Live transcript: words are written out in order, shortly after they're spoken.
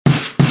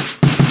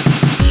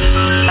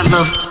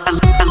I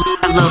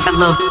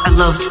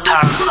loved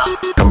Power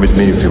Glove. Come with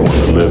me if you want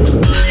to live.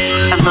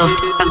 I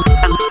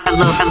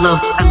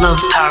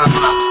loved Power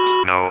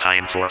Glove. No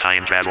time for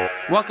time travel.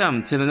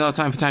 Welcome to the No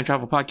Time for Time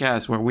Travel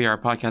podcast, where we are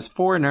a podcast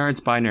for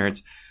nerds by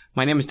nerds.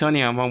 My name is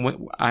Tony. I'm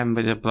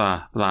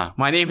blah blah.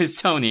 My name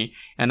is Tony,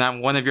 and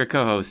I'm one of your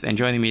co-hosts. And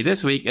joining me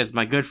this week is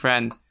my good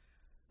friend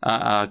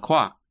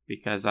Kwok,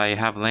 because I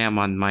have Lamb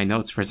on my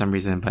notes for some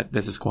reason, but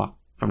this is Kwok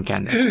from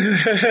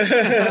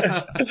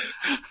Canada.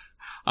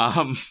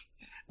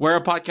 We're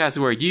a podcast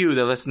where you,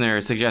 the listener,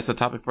 suggest a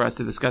topic for us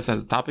to discuss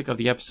as a topic of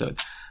the episode.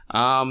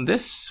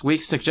 This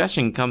week's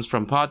suggestion comes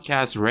from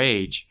Podcast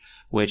Rage,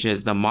 which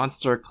is the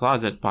Monster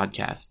Closet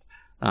podcast.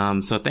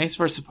 So thanks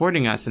for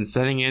supporting us and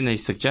sending in a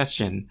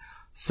suggestion.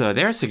 So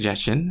their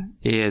suggestion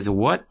is,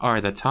 what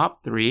are the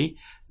top 3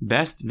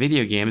 best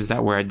video games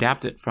that were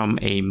adapted from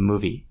a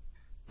movie?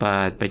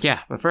 But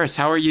first,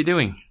 how are you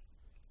doing?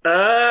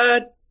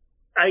 I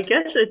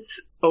guess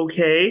it's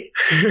okay.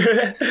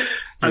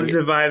 I'm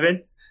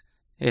surviving.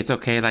 It's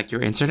okay, like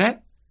your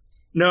internet?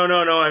 No.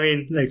 I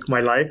mean, like my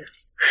life.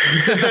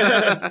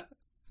 I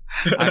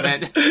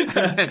meant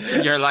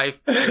your life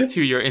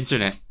to your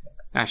internet.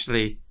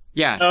 Actually,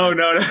 yeah. Oh,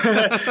 no.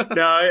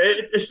 No,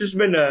 it's just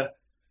been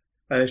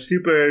a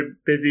super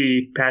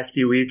busy past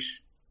few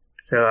weeks.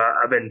 So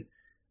I think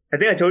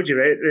I told you,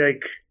 right?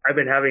 Like, I've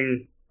been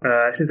having,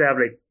 since I have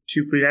like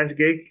 2 freelance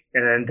gigs,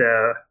 and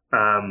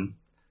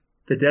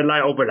the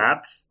deadline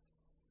overlaps.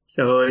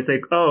 So it's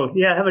like, oh,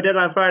 yeah, I have a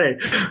deadline Friday.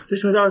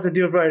 This was also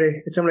due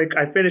Friday. And so I'm like,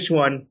 I finished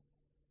one.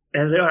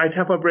 And I was like, all right,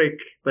 time for a break.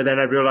 But then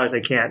I realized I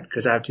can't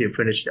because I have to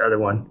finish the other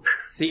one.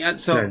 See,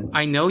 so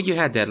I know you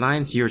had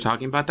deadlines. You were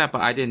talking about that,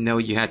 but I didn't know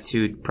you had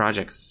 2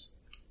 projects.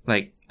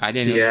 Like, I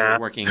didn't know you were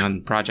working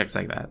on projects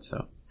like that.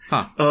 So,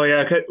 Oh,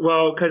 yeah.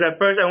 Because at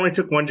first I only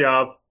took one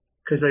job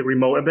because like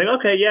remote. I'm like,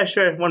 okay, yeah,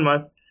 sure, 1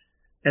 month.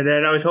 And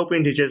then I was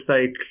hoping to just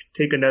like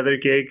take another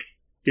gig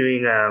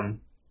doing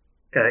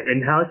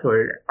in-house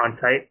or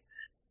on-site,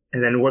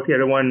 and then work the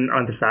other one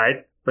on the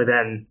side. But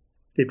then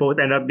they both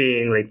end up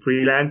being like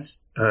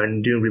freelance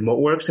and doing remote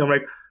work. So I'm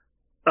like,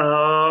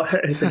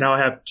 and so now I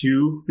have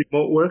 2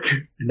 remote work,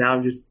 and now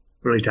I'm just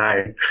really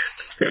tired.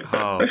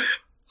 Oh,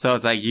 so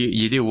it's like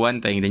you do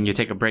one thing, then you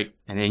take a break,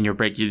 and then your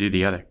break you do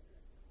the other.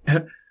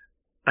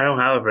 I don't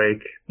have a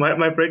break.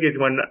 My break is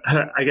when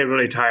I get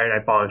really tired,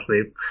 I fall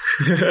asleep.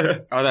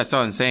 Oh, that's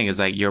all I'm saying, is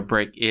like your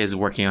break is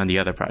working on the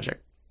other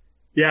project.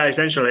 Yeah,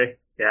 essentially.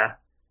 Yeah.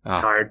 Oh,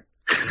 it's hard.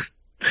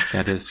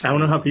 That is crazy. I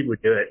don't know how people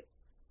do it.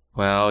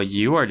 Well,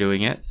 you are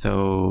doing it,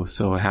 so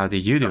how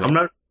did you do it? I'm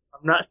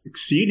not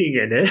succeeding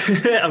in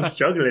it. I'm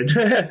struggling.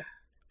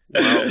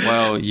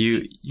 well,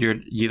 you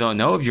don't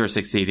know if you're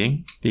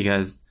succeeding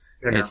because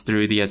it's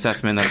through the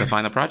assessment of the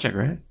final project,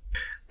 right?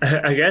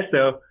 I guess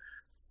so.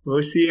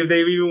 We'll see if they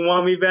even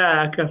want me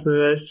back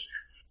after this.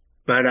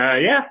 But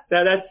yeah,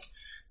 that's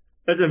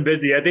been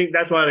busy. I think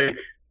that's why like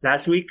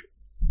last week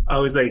I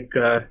was like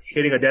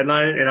hitting a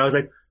deadline, and I was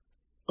like,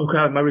 oh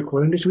crap, am I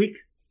recording this week?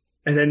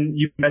 And then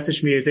you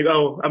messaged me. It's like,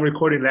 oh, I'm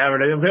recording that.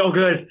 And I'm like, oh,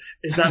 good.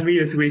 It's not me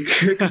this week.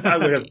 Because I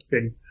would have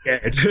been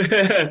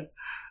dead.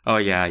 Oh,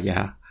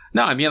 yeah.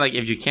 No, I mean, like,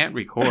 if you can't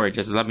record,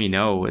 just let me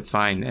know. It's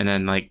fine. And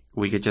then, like,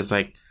 we could just,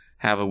 like,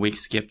 have a week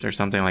skipped or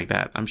something like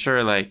that. I'm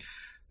sure, like,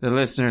 the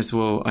listeners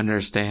will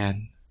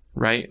understand.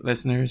 Right,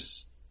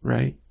 listeners?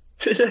 Right?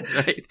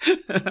 Right?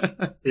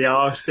 They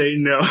all say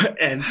no.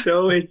 And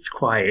so it's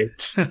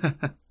quiet.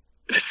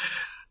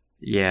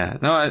 Yeah.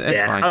 No,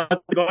 it's fine. How's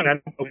it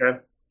going?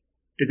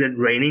 Is it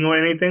raining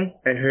or anything?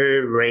 I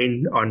heard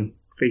rain on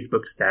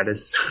Facebook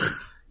status.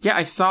 Yeah,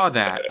 I saw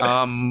that.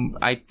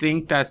 I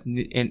think that's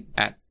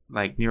at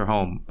like near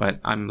home, but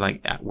I'm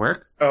like at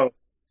work. Oh.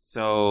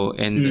 So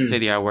in the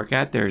city I work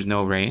at, there's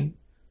no rain.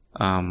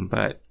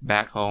 But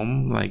back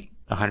home, like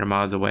 100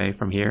 miles away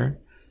from here,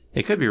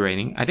 it could be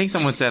raining. I think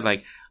someone said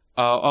like,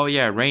 oh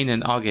yeah, rain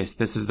in August.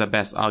 This is the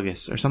best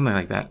August or something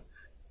like that.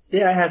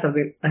 Yeah, I had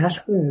something like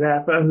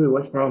that. But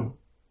what's wrong?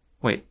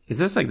 Wait, is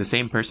this like the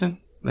same person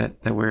that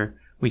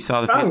we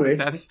saw the probably. Facebook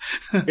status?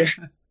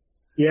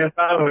 Yeah,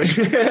 probably.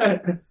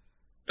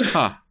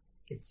 Huh.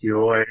 It's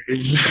yours.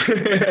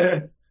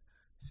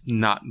 It's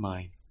not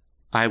mine.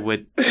 I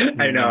would.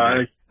 I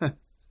know. Yeah,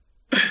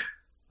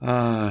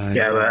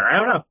 but I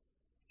don't know.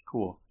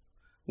 Cool.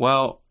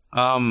 Well,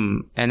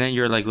 and then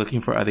you're like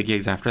looking for other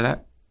gigs after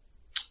that?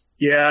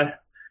 Yeah.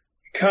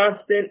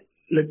 Constantly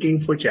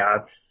looking for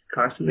jobs.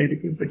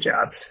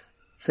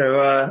 So,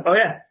 oh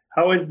yeah.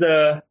 How was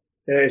the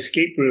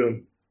escape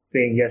room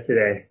thing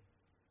yesterday?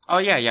 Oh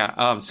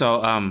yeah.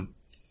 So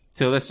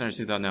listeners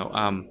who don't know,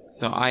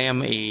 so I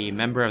am a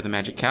member of the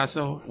Magic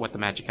Castle. What the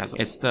Magic Castle?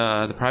 It's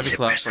the private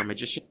club for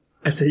magicians.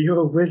 I said, you're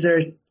a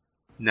wizard.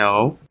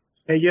 No.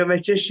 Hey, you're a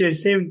magician.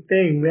 Same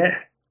thing, man.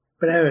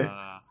 Whatever.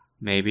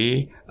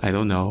 Maybe. I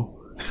don't know.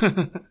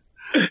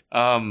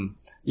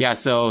 Yeah,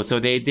 so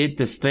they did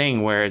this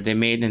thing where they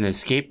made an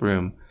escape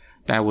room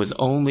that was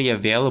only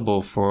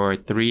available for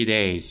 3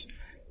 days,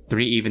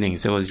 3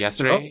 evenings. It was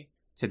yesterday,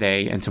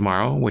 today, and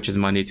tomorrow, which is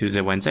Monday,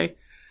 Tuesday, Wednesday.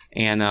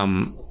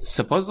 And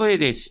supposedly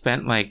they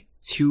spent like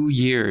 2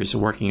 years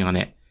working on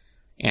it.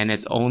 And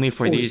it's only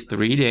for these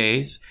 3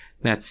 days.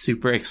 That's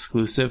super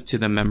exclusive to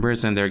the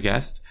members and their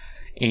guests.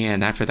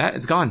 And after that,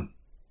 it's gone.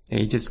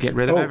 They just get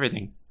rid of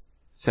everything.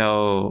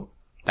 So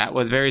that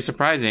was very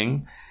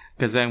surprising.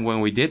 Because then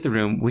when we did the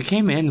room, we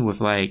came in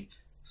with like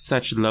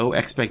such low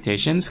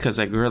expectations. Because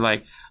like we were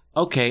like,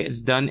 okay,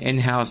 it's done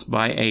in-house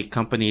by a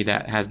company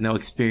that has no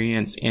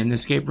experience in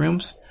escape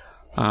rooms.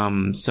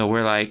 So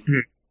we're like,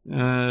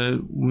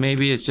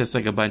 maybe it's just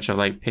like a bunch of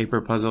like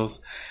paper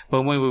puzzles.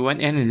 But when we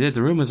went in and did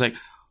the room, it was like,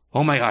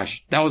 oh my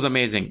gosh, that was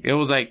amazing. It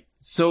was like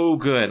so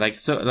good. Like,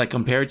 so like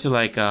compared to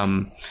like,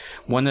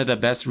 one of the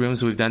best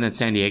rooms we've done in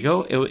San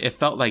Diego, it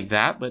felt like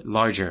that, but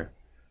larger.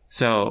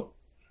 So,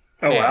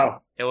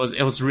 wow. It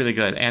was really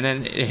good. And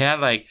then it had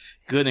like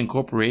good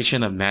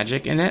incorporation of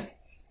magic in it.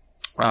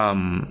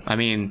 I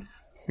mean,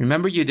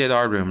 remember you did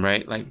our room,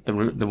 right? Like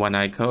the one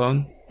I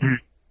co-own?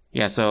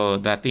 Yeah, so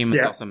that theme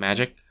is also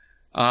magic.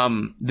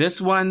 This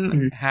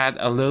one had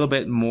a little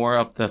bit more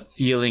of the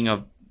feeling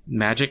of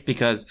magic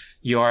because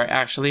you are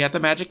actually at the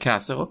Magic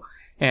Castle,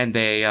 and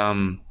they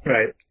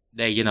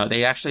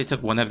they actually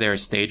took one of their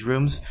stage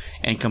rooms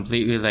and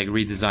completely like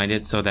redesigned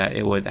it so that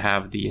it would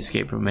have the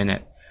escape room in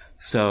it.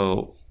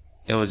 So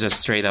it was just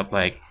straight up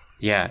like,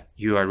 yeah,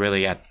 you are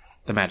really at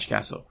the Magic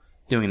Castle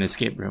doing an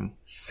escape room.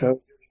 So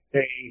you're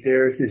saying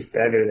theirs is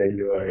better than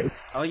yours?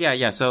 Oh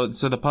yeah. So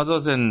the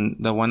puzzles in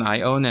the one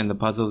I own and the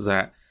puzzles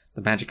that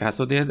the Magic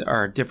Castle did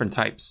are different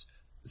types.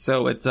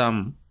 So it's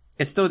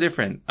still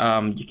different.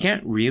 You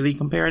can't really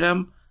compare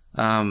them.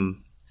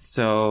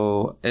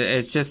 So it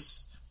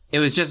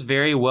was just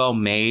very well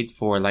made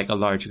for like a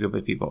large group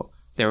of people.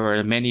 There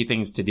were many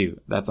things to do.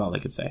 That's all I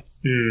could say.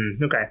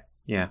 Okay.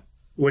 Yeah.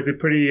 Was it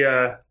pretty?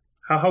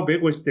 How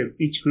big was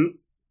each group?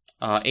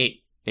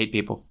 8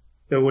 people.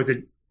 So was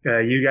it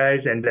you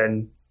guys and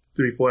then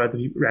 3-4 other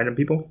random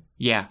people?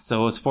 Yeah.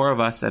 So it was 4 of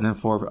us and then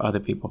 4 other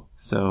people.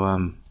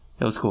 So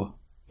it was cool.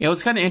 It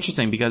was kind of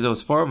interesting because it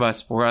was 4 of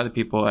us, 4 other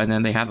people, and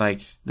then they had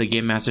like the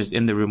game masters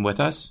in the room with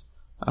us.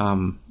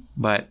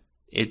 But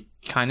it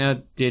kind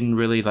of didn't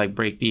really like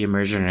break the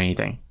immersion or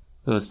anything.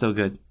 It was still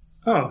good.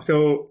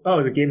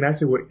 The game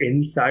masters were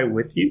inside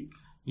with you?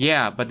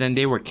 Yeah, but then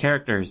they were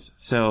characters,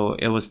 so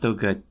it was still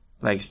good.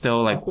 Like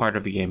still like part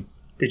of the game.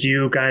 Did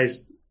you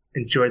guys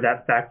enjoy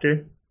that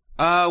factor?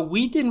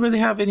 We didn't really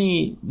have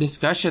any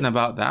discussion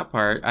about that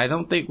part. I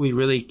don't think we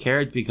really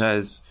cared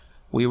because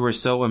we were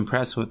so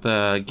impressed with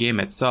the game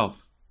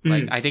itself.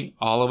 Like, I think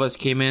all of us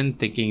came in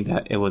thinking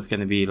that it was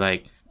going to be,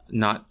 like,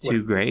 not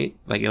too great.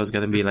 Like, it was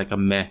going to be, like, a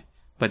meh.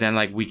 But then,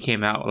 like, we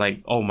came out,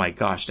 like, oh my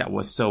gosh, that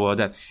was so well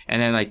done.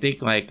 And then I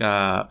think, like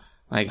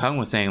Hung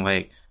was saying,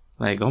 like,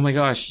 oh my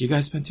gosh, you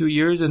guys spent 2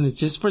 years and it's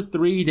just for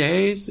 3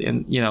 days?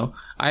 And, you know,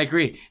 I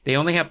agree. They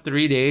only have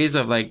 3 days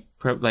of, like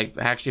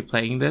actually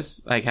playing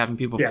this, like, having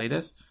people play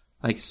this.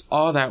 Like,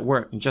 all that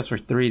work just for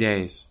 3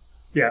 days.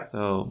 Yeah.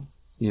 So,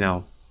 you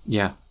know,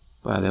 yeah.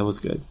 But that was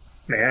good.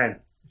 Man,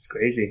 it's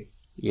crazy.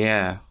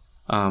 Yeah.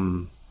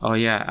 Oh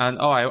yeah. And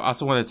I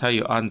also want to tell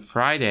you on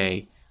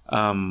Friday,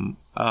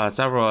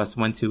 several of us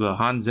went to a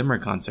Hans Zimmer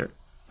concert.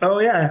 Oh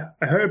yeah,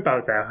 I heard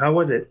about that. How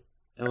was it?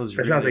 It was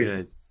really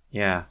good.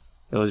 Yeah,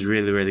 it was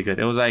really, really good.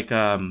 It was like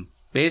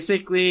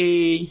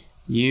basically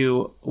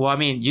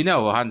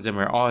Hans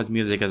Zimmer, all his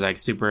music is like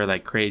super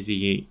like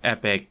crazy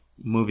epic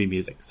movie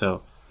music.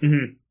 So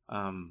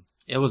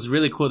it was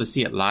really cool to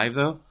see it live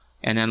though.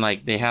 And then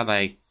like they had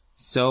like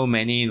so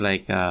many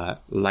like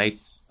light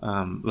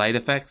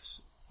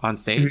effects on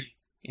stage,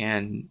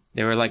 and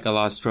there were like a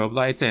lot of strobe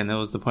lights, and it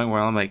was the point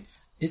where I'm like,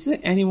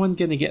 isn't anyone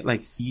gonna get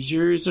like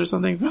seizures or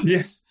something from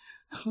this?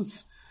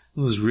 It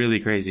was really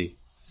crazy.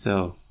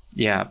 So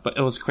yeah, but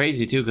it was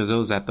crazy too because it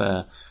was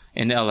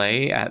in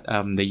LA at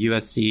the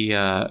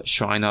USC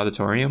Shrine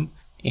Auditorium,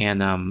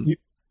 and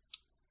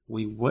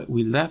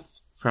we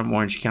left from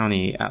Orange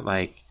County at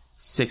like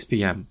 6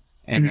 p.m.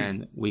 And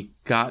then we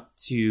got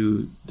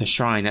to the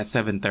shrine at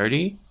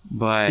 7:30,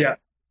 but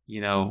you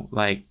know,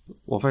 like,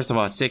 well, first of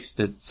all, 6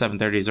 to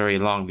 7:30 is already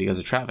long because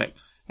of traffic.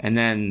 And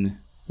then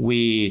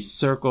we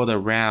circled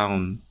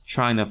around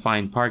trying to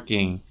find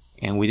parking,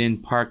 and we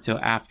didn't park till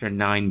after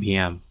 9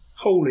 p.m.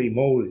 Holy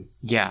moly!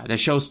 Yeah, the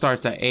show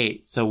starts at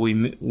 8, so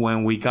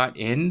when we got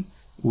in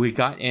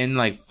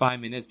like 5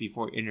 minutes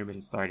before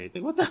intermission started.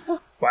 Like, what the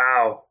hell?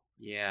 Wow.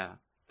 Yeah,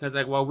 because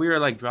like while we were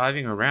like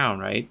driving around,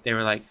 right? They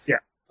were like,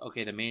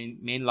 okay, the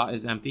main lot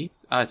is empty.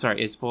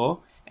 Is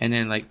full. And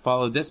then like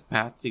follow this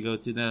path to go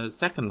to the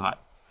second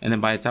lot. And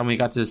then by the time we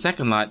got to the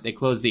second lot, they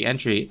closed the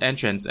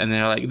entrance, and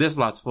they're like, this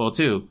lot's full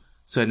too.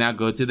 So now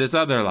go to this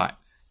other lot.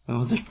 And I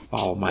was like,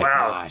 oh my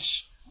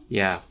gosh.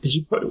 Yeah.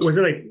 Was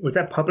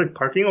that public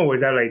parking or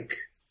was that like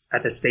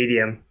at the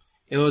stadium?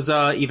 It was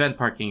event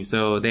parking.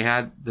 So they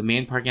had the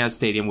main parking at the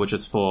stadium, which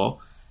was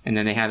full. And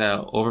then they had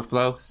a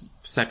overflow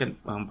second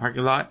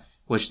parking lot,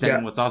 which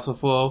then was also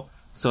full.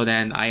 So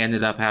then I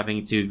ended up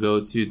having to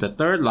go to the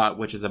third lot,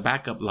 which is a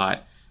backup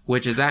lot,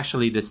 which is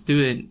actually the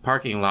student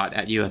parking lot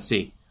at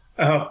USC.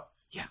 Oh.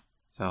 Yeah.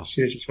 So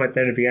should have just went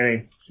there in the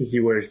beginning since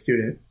you were a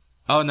student.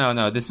 Oh,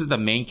 no. This is the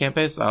main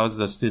campus. I was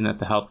a student at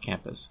the health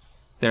campus.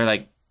 They're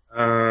like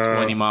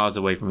 20 miles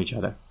away from each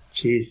other.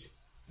 Jeez.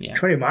 Yeah.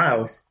 20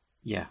 miles.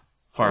 Yeah.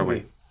 Far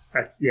away.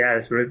 That's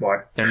really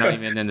far. They're not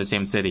even in the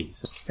same city.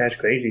 So. That's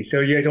crazy.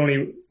 So you guys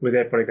only were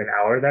there for like an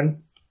hour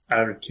then?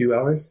 Out of 2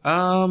 hours?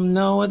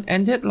 No, it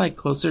ended like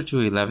closer to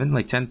 11,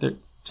 like 10:30,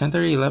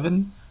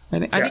 11.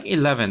 I think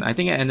 11. I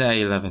think it ended at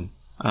 11.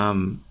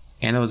 And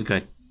it was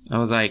good. It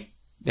was like,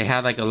 they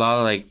had like a lot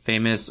of like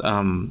famous,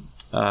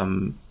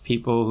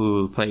 people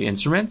who play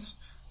instruments,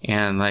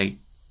 and like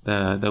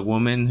the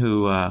woman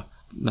who,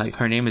 like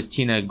her name is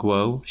Tina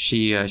Guo.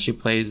 She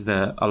plays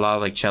a lot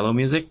of like cello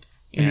music,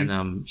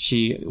 and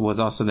she was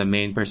also the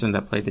main person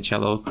that played the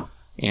cello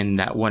in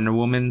that Wonder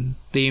Woman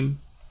theme.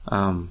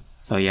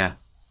 So yeah,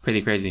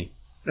 pretty crazy.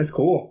 That's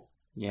cool.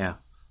 Yeah,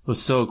 it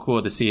was so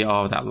cool to see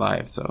all of that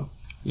live. So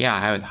yeah,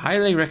 I would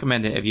highly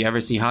recommend it if you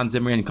ever see Hans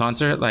Zimmer in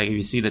concert. Like if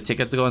you see the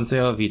tickets go on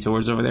sale, if he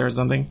tours over there or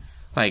something,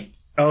 like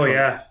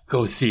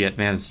go see it,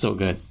 man. It's so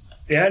good.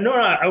 Yeah, no,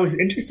 I was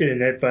interested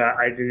in it, but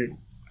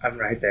I'm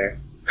right there.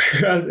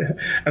 I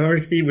remember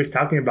Steve was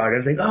talking about it. I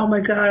was like, oh my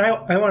god,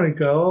 I want to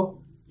go.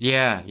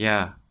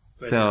 Yeah.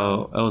 But,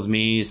 so it was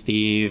me,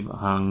 Steve,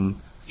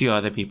 Hung, a few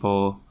other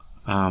people.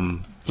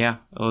 Yeah,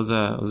 it was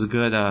a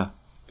good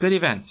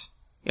event.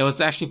 It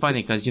was actually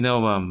funny because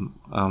our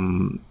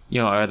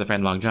other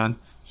friend Long John,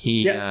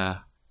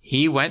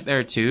 he went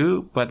there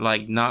too, but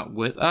like not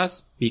with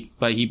us,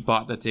 but he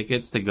bought the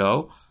tickets to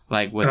go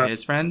like with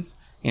his friends,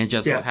 and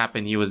just what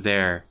happened, he was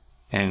there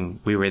and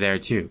we were there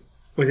too.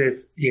 Was it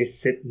you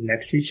sit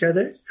next to each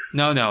other?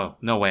 No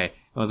way. It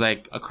was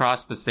like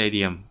across the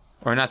stadium,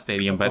 or not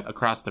stadium, but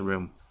across the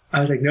room. I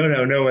was like,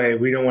 no way.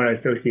 We don't want to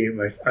associate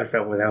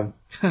ourselves with them.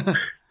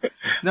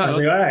 No,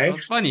 it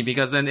was funny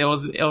because then it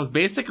was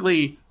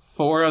basically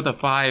 4 of the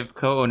 5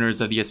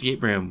 co-owners of the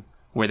escape room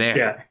were there.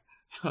 Yeah.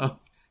 So,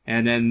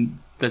 and then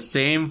the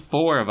same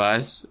 4 of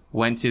us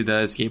went to the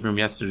escape room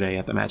yesterday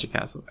at the Magic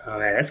Castle. Oh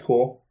man, that's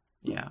cool.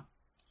 Yeah.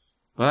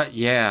 But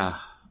yeah,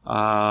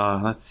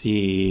 let's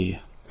see.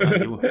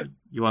 You want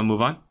to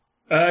move on?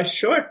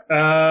 Sure.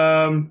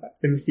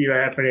 Let me see if I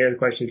have any other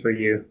questions for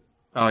you.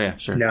 Oh yeah,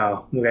 sure.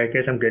 No, I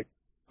guess I'm good.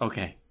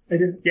 Okay.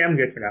 Yeah, I'm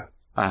good for now.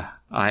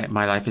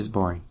 My life is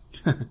boring.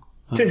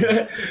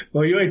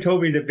 Well, you already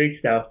told me the big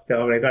stuff,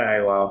 so I'm like, all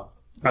right, well,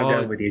 I'm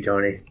done with you,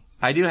 Tony.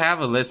 I do have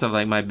a list of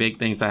like my big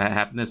things that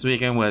happened this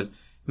weekend was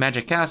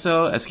Magic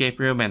Castle, Escape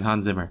Room, and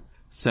Hans Zimmer.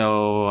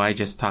 So I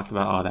just talked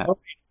about all that.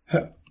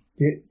 Oh,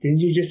 didn't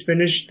you just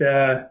finish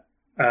the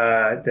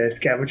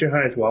scavenger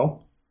hunt as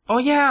well? Oh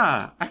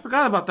yeah, I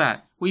forgot about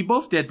that. We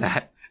both did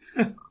that.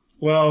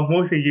 Well,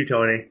 mostly you,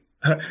 Tony.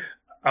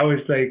 I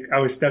was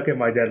stuck at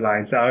my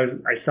deadline, so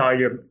I saw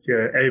your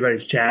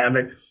everybody's chat. I'm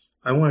like,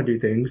 I want to do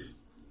things.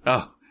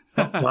 Oh.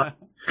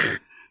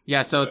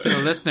 Yeah, so to the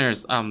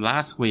listeners,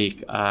 last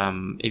week,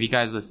 if you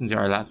guys listened to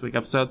our last week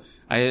episode,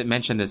 I didn't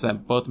mention this,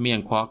 that both me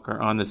and Kwok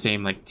are on the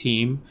same like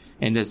team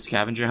in this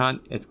scavenger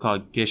hunt. It's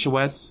called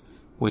Gishwes,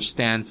 which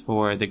stands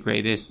for the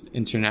greatest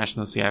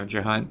international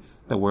scavenger hunt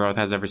the world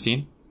has ever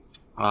seen.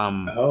 I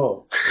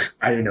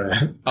didn't know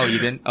that. Oh, you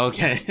didn't?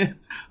 Okay.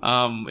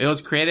 It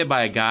was created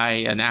by a guy,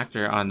 an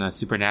actor on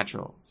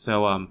Supernatural.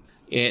 So, oh,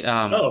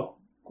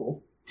 that's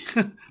cool.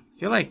 I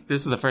feel like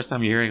this is the first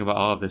time you're hearing about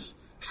all of this.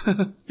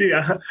 Dude,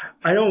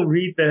 I don't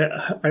read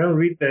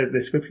the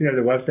description of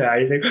the website. I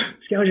just like,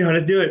 scavenger hunt,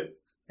 let's do it,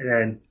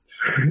 and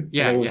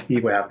then we'll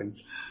see what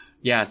happens.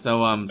 Yeah,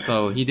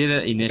 so he did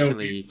it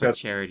initially for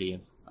charity.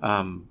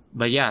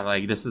 But yeah,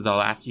 like this is the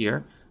last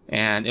year,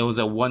 and it was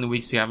a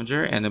 1-week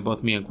scavenger, and then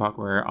both me and Kwok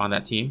were on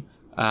that team.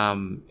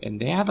 And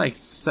they had like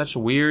such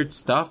weird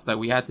stuff that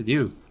we had to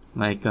do.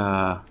 Like,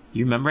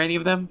 you remember any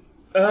of them?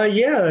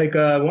 Yeah, like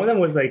one of them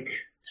was like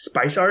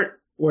spice art,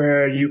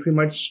 where you pretty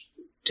much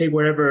take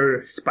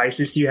whatever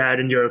spices you had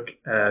in your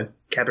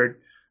cabinet,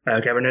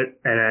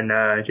 and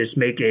then just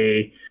make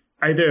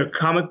either a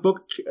comic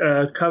book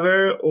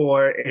cover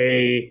or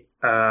a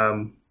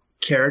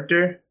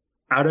character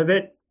out of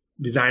it,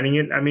 designing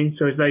it. I mean,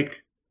 so it's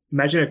like,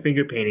 imagine a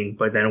finger painting,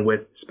 but then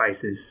with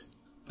spices.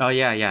 Oh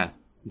yeah. Yeah,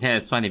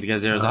 it's funny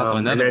because there was also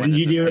another one.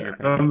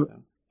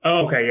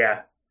 Oh, okay,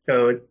 yeah.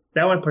 So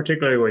that one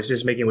particularly was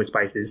just making with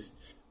spices.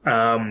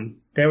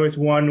 There was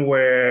one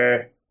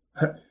where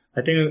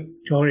I think,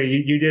 Tony,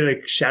 you did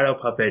like shadow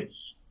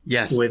puppets.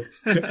 Yes. With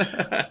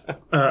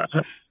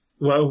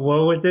what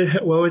was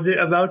it? What was it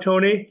about,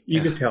 Tony?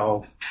 You could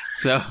tell.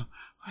 So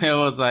it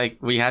was like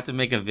we had to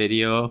make a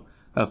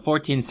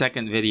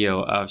 14-second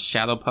video of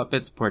shadow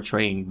puppets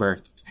portraying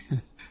birth.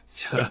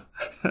 So,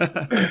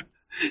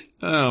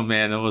 oh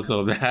man, it was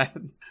so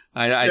bad.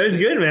 It was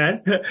good,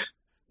 man.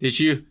 Did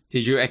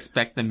you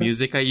expect the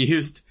music I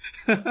used?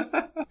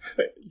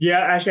 Yeah,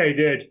 actually I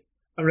did.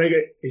 I'm like,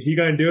 is he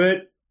gonna do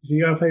it? Is he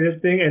gonna play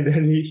this thing? And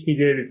then he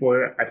did it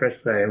before I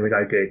pressed play, and we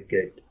got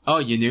good. Oh,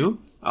 you knew?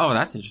 Oh,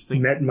 that's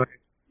interesting.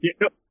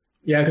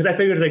 Yeah, because I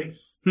figured like,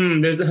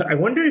 I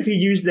wonder if he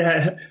used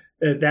that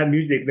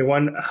music. The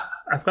one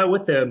I forgot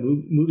what the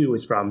movie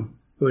was from.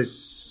 It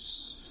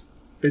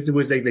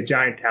was like the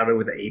giant tower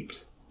with the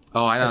apes.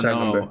 Oh, I don't That's what I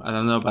know. remember. I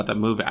don't know about the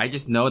movie. I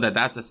just know that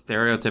that's a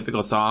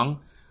stereotypical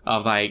song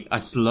of like a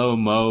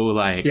slow-mo,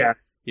 like, Yeah.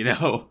 you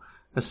know,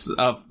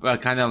 a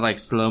kind of like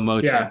slow-mo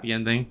Yeah.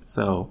 champion thing.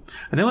 So,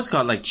 and it was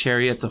called like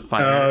Chariots of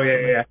Fire. Oh or yeah,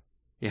 something. yeah.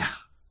 Yeah,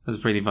 that's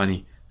pretty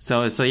funny.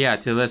 So yeah,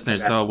 to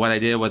listeners. So what I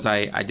did was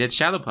I did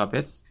shadow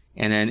puppets,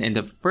 and then in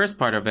the first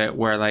part of it,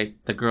 where like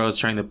the girl is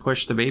trying to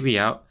push the baby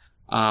out,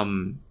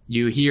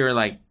 you hear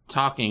like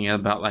talking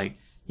about like,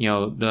 you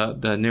know,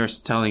 the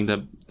nurse telling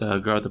the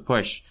girl to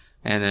push,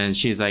 and then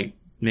she's like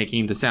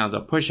making the sounds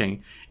of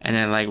pushing, and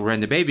then like when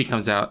the baby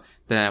comes out,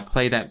 then I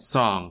play that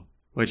song,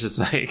 which is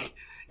like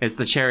it's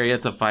the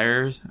Chariots of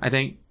Fires, I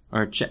think,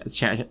 or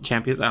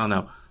Champions, I don't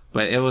know.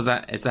 But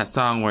it's that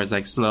song where it's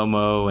like slow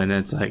mo, and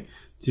it's like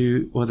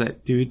do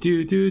do do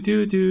do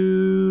do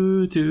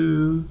do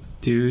do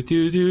do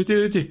do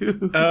do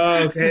do.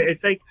 Oh, okay.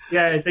 It's like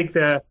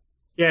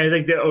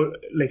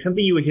like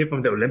something you would hear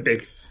from the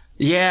Olympics.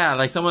 Yeah,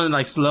 like someone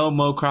like slow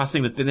mo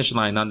crossing the finish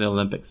line on the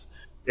Olympics.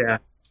 Yeah.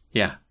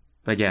 Yeah,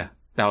 but yeah,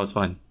 that was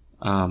fun.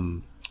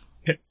 And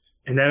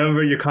I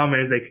remember your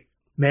comment is like,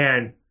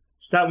 man,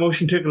 stop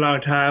motion took a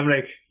long time.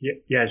 Like,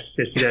 yes,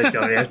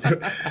 Johnny. Yes.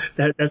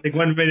 That's like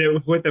 1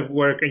 minute worth of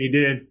work, and you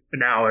did it in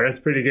an hour.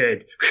 That's pretty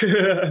good.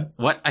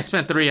 What? I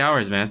spent 3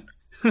 hours, man.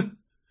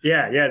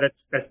 Yeah,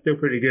 that's still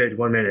pretty good.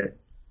 1 minute.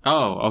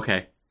 Oh,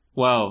 okay.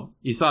 Well,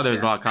 you saw there was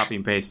a lot of copy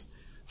and paste.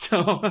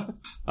 So,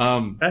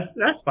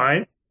 That's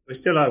fine.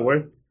 It's still a lot of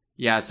work.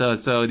 yeah,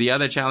 so the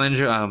other challenge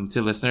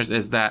to listeners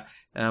is that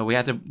we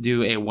had to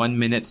do a 1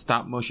 minute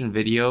stop motion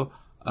video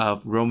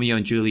of Romeo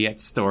and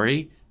Juliet's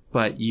story,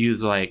 but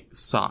use like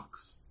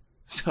socks.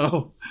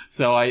 So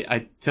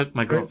I took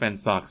my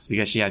girlfriend's socks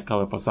because she had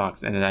colorful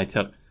socks, and then I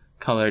took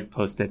colored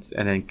Post-its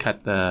and then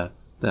cut the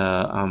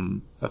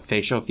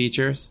facial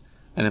features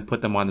and then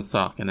put them on the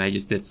sock, and I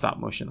just did stop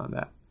motion on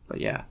that.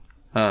 But yeah.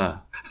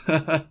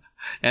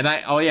 And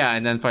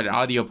then for the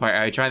audio part,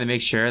 I tried to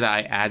make sure that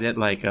I added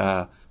like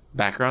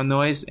background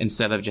noise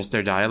instead of just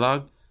their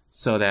dialogue,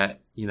 so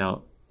that, you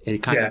know,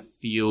 it kind of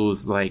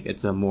feels like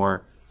it's a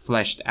more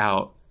fleshed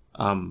out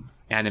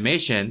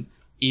animation,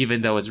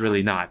 even though it's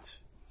really not,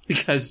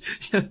 because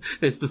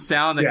it's the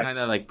sound that kind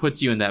of like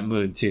puts you in that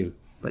mood too.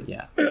 But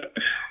yeah.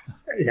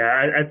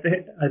 Yeah, I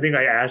think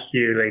I asked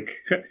you, like,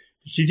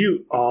 did you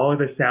do all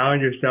the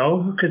sound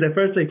yourself? Because at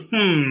first, like,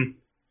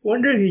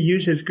 wonder if he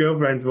used his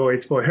girlfriend's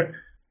voice for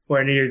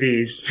any of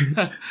these.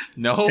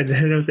 No. And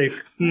then I was like,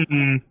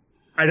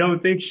 I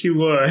don't think she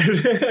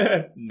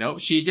would. Nope.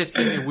 She just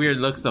gave me weird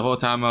looks the whole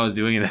time I was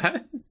doing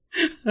that.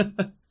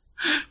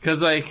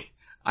 Cause like,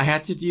 I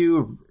had to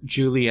do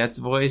Juliet's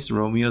voice,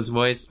 Romeo's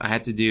voice. I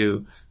had to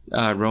do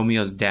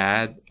Romeo's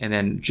dad, and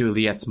then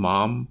Juliet's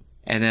mom.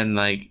 And then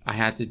like, I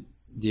had to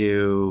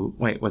do,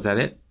 wait, was that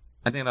it?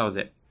 I think that was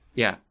it.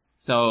 Yeah.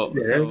 So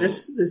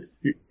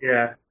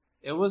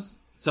it was,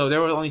 so there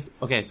were only,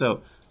 okay,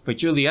 so for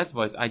Juliet's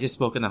voice, I just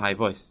spoke in a high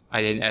voice.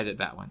 I didn't edit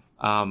that one.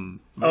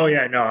 Oh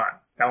yeah, no,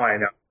 that one I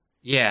know.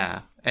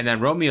 Yeah. And then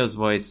Romeo's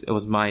voice, it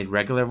was my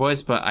regular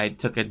voice, but I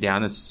took it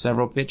down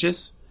several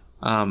pitches.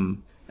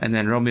 And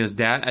then Romeo's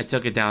dad, I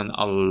took it down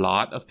a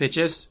lot of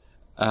pitches.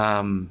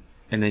 And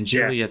then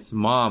Juliet's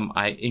mom,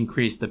 I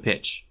increased the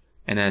pitch.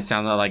 And then it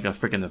sounded like a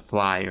freaking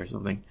fly or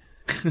something.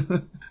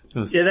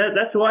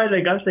 That's why,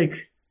 like, I was like,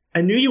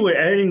 I knew you were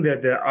editing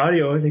the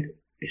audio. I was like,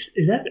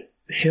 is that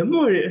him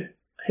or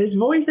his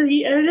voice that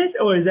he edited,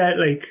 or is that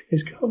like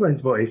his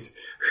girlfriend's voice?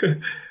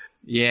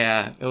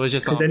 Yeah, it was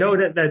just because I know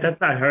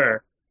that's not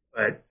her,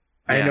 but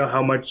I know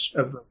how much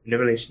of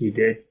manipulation you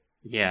did.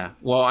 Yeah,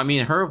 well, I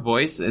mean, her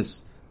voice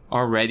is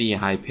already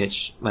high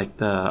pitched, like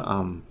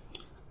the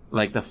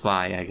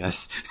fly, I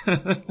guess.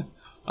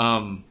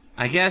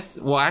 I guess.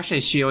 Well, actually,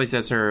 she always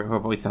says her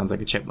voice sounds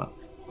like a chipmunk,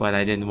 but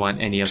I didn't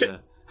want any of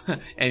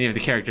the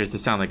characters to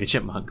sound like a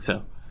chipmunk,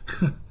 so.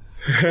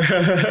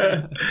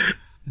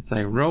 It's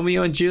like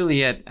Romeo and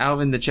Juliet,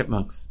 Alvin the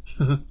Chipmunks.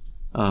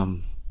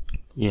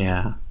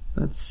 Yeah.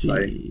 Let's see.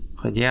 Sorry.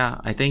 But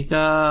yeah, I think,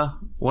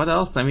 what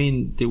else? I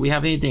mean, did we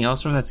have anything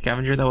else from that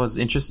scavenger that was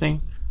interesting?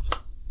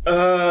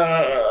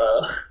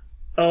 I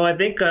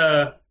think,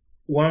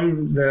 one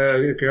of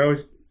the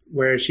girls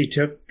where she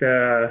took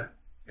the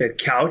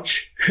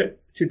couch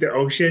to the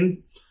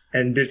ocean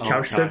and did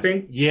couch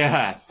surfing.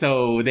 Yeah.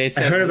 So they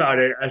said. I heard about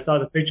it. I saw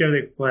the picture. I was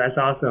like, well, that's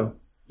awesome.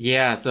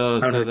 Yeah. So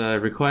the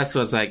request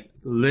was like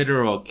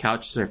literal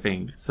couch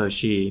surfing. So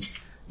she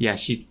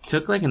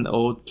took like an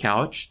old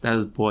couch that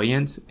was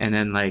buoyant, and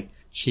then like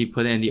she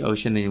put it in the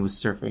ocean and it was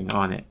surfing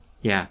on it.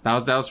 Yeah,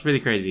 that was pretty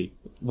crazy.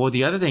 Well,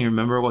 the other thing,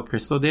 remember what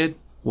Crystal did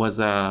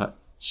was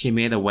she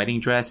made a wedding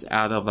dress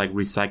out of like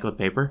recycled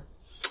paper.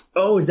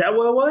 Oh, is that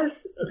what it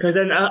was? Because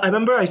then I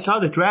remember I saw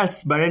the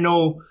dress, but I didn't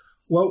know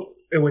what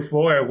it was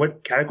for,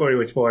 what category it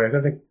was for. I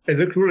was like, it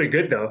looked really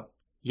good though.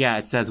 Yeah,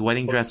 it says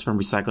wedding dress from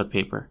recycled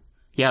paper.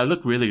 Yeah, it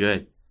looked really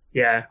good.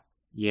 Yeah.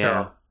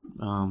 Yeah.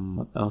 So.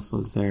 What else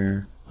was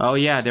there? Oh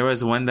yeah, there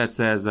was one that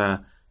says,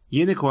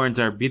 unicorns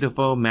are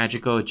beautiful,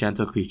 magical,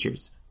 gentle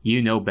creatures.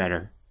 You know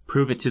better.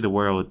 Prove it to the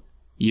world.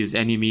 Use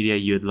any media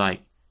you'd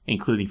like,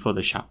 including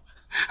Photoshop.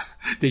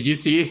 Did you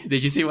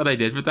see what I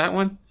did with that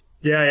one?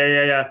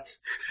 Yeah.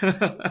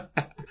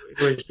 It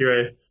was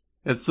your,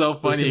 It's so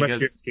funny your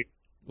because escape.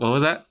 what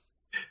was that?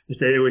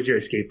 Instead, it was your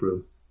escape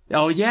room.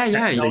 Oh yeah,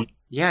 No.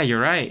 you're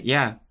right.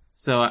 Yeah.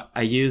 So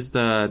I used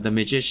the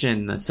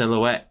magician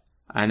silhouette,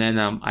 and then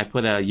I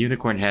put a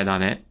unicorn head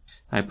on it.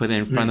 I put it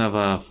in front of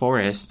a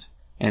forest,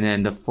 and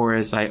then the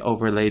forest I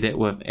overlaid it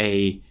with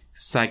a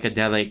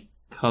psychedelic,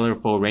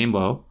 colorful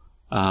rainbow.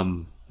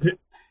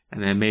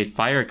 And then made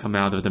fire come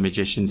out of the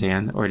magician's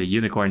hand or the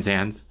unicorn's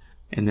hands,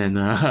 and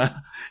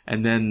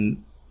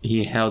then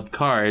he held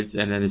cards,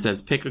 and then it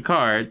says pick a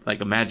card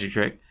like a magic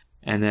trick,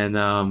 and then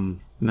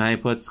I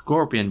put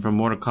Scorpion from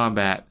Mortal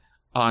Kombat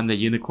on the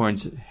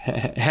unicorn's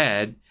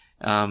head,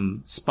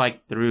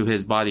 spiked through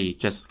his body,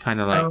 just kind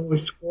of like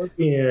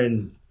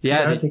Scorpion.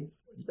 Yeah, I was like,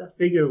 what's that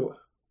figure?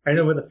 I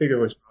know where the figure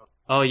was from.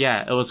 oh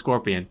yeah, it was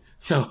Scorpion.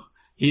 So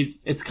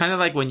it's kind of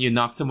like when you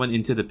knock someone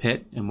into the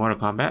pit in Mortal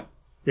Kombat.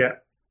 Yeah.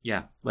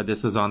 Yeah, but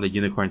this was on the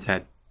unicorn's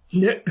head.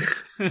 Yeah.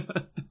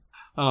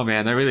 Oh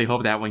man, I really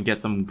hope that one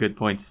gets some good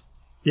points.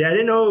 Yeah, I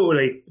didn't know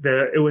like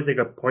it was like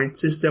a point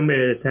system in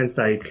a sense.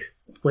 Like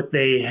what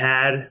they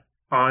had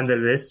on the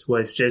list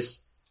was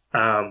just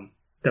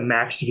the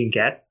max you can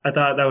get. I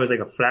thought that was like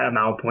a flat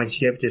amount of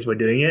points you get just for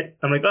doing it.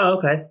 I'm like, oh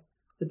okay,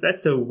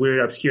 that's a weird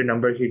obscure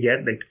number you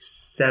get, like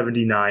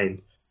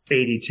 79,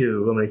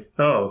 82. I'm like,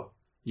 oh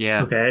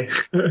Yeah, okay.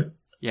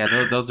 yeah,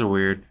 those are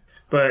weird.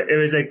 But it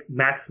was like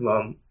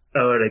maximum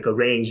or like a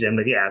range. And I'm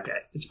like, yeah, okay,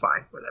 it's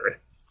fine, whatever.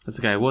 That's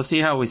okay. We'll see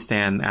how we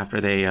stand after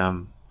they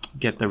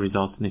get the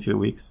results in a few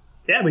weeks.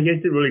 Yeah, but you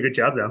guys did a really good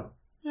job though.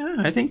 Yeah,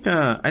 I think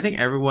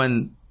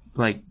everyone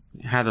like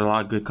had a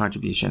lot of good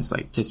contributions.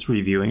 Like just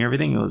reviewing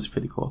everything, it was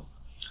pretty cool.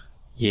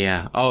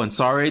 Yeah. Oh, and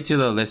sorry to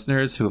the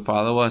listeners who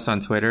follow us on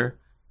Twitter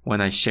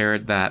when I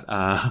shared that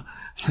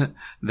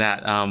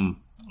that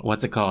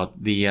what's it called?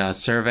 The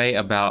survey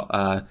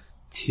about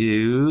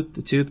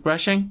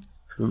toothbrushing.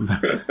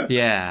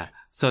 Yeah.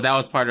 So that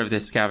was part of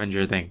this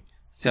scavenger thing.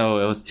 So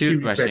it was He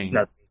regrets toothbrushing.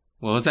 nothing.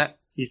 What was that?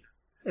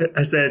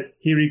 I said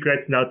he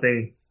regrets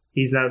nothing.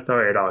 He's not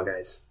sorry at all,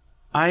 guys.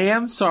 I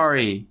am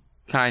sorry,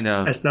 kind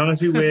of. As long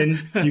as we win,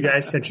 you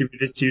guys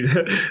contributed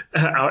to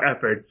our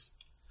efforts.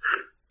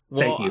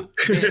 Well,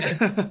 Thank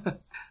you.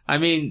 I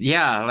mean,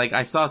 yeah, like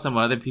I saw some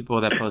other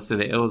people that posted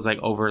it. It was like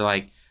over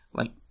like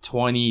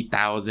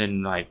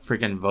 20,000 like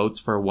freaking votes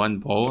for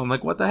one poll. I'm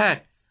like, what the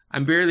heck?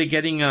 I'm barely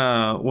getting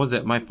what was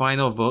it? My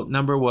final vote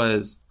number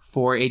was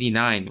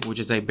 489, which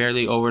is like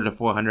barely over the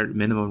 400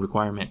 minimum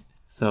requirement.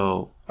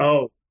 So,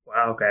 Oh,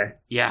 wow, okay.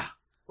 yeah.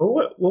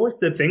 What was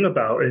the thing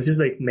about? It's just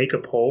like make a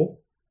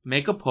poll?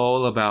 Make a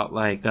poll about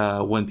like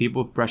when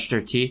people brush their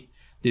teeth,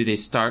 do they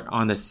start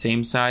on the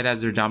same side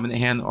as their dominant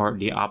hand or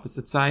the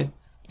opposite side?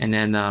 And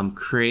then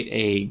create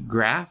a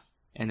graph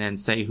and then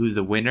say who's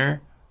the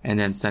winner and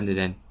then send it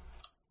in.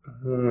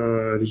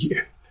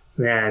 Yeah.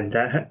 Man,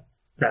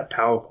 that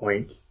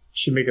PowerPoint. You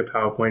should make a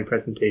PowerPoint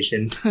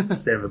presentation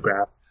instead of a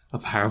graph. A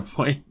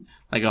PowerPoint,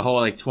 like a whole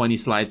like 20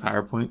 slide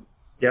PowerPoint.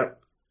 Yep.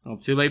 Oh,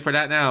 too late for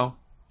that now.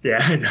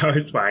 Yeah, no,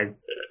 it's fine.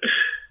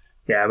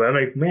 Yeah, but I'm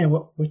like, man,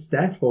 what's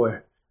that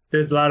for?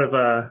 There's a lot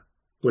of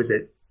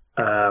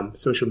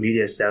social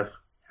media stuff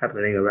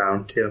happening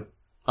around too.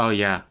 Oh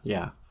yeah.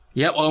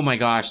 Yep. Oh my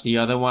gosh, the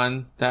other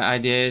one that I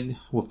did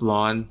with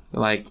Lon,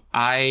 like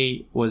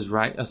I was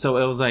right. So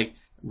it was like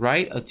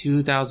write a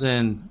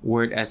 2,000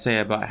 word essay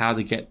about how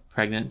to get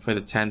pregnant for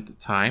the 10th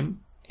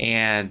time,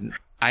 and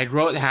I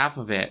wrote half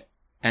of it,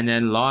 and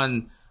then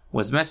Lon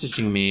was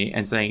messaging me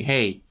and saying,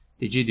 "Hey,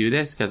 did you do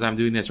this? Because I'm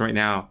doing this right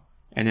now."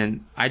 And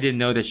then I didn't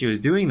know that she was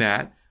doing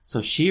that,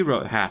 so she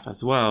wrote half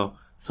as well.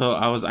 So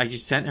I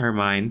just sent her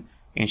mine,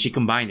 and she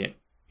combined it,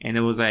 and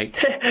it was like,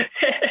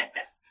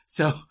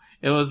 so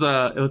it was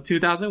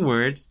 2,000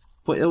 words,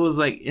 but it was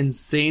like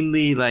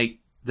insanely like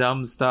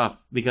dumb stuff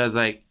because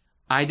like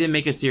I didn't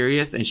make it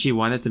serious, and she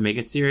wanted to make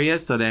it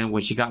serious. So then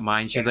when she got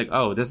mine, she was like,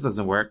 "Oh, this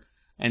doesn't work."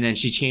 And then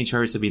she changed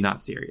hers to be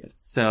not serious.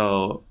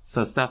 So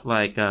stuff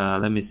like,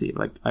 let me see,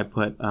 like I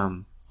put,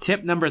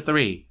 tip number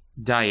 3,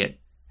 diet.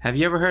 Have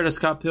you ever heard of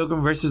Scott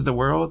Pilgrim versus the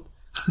World?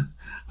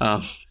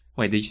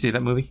 Wait, did you see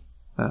that movie?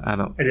 I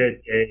don't. I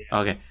did. Yeah.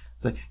 Okay.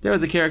 So there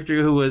was a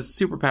character who was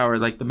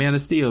superpowered like the Man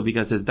of Steel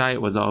because his diet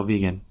was all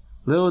vegan.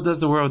 Little does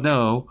the world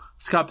know,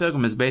 Scott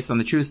Pilgrim is based on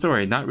the true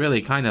story. Not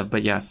really, kind of,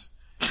 but yes.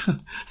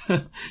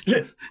 It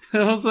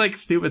was like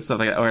stupid stuff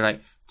like that. Or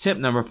like tip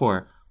number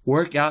 4.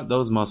 Work out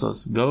those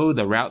muscles. Go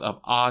the route of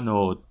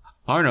Arnold.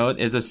 Arnold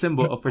is a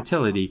symbol of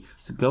fertility.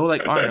 So go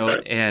like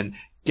Arnold and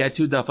get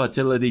to the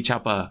fertility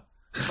chopper.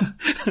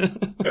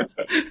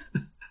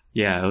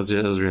 Yeah, it was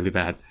really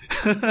bad.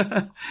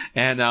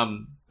 And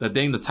the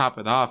thing to top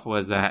it off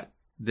was that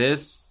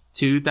this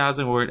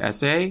 2,000 word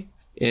essay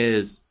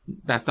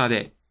that's not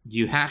it.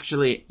 You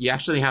actually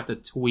have to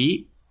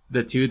tweet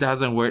the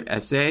 2,000 word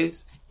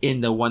essays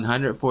in the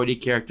 140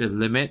 character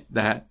limit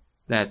that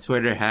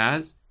Twitter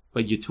has.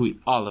 But you tweet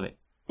all of it.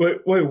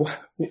 Wait.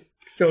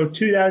 So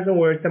 2,000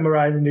 words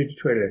summarized into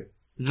Twitter.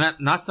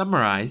 Not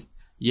summarized.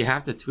 You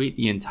have to tweet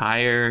the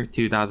entire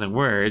 2,000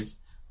 words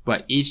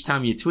but each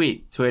time you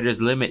tweet,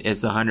 Twitter's limit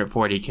is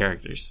 140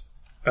 characters.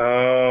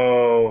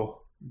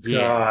 Oh, Yeah.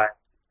 God.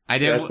 I So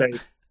didn't. that's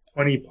like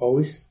 20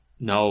 posts?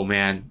 No,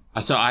 man.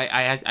 So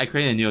I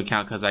created a new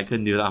account because I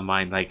couldn't do it on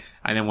mine. Like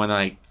I didn't want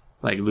to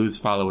like lose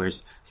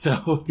followers.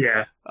 So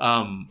Yeah.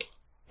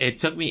 it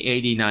took me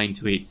 89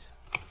 tweets.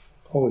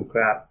 Holy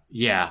crap.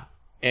 Yeah,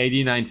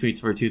 89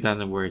 tweets for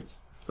 2,000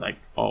 words. It's like,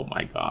 oh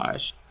my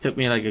gosh. It took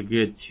me like a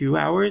good 2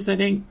 hours, I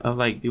think, of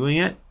like doing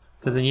it.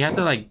 Because then you have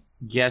to like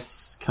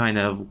guess kind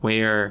of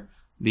where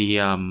the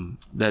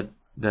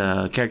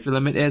character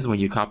limit is when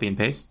you copy and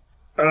paste.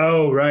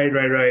 Oh, right.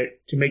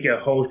 To make a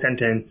whole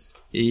sentence.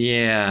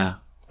 Yeah.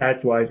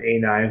 That's why it's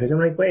A9. Because I'm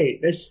like,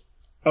 wait, it's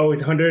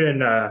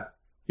 100 and,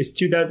 it's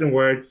 2,000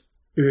 words.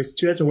 It was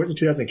 2,000 words or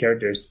 2,000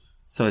 characters?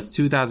 So it's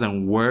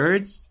 2,000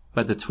 words,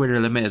 but the Twitter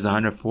limit is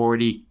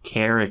 140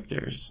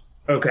 characters.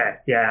 Okay.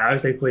 Yeah. I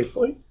was like, wait,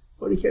 40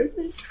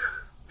 characters?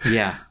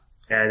 Yeah.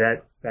 Yeah,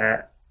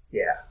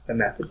 the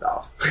math is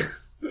off.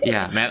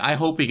 Yeah, man, I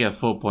hope we get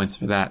full points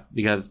for that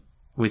because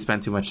we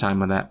spent too much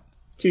time on that.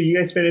 Dude, you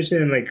guys finished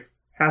it in like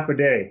half a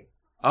day.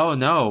 Oh,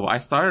 no, I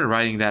started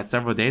writing that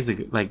several days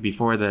ago, like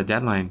before the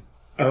deadline.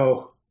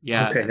 Oh.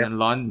 Yeah, Okay. and then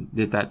Lon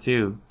did that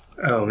too.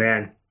 Oh,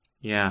 man.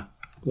 Yeah.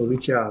 Well,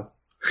 good job.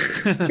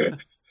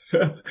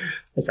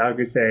 That's all I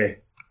could say.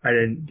 I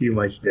didn't do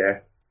much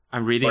there.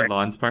 I'm reading Right.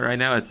 Lon's part right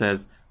now. It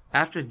says,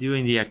 after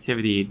doing the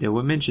activity, the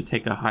women should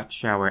take a hot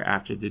shower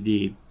after the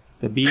deed.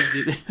 The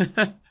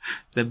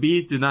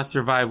bees do not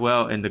survive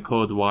well in the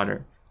cold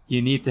water.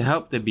 You need to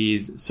help the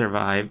bees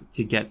survive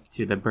to get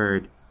to the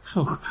bird.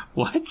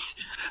 What?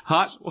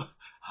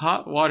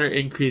 Hot water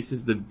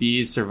increases the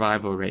bees'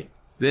 survival rate.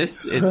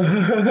 This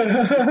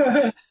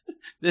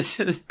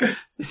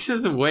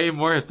is way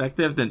more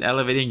effective than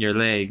elevating your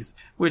legs,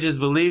 which is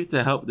believed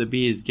to help the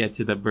bees get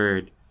to the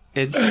bird.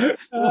 It's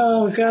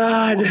Oh,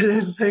 God.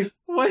 It's like,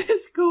 what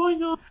is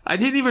going on? I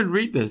didn't even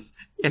read this.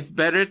 It's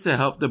better to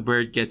help the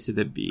bird get to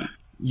the bee.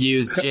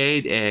 Use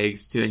jade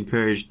eggs to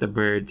encourage the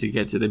bird to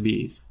get to the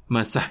bees.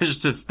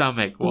 Massage the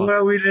stomach while what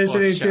are we while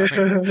listening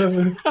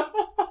showering. to?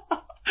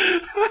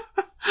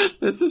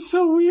 This is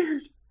so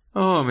weird.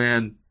 Oh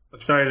man. I'm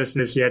sorry,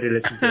 listeners, you had to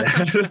listen to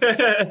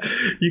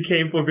that. You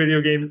came for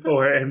video game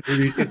and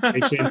movies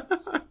information.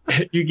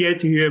 You get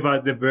to hear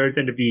about the birds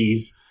and the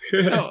bees.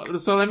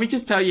 So let me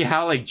just tell you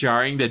how like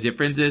jarring the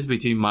difference is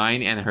between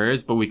mine and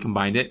hers, but we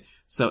combined it.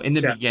 So in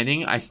the Yeah.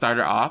 beginning, I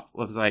started off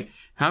was like,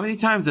 how many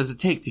times does it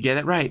take to get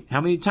it right? How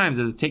many times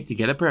does it take to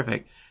get it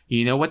perfect?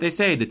 You know what they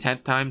say, the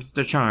 10th time's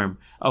the charm.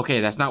 Okay,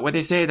 that's not what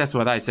they say, that's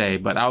what I say.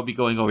 But I'll be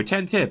going over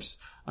 10 tips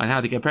on how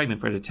to get pregnant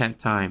for the 10th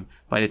time.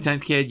 By the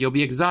 10th kid, you'll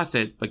be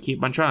exhausted, but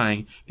keep on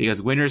trying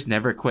because winners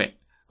never quit.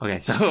 Okay,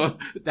 so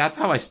that's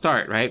how I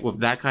start, right? With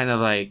that kind of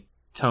like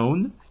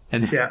tone.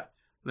 And Yeah.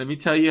 let me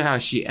tell you how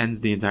she ends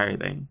the entire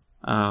thing.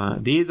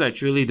 These are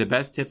truly the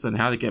best tips on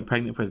how to get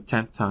pregnant for the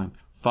 10th time.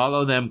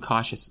 Follow them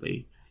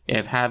cautiously.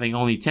 If having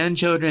only 10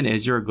 children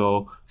is your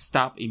goal,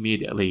 stop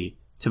immediately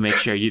to make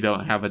sure you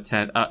don't have a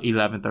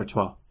 11th or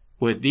 12th.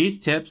 With these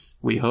tips,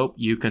 we hope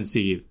you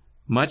conceive.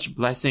 Much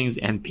blessings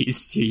and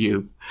peace to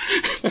you.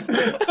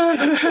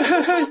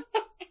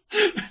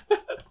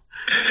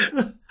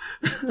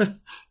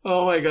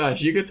 Oh my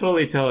gosh, you could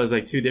totally tell it's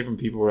like two different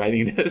people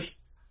writing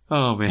this.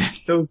 Oh man.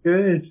 So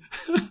good.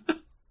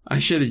 I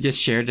should have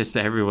just shared this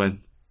to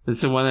everyone. This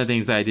is one of the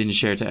things that I didn't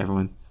share to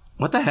everyone.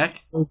 What the heck?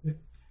 So good.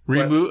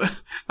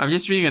 Remove. I'm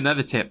just reading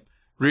another tip.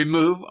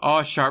 Remove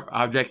all sharp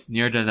objects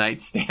near the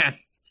nightstand,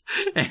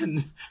 and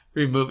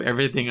remove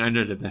everything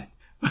under the bed.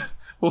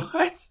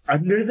 What?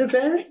 Under the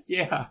bed?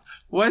 Yeah.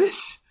 What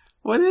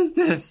is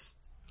this?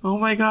 Oh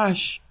my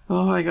gosh.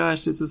 Oh my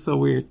gosh. This is so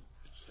weird.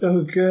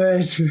 So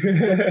good.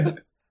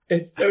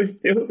 It's so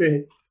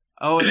stupid.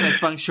 Oh, it's like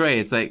feng shui.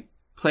 It's like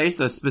place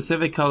a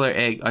specific color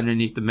egg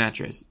underneath the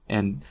mattress,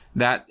 and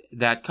that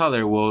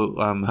color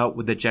will help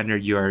with the gender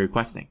you are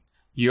requesting.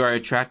 You are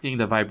attracting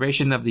the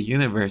vibration of the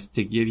universe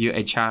to give you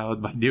a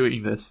child by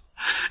doing this.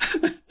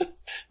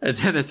 And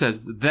then it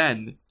says,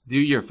 then do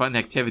your fun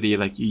activity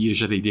like you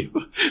usually do.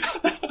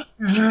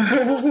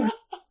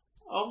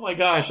 Oh my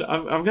gosh,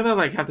 I'm gonna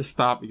like have to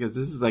stop because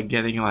this is like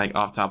getting like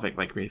off topic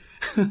like crazy.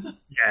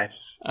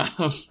 Yes.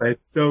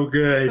 It's so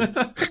good.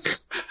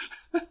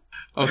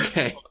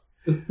 Okay.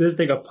 This is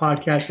like a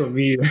podcast for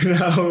me right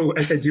now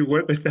as I do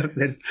work or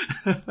something.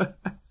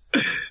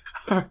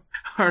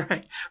 All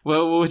right.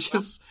 Well,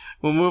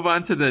 we'll move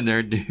on to the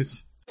nerd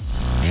news.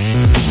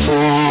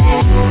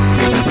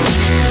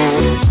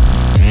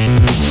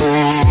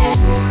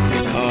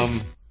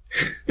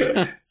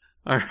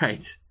 All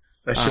right.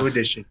 Special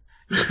edition.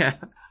 Yeah.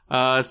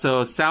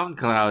 So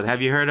SoundCloud.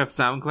 Have you heard of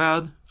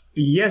SoundCloud?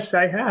 Yes,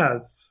 I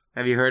have.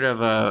 Have you heard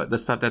of the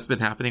stuff that's been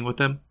happening with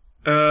them?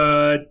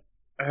 I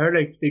heard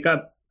like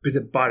was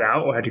it bought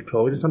out or had to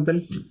close or something?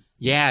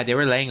 Yeah, they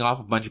were laying off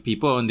a bunch of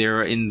people, and they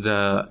were in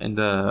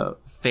the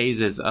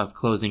phases of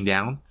closing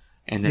down.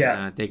 And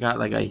then they got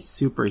like a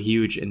super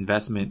huge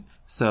investment.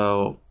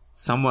 So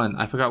someone,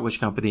 I forgot which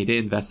company, they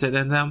invested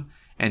in them,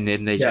 and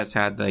then they just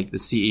had like the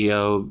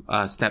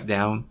CEO step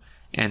down,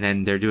 and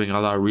then they're doing a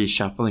lot of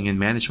reshuffling in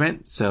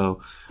management.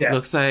 So Yeah.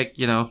 looks like,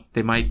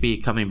 they might be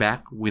coming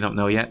back. We don't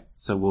know yet,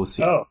 so we'll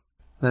see. Oh,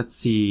 Let's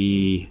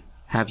see.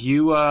 Have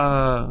you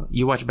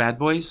you watched Bad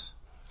Boys?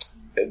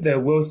 the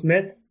Will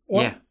Smith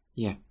one?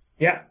 Yeah.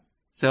 Yeah.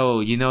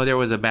 So there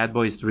was a Bad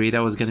Boys 3 that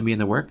was going to be in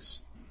the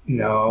works?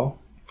 No.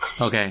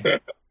 Okay.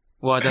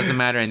 Well, it doesn't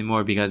matter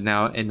anymore because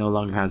now it no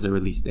longer has a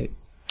release date.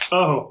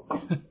 Oh.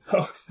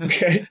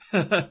 Okay.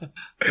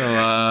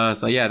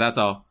 So yeah, that's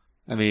all.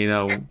 I mean,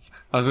 I was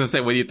going to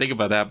say, what do you think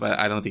about that? But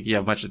I don't think you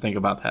have much to think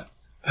about that.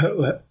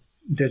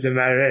 Doesn't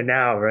matter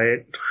now,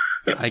 right?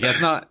 I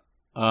guess not.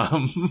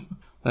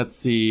 Let's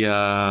see.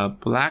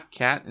 Black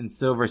Cat and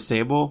Silver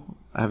Sable.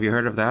 Have you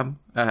heard of them?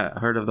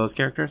 Heard of those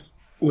characters?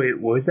 Wait,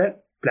 what was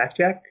that?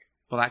 Blackjack?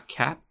 Black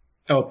Cat,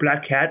 Oh,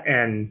 Black Cat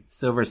and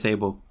Silver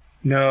Sable.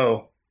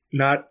 no,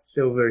 not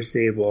Silver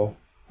Sable.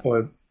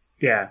 Or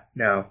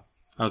no.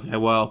 Okay,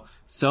 well,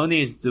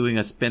 Sony is doing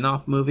a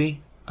spin-off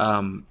movie.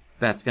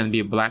 That's going to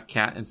be Black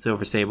Cat and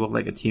Silver Sable,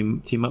 like a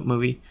team up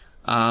movie.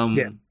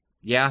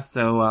 Yeah.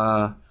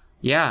 So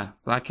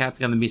Black Cat's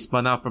going to be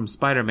spun out from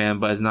Spider-Man,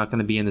 but is not going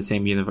to be in the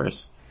same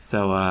universe.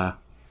 So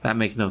that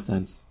makes no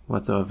sense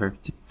whatsoever.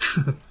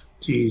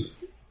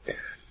 Jeez.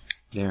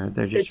 They're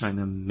just trying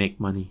to make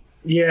money.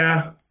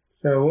 Yeah.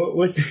 So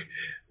we'll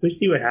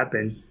see what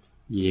happens.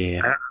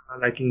 Yeah. I'm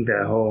liking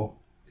the whole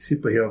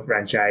superhero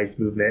franchise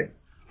movement.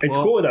 It's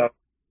Well- cool though.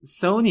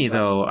 Sony,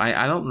 though,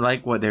 I don't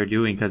like what they're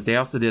doing because they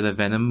also did a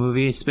Venom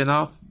movie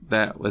spin-off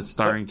that was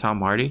starring Tom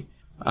Hardy.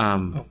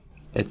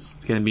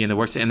 It's going to be in the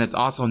works, and it's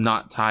also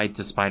not tied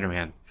to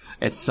Spider-Man.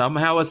 It's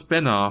somehow a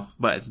spin-off,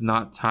 but it's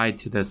not tied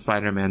to the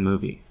Spider-Man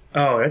movie.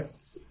 Oh,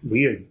 that's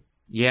weird.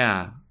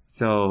 Yeah,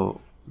 so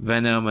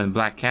Venom and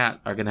Black Cat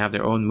are going to have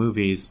their own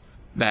movies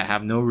that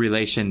have no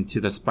relation to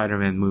the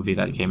Spider-Man movie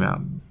that came out.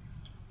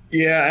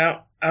 Yeah,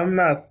 I'm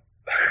not.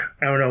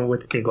 I don't know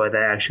what to think about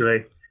that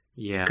actually,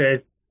 Yeah.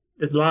 because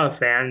there's a lot of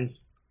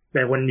fans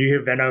that when you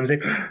hear Venom, it's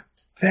like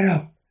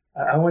Venom.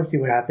 I want to see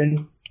what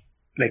happened,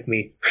 like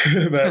me.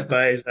 but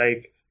it's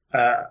like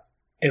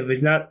if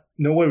it's not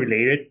nowhere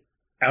related,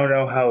 I don't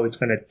know how it's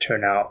gonna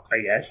turn out. I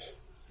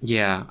guess.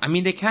 Yeah, I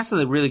mean, they casted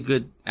a really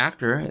good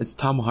actor. It's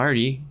Tom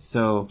Hardy.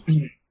 So,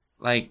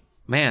 like,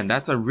 man,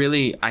 that's a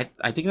really... I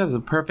think that's a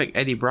perfect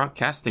Eddie Brock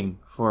casting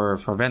for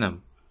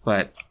Venom.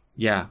 But,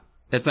 yeah,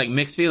 it's like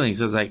mixed feelings.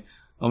 It's like,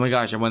 oh my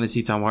gosh, I want to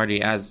see Tom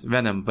Hardy as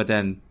Venom. But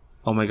then,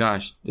 oh my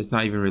gosh, it's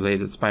not even related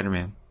to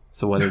Spider-Man.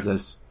 So what is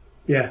this?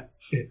 Yeah,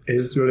 it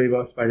is really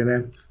about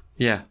Spider-Man.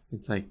 Yeah,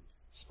 it's like,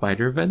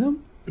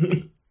 Spider-Venom?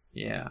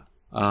 Yeah.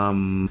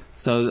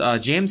 So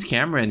James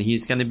Cameron,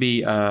 he's going to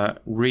be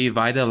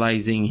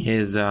revitalizing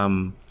his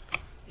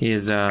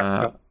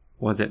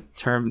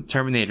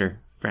Terminator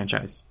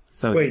franchise.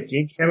 So Wait,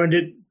 James Cameron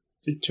did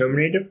the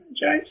Terminator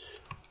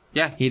franchise?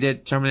 yeah, he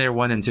did Terminator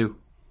 1 and 2.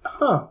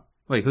 Huh.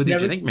 Wait, who did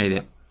Never- you think made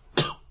it?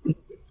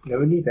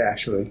 Never knew that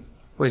actually.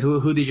 Wait,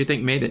 who did you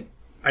think made it?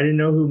 I didn't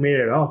know who made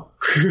it at all.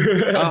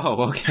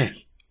 Oh, okay.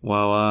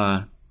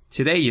 Well,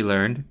 today you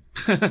learned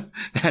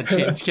that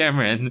James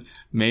Cameron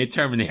made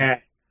Terminator. Yeah.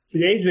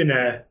 Today's been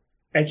a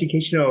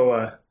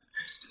educational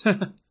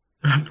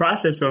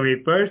process for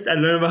me. First, I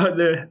learned about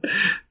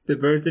the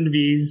birds and the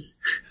bees,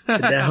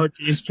 and now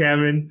James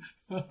Cameron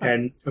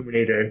and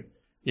Terminator.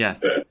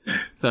 Yes.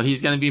 So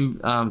he's going to be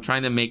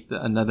trying to make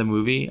another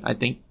movie, I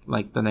think,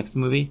 like the next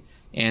movie.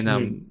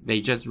 And they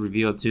just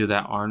revealed too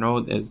that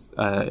Arnold is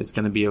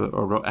going to be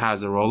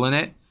has a role in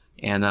it.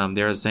 And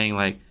they're saying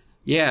like,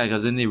 yeah,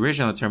 because in the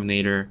original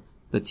Terminator,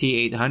 the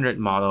T-800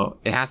 model,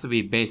 it has to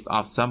be based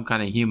off some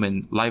kind of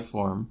human life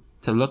form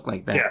to look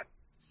like that. Yeah.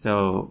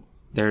 So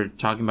they're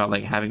talking about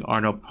like having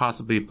Arnold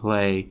possibly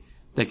play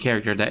the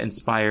character that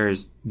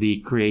inspires the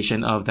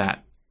creation of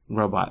that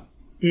robot.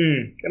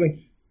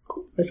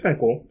 That's kind of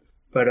cool.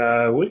 But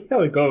we'll see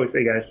how it goes,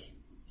 I guess.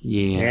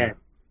 Yeah. Man,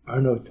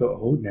 Arnold's so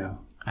old now.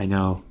 I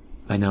know.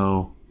 I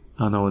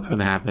don't know what's going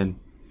to happen.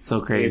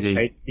 So crazy.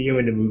 I see him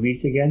in the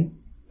movies again.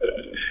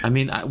 I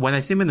mean, when I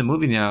see him in the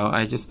movie now,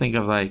 I just think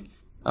of like,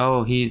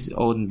 oh, he's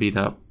old and beat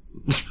up.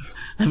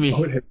 I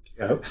mean,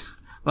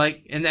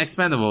 like in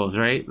Expendables,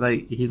 right?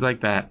 Like he's like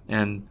that.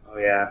 And Oh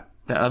yeah.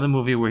 the other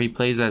movie where he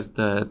plays as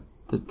the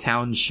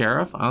town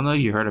sheriff, I don't know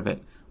if you heard of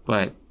it,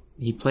 but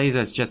he plays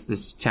as just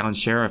this town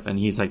sheriff and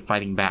he's like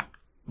fighting back.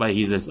 But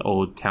he's this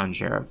old town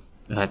sheriff.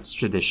 That's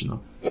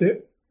traditional. That's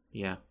it.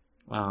 Yeah.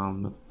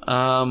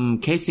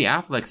 Casey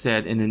Affleck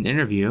said in an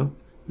interview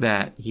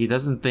that he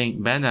doesn't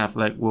think Ben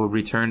Affleck will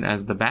return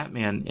as the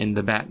Batman in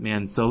the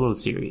Batman solo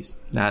series.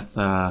 That's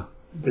The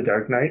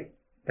Dark Knight,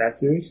 that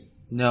series.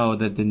 no,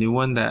 the new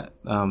one that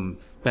Ben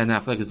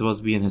Affleck is supposed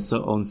to be in his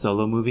own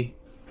solo movie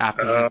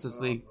after Justice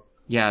League.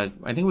 Yeah,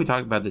 I think we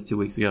talked about it 2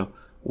 weeks ago,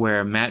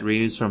 where Matt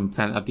Reeves from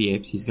Planet of the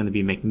Apes, he's going to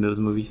be making those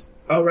movies.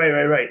 Oh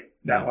right.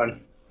 That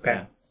one. Okay.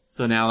 Yeah.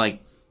 So now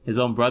like his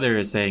own brother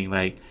is saying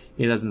like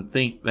he doesn't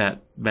think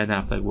that Ben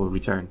Affleck will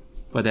return,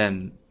 but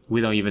then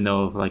we don't even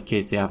know if like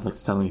Casey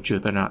Affleck's telling the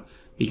truth or not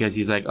because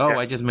he's like, oh, Yeah.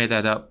 I just made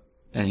that up,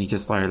 and he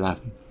just started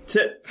laughing. That's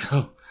it.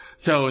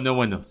 So no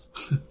one knows.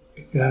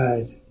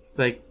 God.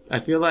 Like, I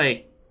feel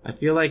like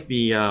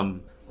the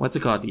what's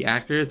it called? The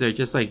actors, they're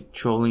just like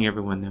trolling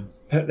everyone now.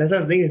 That's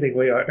what I'm thinking. It's like,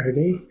 wait, are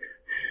they?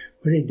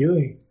 What are they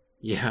doing?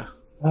 Yeah.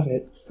 Stop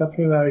it! Stop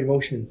playing about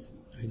emotions.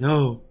 I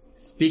know.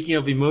 Speaking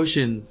of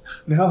emotions.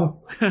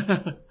 No.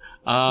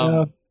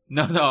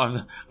 No,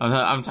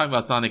 I'm talking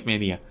about Sonic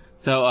Mania.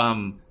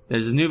 So,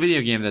 there's a new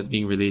video game that's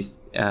being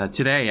released,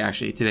 today,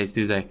 actually. Today's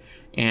Tuesday.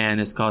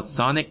 And it's called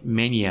Sonic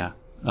Mania.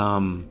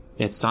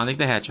 It's Sonic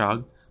the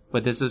Hedgehog,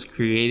 but this is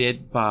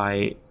created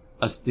by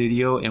a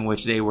studio in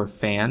which they were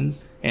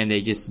fans, and they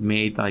just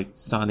made, like,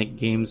 Sonic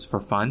games for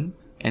fun.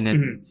 And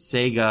then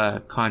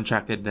Sega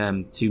contracted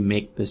them to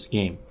make this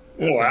game.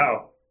 Oh,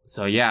 wow.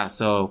 So yeah,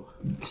 so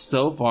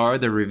far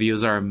the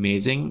reviews are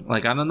amazing.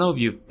 Like, I don't know if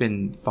you've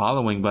been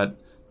following, but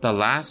the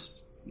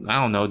last,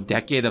 I don't know,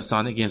 decade of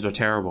Sonic games were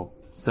terrible.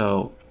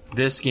 So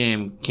this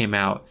game came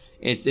out.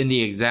 It's in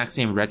the exact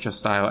same retro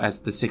style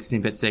as the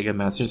 16-bit Sega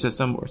Master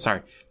System,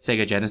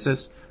 Sega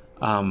Genesis,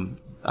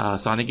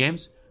 Sonic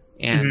games.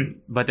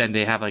 And, but then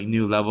they have like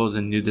new levels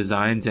and new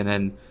designs and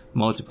then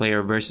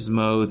multiplayer versus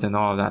modes and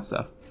all of that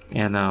stuff.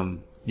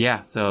 And,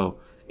 yeah, so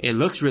it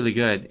looks really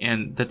good.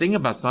 And the thing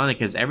about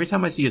Sonic is every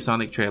time I see a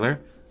Sonic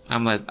trailer,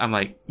 I'm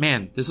like,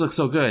 man, this looks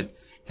so good.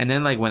 And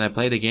then like when I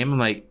play the game, I'm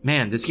like,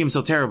 man, this game's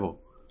so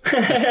terrible.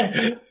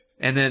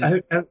 And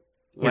then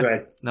Go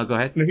ahead. No, go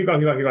ahead. No, keep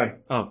going.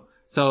 Oh,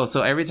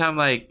 so every time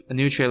like a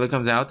new trailer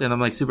comes out and I'm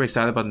like super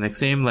excited about the next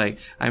game, like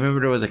I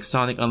remember there was like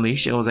Sonic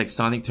Unleashed. It was like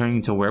Sonic turning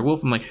into a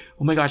werewolf. I'm like,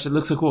 oh my gosh, it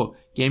looks so cool.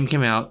 Game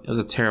came out. It was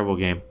a terrible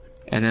game.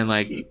 And then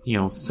like, you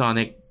know,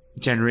 Sonic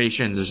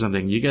Generations or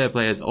something. You gotta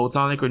play as old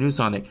Sonic or new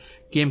Sonic.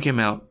 Game came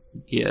out.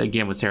 Yeah,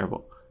 game was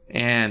terrible.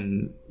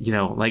 And, you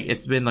know, like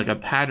it's been like a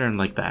pattern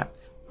like that.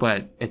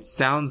 But it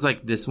sounds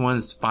like this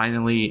one's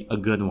finally a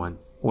good one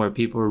where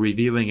people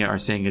reviewing it are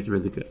saying it's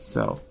really good.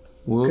 So,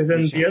 because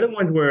then the other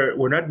ones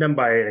were not done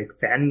by like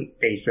fan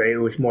base, right? It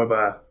was more of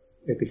a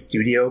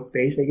studio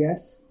base, I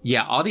guess.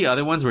 Yeah, all the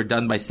other ones were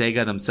done by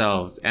Sega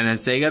themselves, and then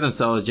Sega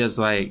themselves just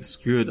like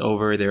screwed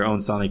over their own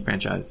Sonic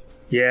franchise.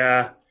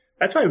 Yeah,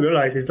 that's what I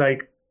realized. Is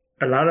like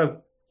a lot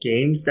of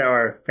games that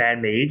are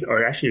fan made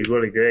are actually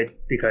really good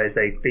because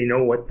like they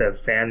know what the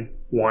fan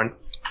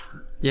wants.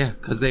 Yeah,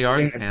 because they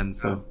are the fans.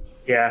 So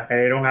yeah, and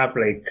they don't have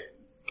like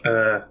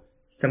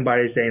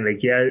somebody saying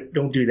like, yeah,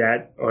 don't do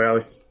that, or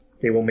else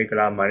they won't make a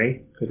lot of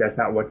money because that's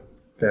not what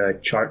the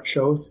chart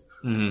shows.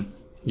 Mm-hmm.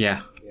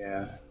 Yeah.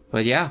 Yeah.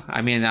 But yeah,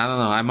 I mean, I don't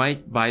know. I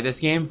might buy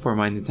this game for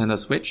my Nintendo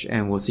Switch,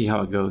 and we'll see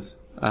how it goes.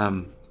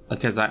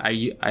 Because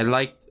I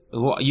liked,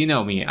 well, you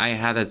know me, I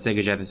had a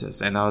Sega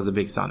Genesis, and I was a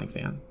big Sonic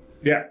fan.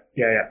 Yeah.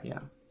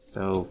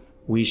 So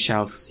we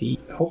shall see.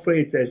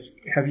 Hopefully it's as.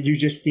 Have you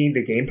just seen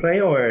the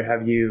gameplay, or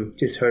have you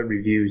just heard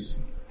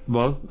reviews?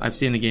 Both. I've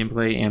seen the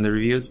gameplay and the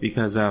reviews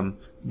because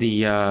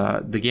the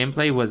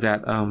gameplay was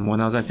at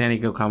when I was at San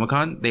Diego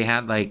Comic-Con, they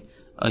had like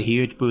a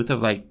huge booth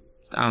of like,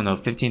 I don't know,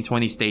 15,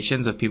 20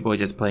 stations of people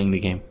just playing the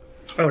game.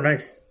 Oh,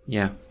 nice.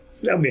 Yeah.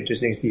 So that'll be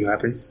interesting to see what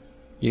happens.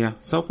 Yeah.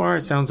 So far,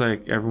 it sounds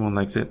like everyone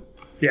likes it.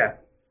 Yeah.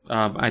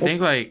 I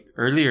think like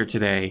earlier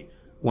today,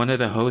 one of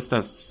the hosts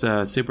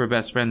of Super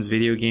Best Friends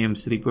Video Game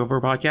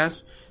Sleepover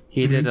podcast,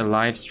 he did a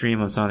live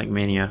stream of Sonic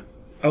Mania.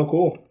 Oh,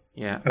 cool.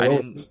 Yeah. I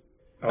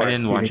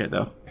didn't watch it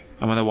though.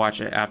 I'm gonna watch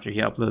it after he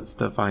uploads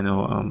the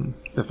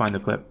final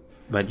clip.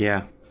 But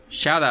yeah,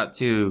 shout out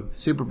to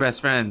Super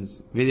Best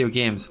Friends Video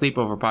Game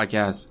Sleepover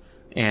Podcast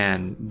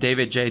and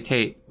David J.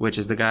 Tate, which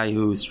is the guy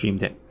who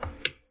streamed it.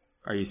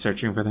 Are you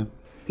searching for them?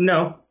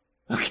 No.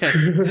 Okay.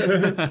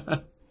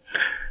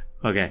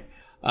 Okay.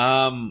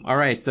 All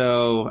right.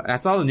 So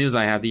that's all the news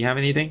I have. Do you have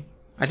anything?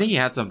 I think you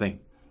had something.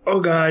 Oh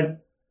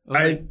God.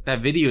 Like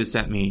that video you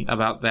sent me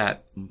about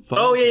that.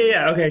 Oh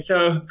yeah. Okay,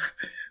 so.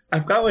 I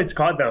forgot what it's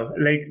called though.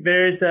 Like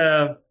there's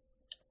I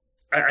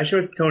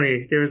showed it to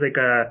Tony. There was like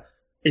a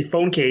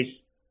phone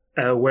case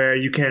where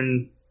you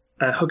can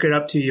hook it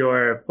up to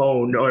your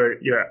phone or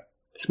your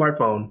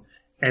smartphone,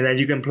 and then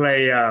you can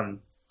play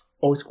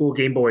old school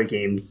Game Boy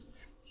games.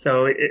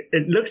 So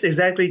it looks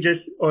exactly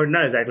or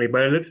not exactly,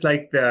 but it looks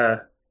like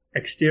the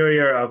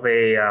exterior of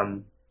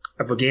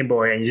a Game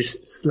Boy, and you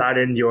just slot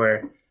in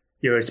your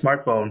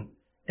smartphone.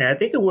 And I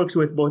think it works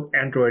with both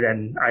Android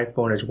and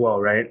iPhone as well,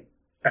 right?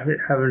 I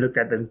haven't looked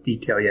at the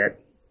detail yet.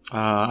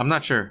 I'm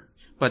not sure.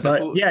 But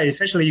yeah,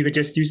 essentially you could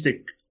just use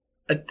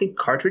I think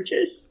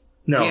cartridges?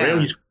 No, yeah. They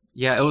don't use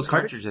yeah, it was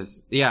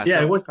cartridges. Yeah, so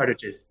it was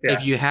cartridges. Yeah.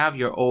 If you have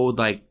your old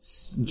like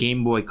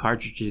Game Boy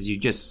cartridges, you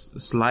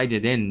just slide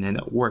it in and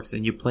it works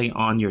and you play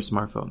on your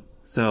smartphone.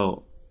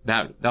 So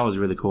that was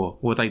really cool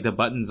with like the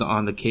buttons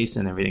on the case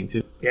and everything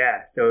too.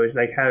 Yeah, so it's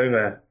like having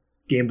a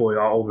Game Boy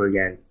all over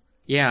again.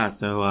 Yeah,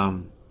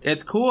 so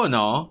it's cool and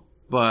all,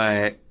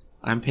 but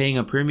I'm paying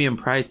a premium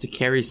price to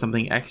carry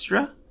something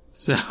extra,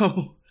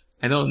 so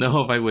I don't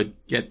know if I would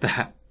get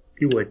that.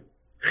 You would.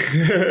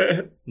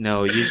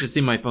 No, you should see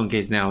my phone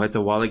case now. It's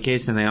a wallet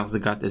case, and I also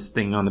got this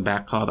thing on the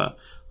back called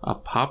a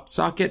pop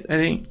socket, I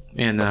think.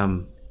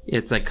 And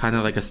it's like kind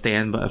of like a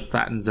stand, but it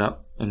flattens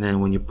up, and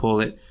then when you pull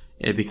it,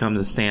 it becomes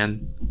a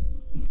stand.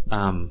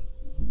 And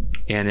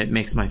it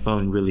makes my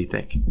phone really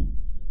thick.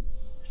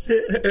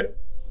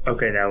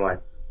 Okay, now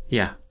what?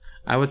 Yeah.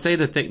 I would say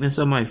the thickness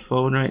of my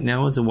phone right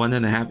now is a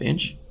 1.5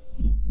 inch.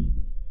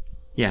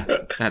 Yeah,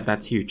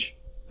 that's huge.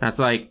 That's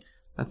like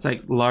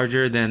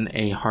larger than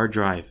a hard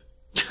drive.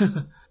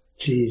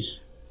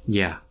 Jeez.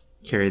 Yeah.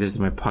 Carry this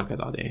in my pocket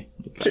all day.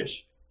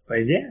 Gosh.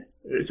 But yeah,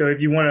 so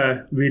if you want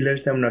to relive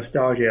some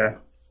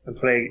nostalgia and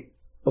play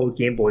old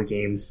Game Boy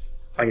games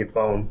on your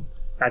phone,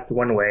 that's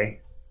one way.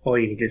 Or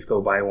you can just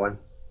go buy one.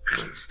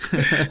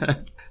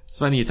 It's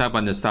funny you talk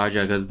about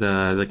nostalgia because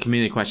the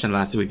community question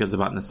last week was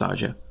about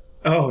nostalgia.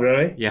 Oh,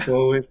 really? Yeah.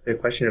 What was the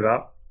question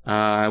about?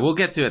 We'll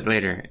get to it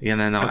later, and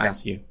then I'll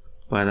ask you.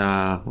 But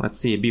let's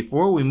see.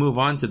 Before we move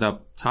on to the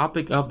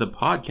topic of the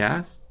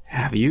podcast,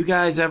 have you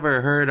guys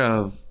ever heard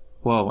of...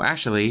 Well,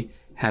 actually,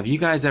 have you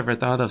guys ever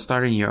thought of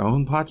starting your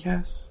own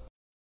podcast?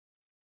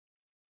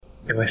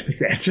 Am I supposed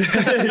to answer?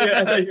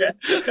 Yeah.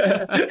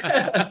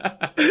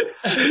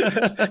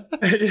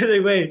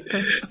 Like, wait,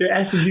 you're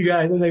asking you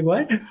guys. I'm like,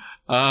 what?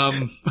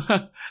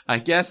 I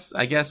guess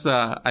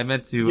I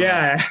meant to.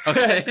 Yeah.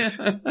 Okay.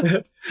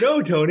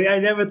 No, Tony, I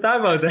never thought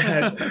about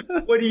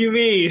that. What do you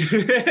mean?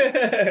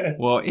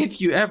 Well,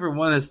 if you ever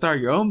want to start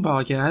your own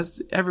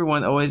podcast,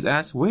 everyone always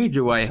asks, where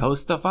do I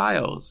host the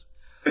files?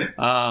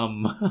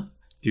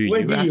 Do you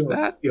ask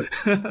that?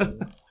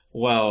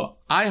 Well,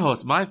 I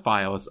host my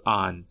files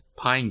on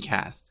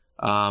Pinecast.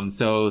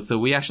 So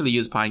we actually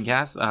use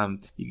Pinecast.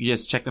 You can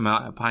just check them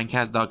out at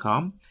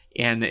pinecast.com.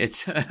 And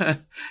it's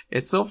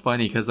so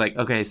funny because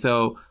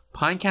so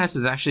Pinecast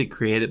is actually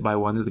created by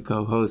one of the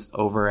co-hosts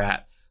over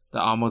at the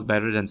Almost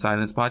Better Than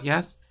Silence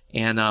podcast.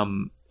 And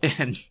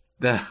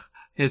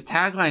his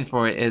tagline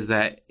for it is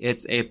that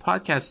it's a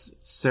podcast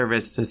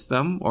service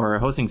system or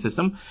hosting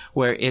system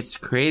where it's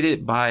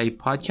created by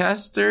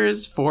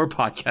podcasters for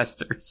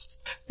podcasters.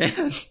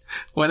 And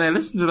when I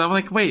listen to that, I'm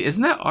like, wait,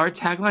 isn't that our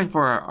tagline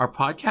for our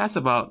podcast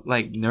about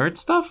like nerd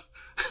stuff?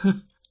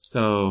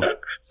 So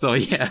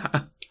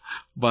yeah.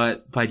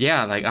 But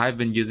yeah, like I've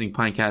been using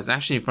Pinecast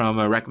actually from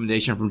a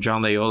recommendation from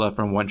John Layola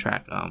from One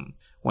Track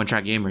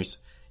Gamers.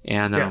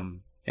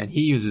 And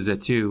he uses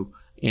it too.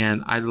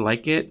 And I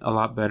like it a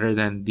lot better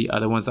than the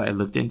other ones that I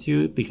looked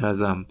into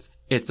because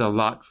it's a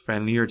lot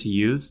friendlier to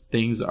use.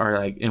 Things are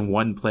like in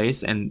one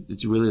place and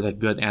it's really like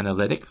good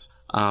analytics.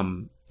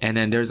 And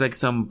then there's like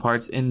some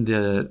parts on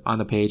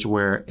the page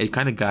where it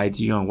kind of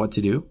guides you on what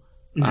to do.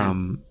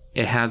 Mm-hmm.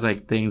 It has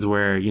like things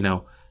where,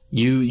 you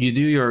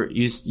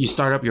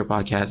start up your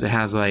podcast. It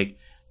has like,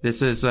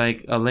 this is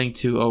like a link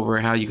to over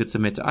how you could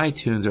submit to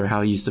iTunes or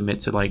how you submit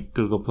to like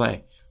Google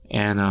Play.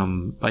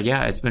 And, but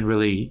yeah, it's been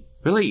really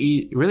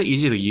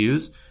easy to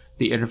use.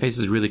 The interface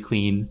is really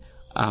clean.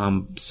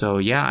 So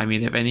yeah, I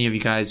mean, if any of you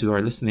guys who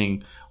are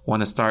listening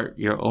want to start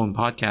your own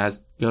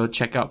podcast, go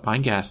check out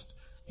Pinecast.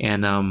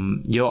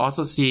 And, you'll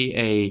also see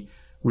a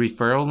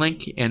referral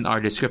link in our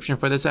description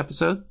for this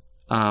episode.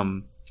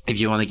 If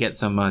you want to get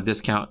some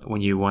discount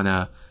when you want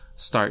to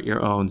start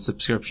your own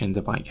subscription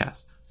to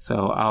Pinecast.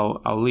 So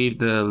I'll leave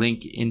the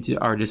link into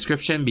our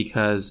description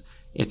because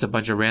it's a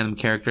bunch of random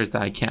characters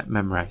that I can't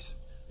memorize.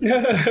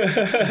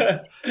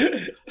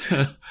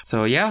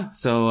 So yeah.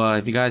 So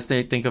if you guys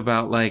think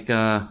about like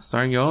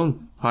starting your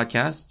own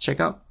podcast, check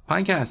out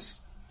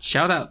Pinecast.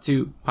 Shout out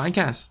to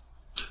Pinecast.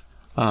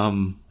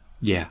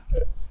 Yeah.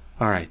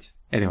 All right.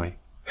 Anyway.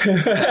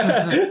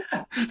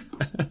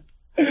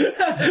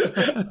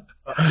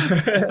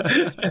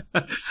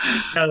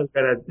 I'll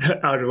get it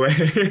out of the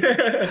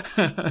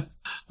way.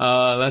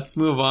 Let's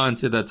move on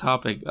to the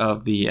topic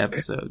of the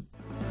episode.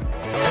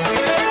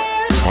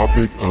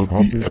 Topic of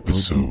the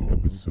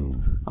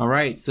episode. All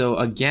right. So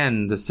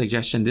again, the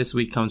suggestion this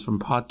week comes from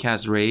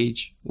Podcast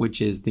Rage,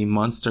 which is the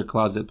Monster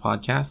Closet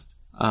podcast.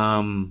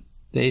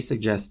 They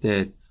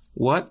suggested,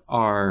 what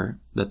are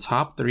the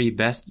top 3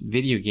 best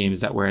video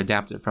games that were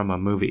adapted from a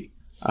movie?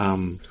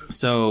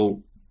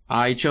 So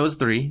I chose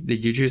 3.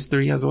 Did you choose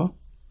 3 as well?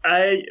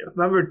 I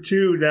remember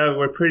 2 that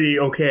were pretty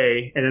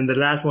okay, and then the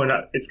last one,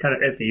 it's kind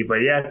of iffy. But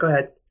yeah, go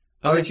ahead.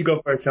 I'll let you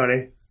go first,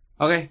 Tony.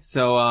 Okay,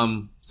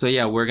 so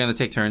yeah, we're gonna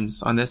take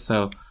turns on this.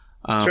 So,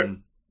 sure.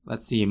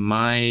 Let's see.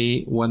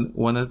 My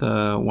one of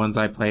the ones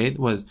I played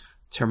was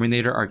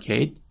Terminator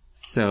Arcade.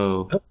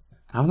 So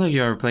I don't know if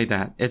you ever played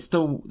that. It's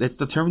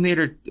the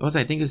Terminator.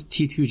 I think it's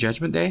T2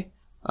 Judgment Day.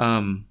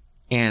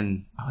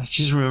 And I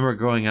just remember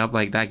growing up,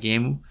 like that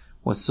game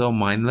was so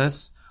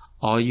mindless.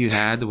 All you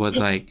had was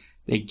like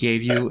they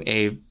gave you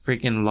a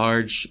freaking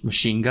large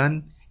machine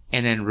gun,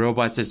 and then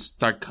robots just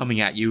start coming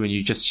at you, and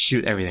you just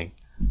shoot everything.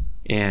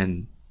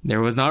 And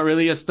there was not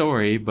really a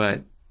story,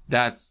 but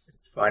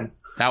it's fun.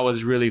 That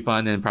was really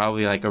fun and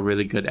probably like a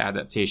really good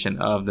adaptation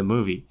of the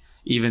movie,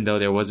 even though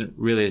there wasn't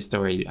really a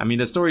story. I mean,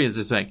 the story is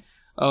just like,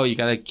 oh, you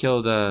gotta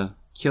kill the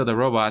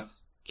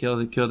robots, kill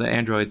the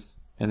androids,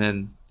 and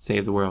then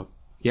save the world.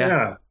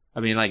 Yeah. I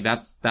mean, like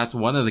that's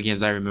one of the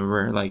games I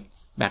remember like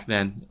back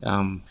then.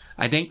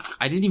 I think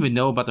I didn't even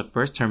know about the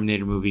first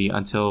Terminator movie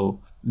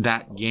until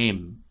that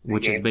game,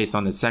 which is based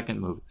on the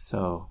second movie.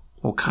 So,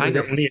 well, kind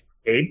of. Was it only in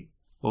the arcade?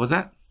 What was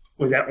that?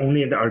 Was that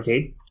only in the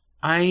arcade?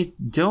 I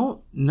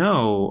don't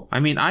know. I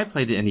mean, I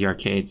played it in the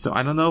arcade, so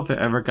I don't know if it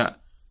ever got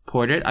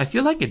ported. I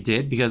feel like it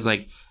did because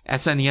like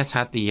SNES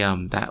had the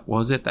that what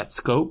was it, that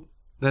scope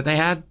that they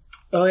had?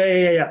 Oh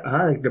yeah.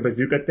 Like the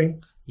bazooka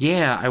thing.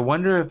 Yeah, I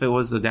wonder if it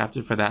was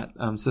adapted for that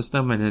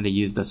system and then they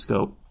used the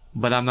scope.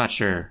 But I'm not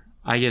sure.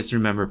 I just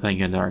remember playing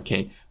it in the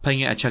arcade. Playing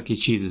it at Chuck E.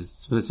 Cheese's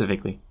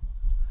specifically.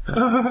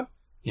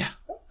 Yeah.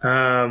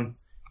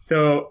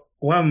 So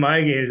one of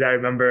my games I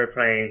remember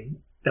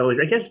playing that was,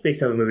 I guess,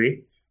 based on a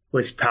movie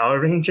was Power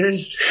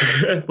Rangers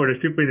for the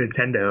Super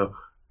Nintendo.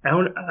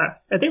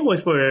 I think it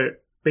was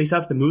based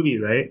off the movie,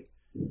 right?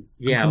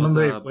 Yeah, it was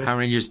Power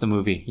Rangers the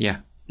movie. Yeah.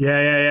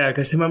 Yeah.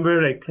 Because I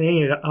remember like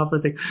playing it off. I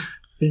was like,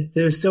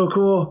 they were so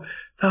cool,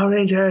 Power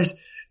Rangers,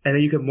 and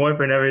then you could morph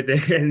and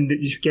everything, and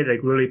you get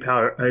like really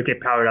get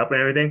powered up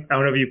and everything. I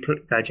don't know if you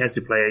got a chance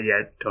to play it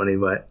yet, Tony,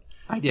 but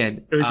I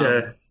did.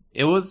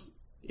 It was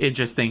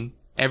interesting.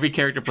 Every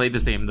character played the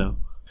same though.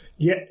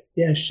 Yeah.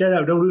 Shut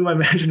up! Don't ruin my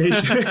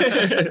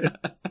imagination.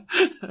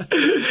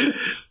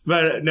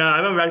 But no, I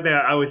remember back then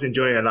I was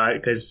enjoying it a lot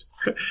because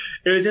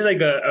it was just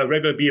like a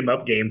regular beat 'em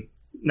up game.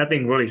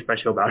 Nothing really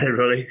special about it,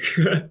 really.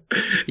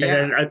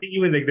 And I think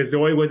even like the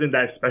Zoid wasn't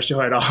that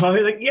special at all. I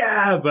was like,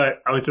 yeah,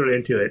 but I was really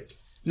into it.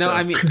 No, So.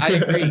 I mean, I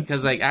agree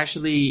because like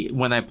actually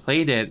when I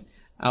played it,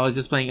 I was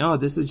just playing, oh,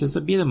 this is just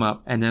a beat 'em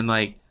up, and then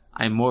like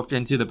I morphed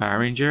into the Power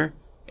Ranger,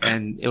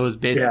 and it was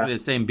basically the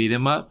same beat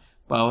 'em up.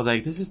 But I was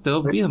like, this is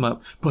still beat 'em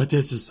up, but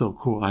this is so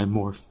cool. I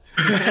morphed.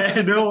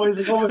 No, it's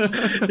like, oh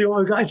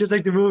my god, just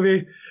like the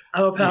movie.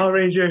 I'm a Power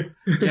Ranger.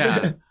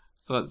 Yeah.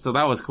 So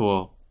that was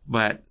cool.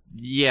 But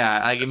yeah,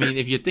 I mean,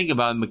 if you think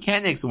about it,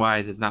 mechanics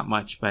wise, it's not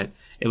much, but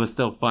it was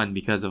still fun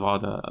because of all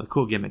the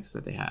cool gimmicks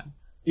that they had.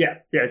 Yeah.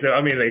 So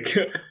I mean,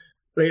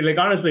 like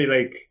honestly,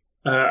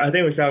 I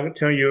think I was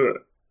telling you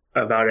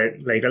about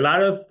it. Like a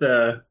lot of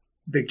the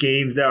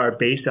games that are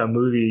based on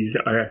movies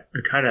are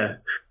kind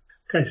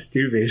of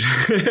stupid.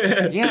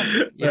 Yeah.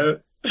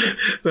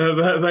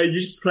 But you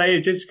just play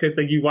it just because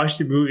like you watch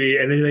the movie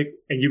and then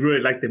and you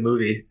really like the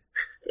movie.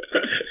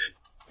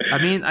 I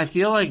mean, I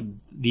feel like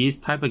these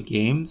type of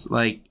games,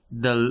 like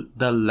the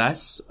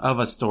less of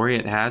a story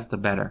it has, the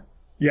better.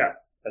 Yeah,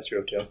 that's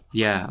true too.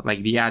 Yeah,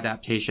 like the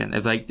adaptation.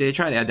 If like they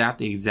try to adapt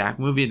the exact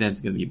movie, then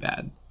it's gonna be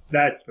bad.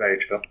 That's very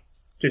true.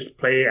 Just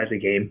play it as a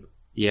game.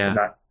 Yeah. And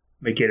not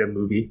make it a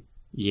movie.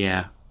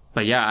 Yeah.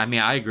 But yeah, I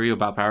mean, I agree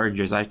about Power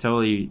Rangers. I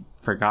totally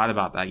forgot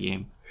about that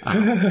game.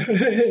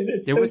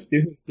 There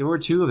were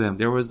two of them.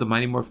 There was the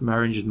Mighty Morphin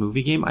Power Rangers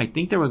movie game. I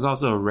think there was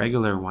also a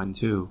regular one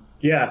too.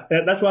 Yeah,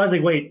 that's why I was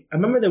like, wait, I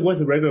remember there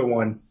was a regular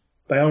one,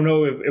 but I don't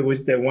know if it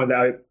was the one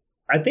that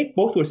I think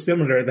both were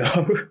similar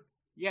though.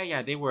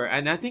 Yeah, they were.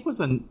 And I think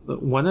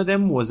one of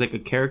them was like a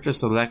character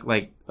select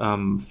like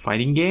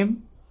fighting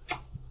game.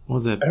 What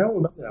was it? I don't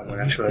remember that one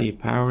actually. Let's see,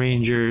 Power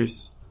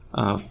Rangers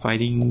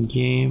fighting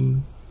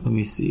game. Let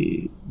me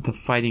see. The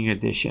fighting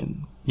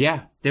edition.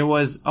 Yeah, there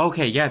was.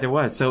 Okay, yeah, there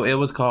was. So it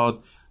was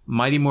called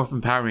Mighty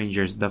Morphin Power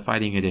Rangers, the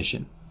fighting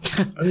edition.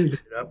 I need to look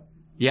it up.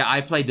 Yeah,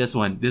 I played this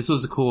one. This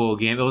was a cool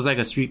game. It was like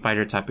a Street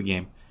Fighter type of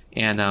game.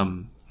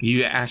 And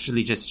you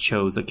actually just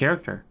chose a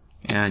character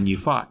and you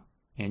fought.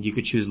 And you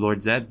could choose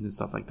Lord Zed and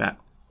stuff like that.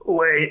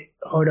 Wait,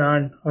 hold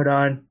on.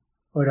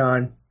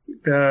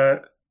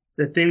 The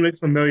thing looks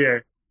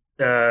familiar.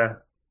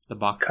 The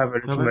box cover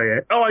looks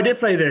familiar. Oh, I did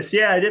play this.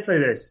 Yeah, I did play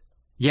this.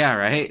 Yeah,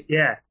 right?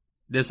 Yeah.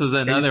 This was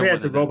another and you play one.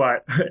 as a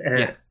robot.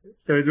 Yeah.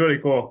 So it's really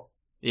cool.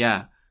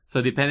 Yeah.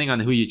 So depending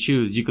on who you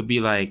choose, you could be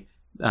like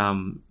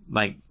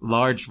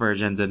large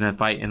versions and then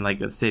fight in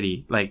like a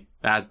city, like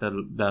as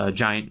the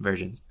giant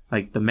versions,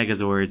 like the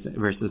Megazords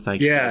versus like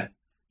Yeah,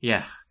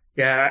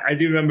 I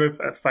do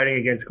remember fighting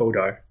against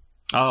Goldar.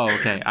 Oh,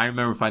 okay. I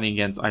remember fighting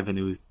against Ivan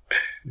Ooze.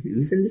 Was he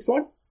in this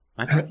one?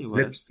 I think he was.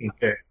 Lip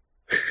syncer.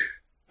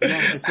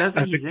 Yeah, it says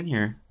that he's in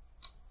here.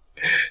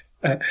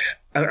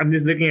 I'm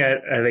just looking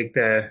at like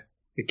the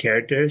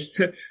characters,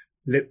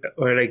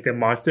 or like the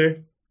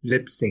monster,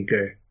 Lip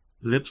Syncer.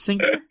 Lip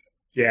Syncer?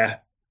 Yeah.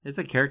 There's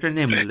a character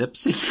named Lip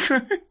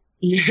Syncer?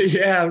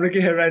 Yeah, I'm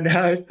looking at it right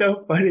now. It's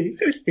so funny. It's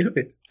so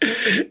stupid.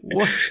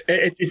 What?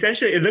 It's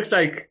essentially, it looks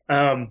like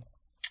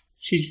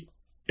she's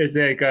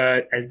like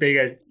as big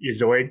as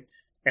Zoid,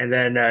 and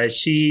then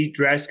she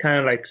dressed kind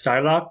of like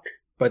Psylocke,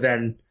 but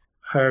then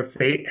her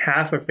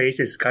half her face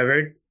is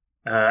covered,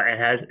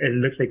 and it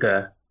looks like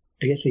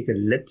I guess like a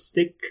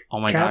lipstick.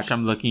 Oh my cap. gosh,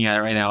 I'm looking at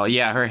it right now.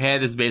 Yeah, her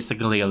head is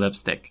basically a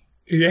lipstick.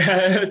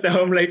 Yeah, so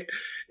I'm like,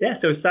 yeah,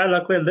 so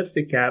Psylocke with a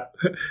lipstick cap.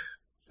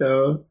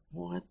 So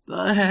what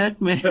the heck,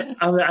 man?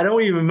 I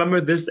don't even remember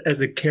this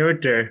as a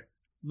character.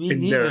 Me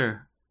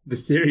neither. The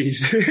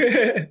series.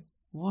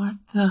 What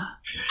the?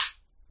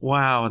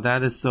 Wow,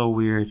 that is so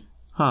weird,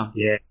 huh?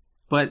 Yeah.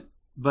 But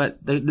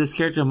this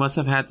character must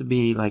have had to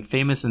be like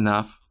famous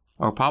enough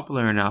or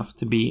popular enough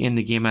to be in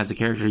the game as a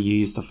character you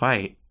used to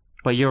fight.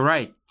 But you're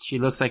right. She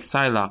looks like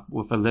Psylocke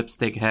with a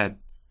lipstick head.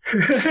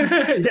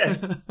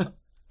 Yeah.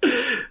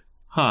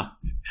 Huh.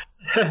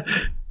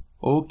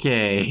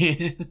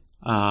 Okay.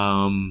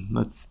 I'm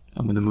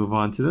gonna move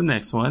on to the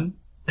next one.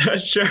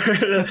 Sure.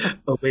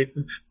 Oh wait.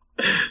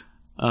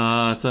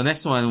 So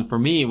next one for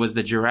me was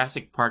the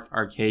Jurassic Park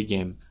arcade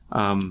game.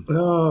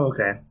 Oh,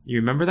 okay. You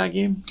remember that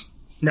game?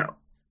 No.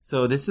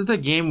 So this is the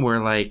game where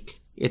like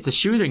it's a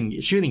shooting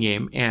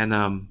game,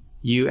 and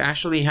you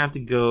actually have to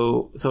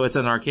go. So it's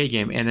an arcade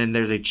game, and then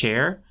there's a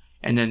chair,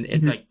 and then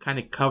it's like kind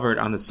of covered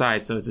on the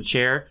side. So it's a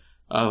chair,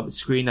 a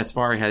screen that's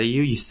far ahead of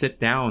you. You sit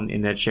down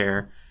in that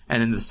chair,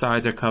 and then the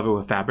sides are covered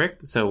with fabric.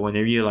 So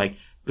whenever you like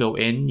go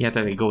in, you have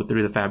to like, go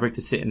through the fabric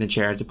to sit in the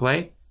chair to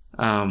play.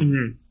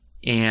 And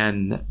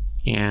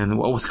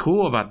what was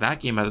cool about that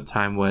game at the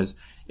time was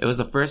it was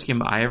the first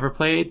game I ever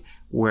played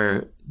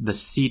where the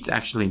seats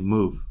actually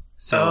move.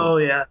 So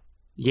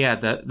yeah,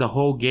 the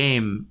whole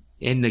game,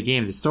 in the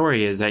game, the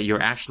story is that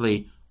you're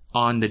actually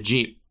on the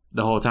Jeep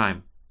the whole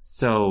time.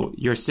 So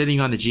you're sitting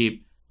on the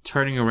Jeep,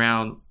 turning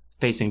around,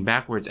 facing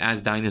backwards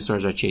as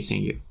dinosaurs are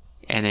chasing you.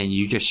 And then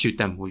you just shoot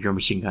them with your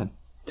machine gun.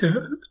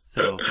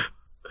 So,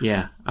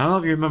 yeah. I don't know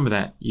if you remember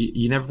that.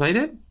 You never played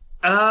it?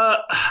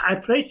 I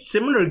played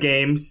similar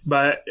games,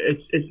 but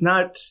it's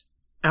not...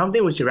 I don't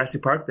think it was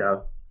Jurassic Park,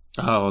 though.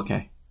 Oh,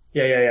 okay.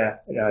 Yeah.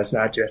 No, it's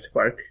not Jurassic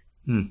Park.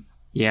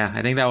 Yeah,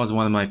 I think that was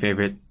one of my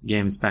favorite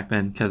games back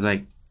then, because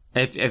like,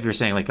 if you're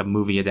saying like a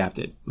movie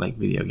adapted like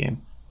video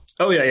game.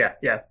 Oh yeah.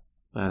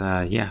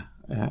 But yeah,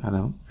 I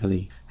don't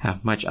really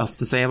have much else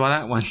to say about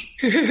that one.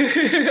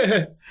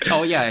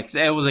 Oh yeah,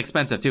 it was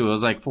expensive too. It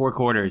was like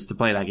 $4 to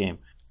play that game.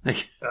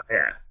 Like, oh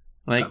yeah.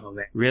 Like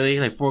really,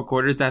 like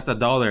 $4? That's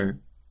 $1.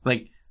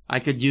 Like I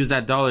could use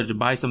that $1 to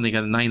buy something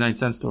at a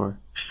 99-cent store.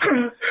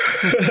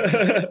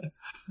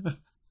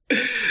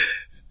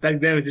 Back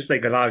then, it was just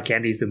like a lot of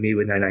candies to me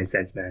with 99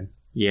 cents, man.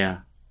 Yeah.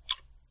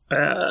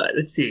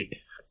 Let's see. I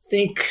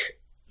think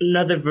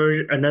another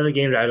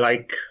game that I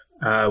like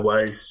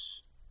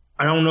was,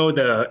 I don't know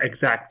the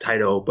exact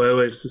title, but it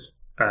was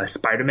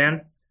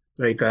Spider-Man.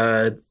 Like,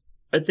 I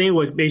think it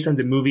was based on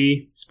the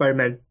movie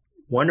Spider-Man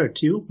 1 or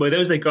 2, but it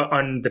was like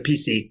on the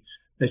PC.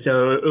 And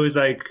so it was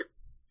like,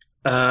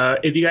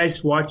 if you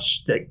guys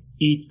watched the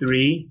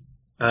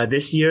E3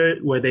 this year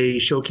where they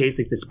showcased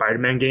like the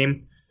Spider-Man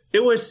game,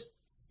 it was,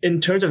 in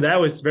terms of that,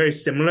 it was very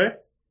similar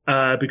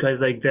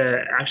because like the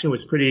action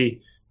was pretty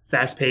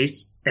fast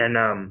paced, and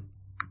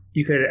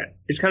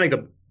it's kind of like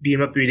a beat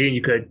 'em up 3D, and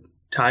you could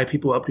tie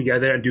people up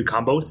together and do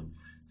combos.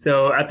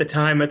 So at the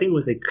time, I think it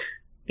was like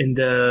in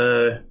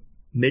the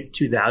mid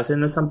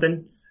 2000 or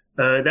something.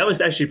 That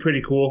was actually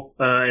pretty cool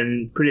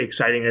and pretty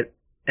exciting.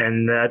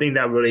 And I think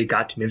that really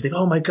got to me. I was like,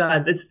 oh my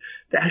god,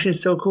 the action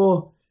is so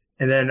cool.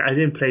 And then I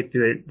didn't play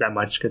through it that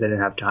much because I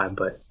didn't have time,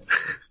 but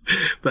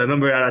but I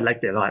remember I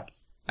liked it a lot.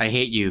 I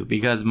hate you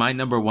because my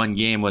number one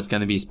game was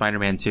going to be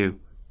Spider-Man 2.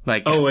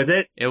 Like, oh, was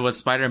it? It was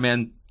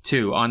Spider-Man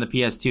 2 on the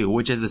PS2,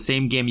 which is the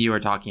same game you were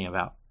talking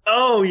about.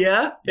 Oh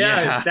yeah.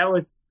 That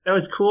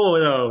was cool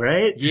though,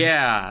 right?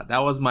 Yeah, that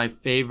was my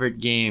favorite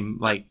game.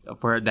 Like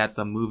that's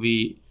a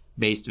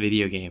movie-based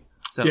video game.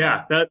 So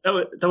yeah, that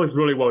was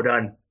really well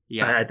done.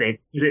 Yeah, I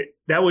think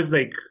that was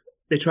like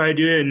they try to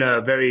do it in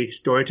a very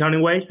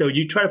storytelling way. So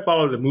you try to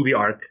follow the movie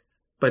arc,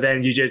 but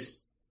then you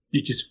just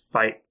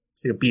fight.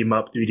 It's like a beat 'em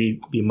up,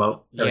 3D beat 'em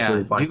up. That was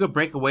really fun. You could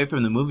break away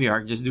from the movie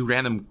arc, just do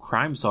random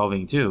crime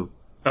solving too.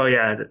 Oh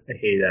yeah, I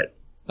hate that.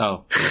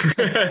 Oh.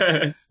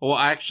 Well,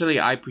 actually,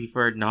 I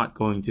preferred not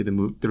going to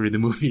through the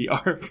movie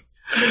arc.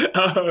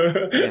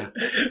 Oh. Yeah.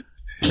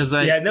 It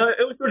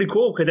was really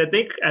cool because I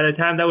think at the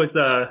time that was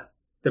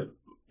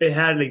it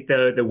had like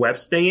the web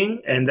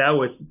stinging, and I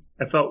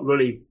felt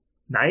really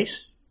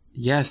nice.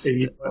 Yes.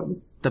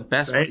 The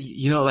best, right?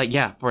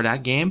 For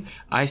that game,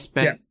 I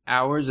spent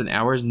hours and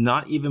hours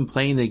not even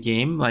playing the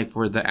game, like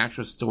for the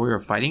actual story or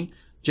fighting,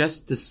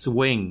 just to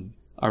swing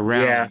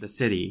around the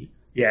city.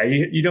 Yeah,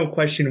 you don't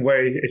question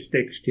where it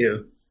sticks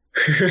to.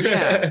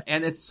 Yeah,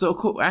 and it's so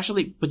cool.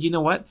 Actually, but you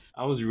know what?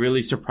 I was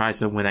really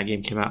surprised when that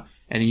game came out.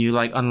 And you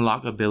like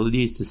unlock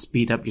abilities to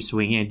speed up your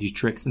swinging and do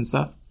tricks and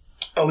stuff.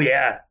 Oh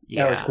yeah.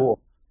 That was cool.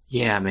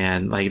 Yeah,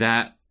 man. Like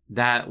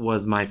that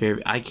was my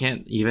favorite. I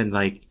can't even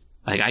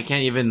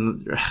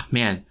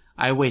man,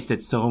 I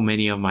wasted so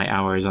many of my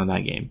hours on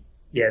that game.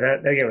 Yeah,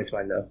 that game was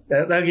fun though.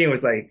 That game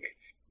was like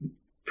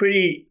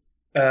pretty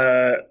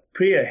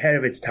ahead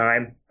of its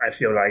time, I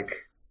feel like.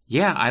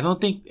 Yeah, I don't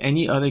think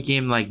any other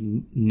game like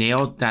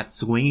nailed that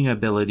swinging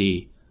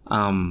ability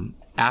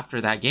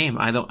after that game.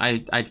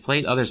 I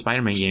played other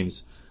Spider-Man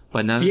games,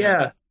 but none of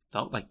them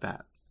felt like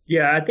that.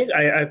 Yeah, I think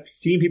I've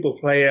seen people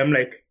play it. I'm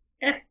like,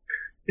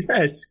 it's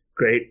not as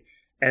great.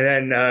 And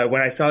then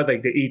when I saw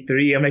like the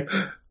E3, I'm like,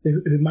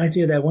 it reminds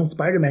me of that one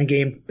Spider-Man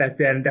game back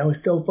then. That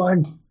was so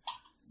fun.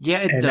 Yeah,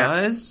 it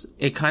does.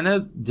 It kind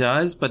of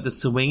does, but the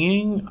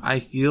swinging, I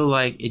feel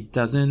like it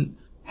doesn't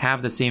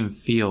have the same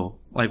feel.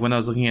 Like when I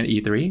was looking at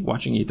E3,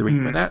 watching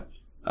E3 for that,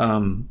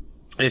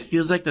 it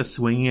feels like the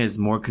swinging is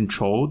more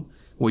controlled,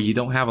 where you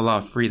don't have a lot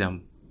of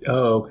freedom.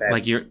 Oh, okay.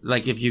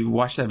 Like if you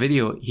watch that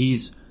video,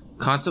 he's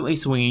constantly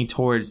swinging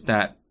towards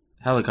that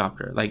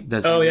helicopter. Like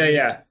does. Oh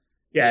yeah.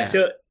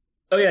 So,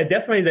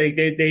 definitely. Like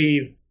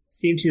they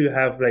seem to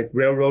have like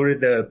railroaded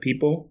the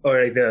people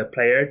or like the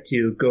player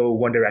to go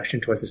one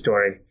direction towards the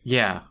story.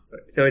 Yeah.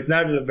 So it's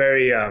not a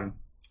very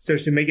so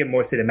to make it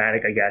more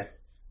cinematic, I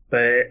guess.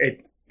 But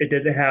it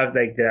doesn't have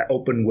like the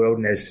open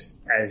worldness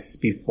as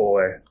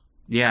before.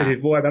 Yeah. So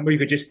before, I remember you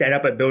could just stand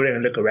up a building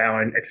and look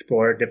around and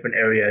explore different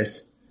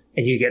areas,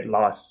 and you get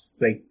lost,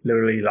 like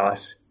literally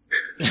lost,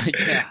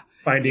 Yeah.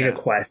 finding Yeah. a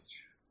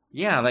quest.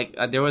 Yeah, like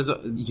there was,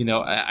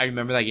 I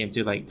remember that game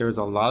too. Like there was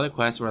a lot of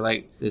quests where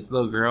like this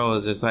little girl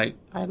was just like,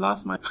 I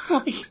lost my,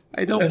 like,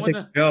 I I don't was want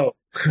like, to, no.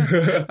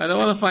 I don't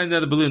want to find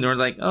another balloon. Or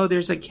like, oh,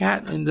 there's a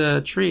cat in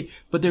the tree,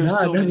 but there's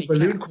so another many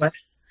balloon cats.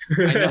 quest.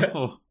 I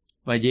know,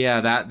 but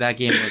yeah, that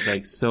game was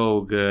like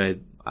so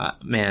good,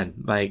 man.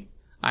 Like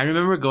I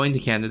remember going to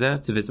Canada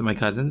to visit my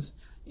cousins,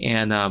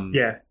 and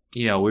Yeah.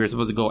 we were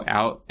supposed to go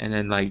out and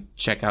then like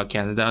check out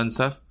Canada and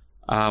stuff.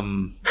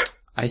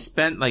 I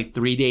spent like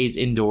 3 days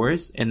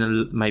indoors, and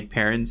then my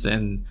parents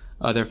and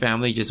other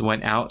family just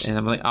went out, and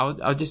I'm like,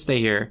 I'll just stay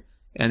here,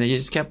 and they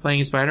just kept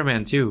playing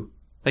Spider-Man 2,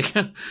 like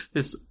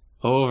just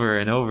over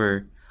and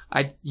over.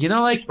 Like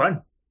It's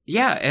fun.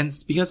 yeah, and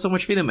because so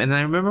much freedom. And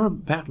I remember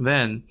back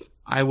then,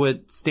 I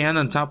would stand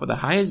on top of the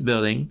highest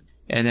building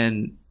and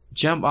then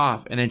jump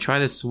off and then try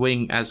to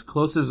swing as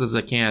close as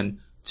I can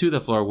to the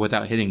floor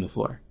without hitting the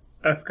floor.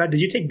 I forgot, did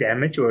you take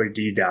damage or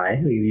did you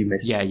die? You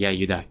missed. Yeah,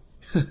 you die.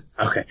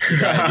 Okay.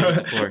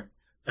 The floor.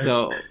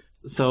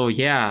 So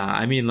yeah,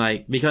 I mean,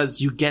 like, because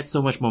you get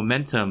so much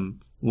momentum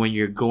when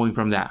you're going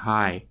from that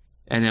high,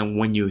 and then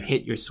when you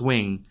hit your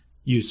swing,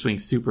 you swing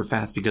super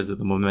fast because of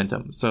the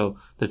momentum. So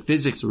the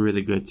physics were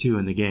really good too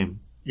in the game.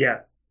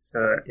 Yeah.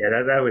 So yeah,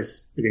 that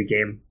was a good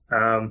game.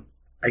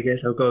 I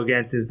guess I'll go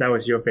again since that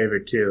was your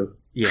favorite too.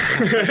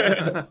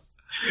 Yeah.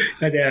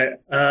 And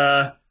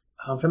I'm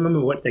trying to remember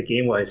what the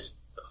game was.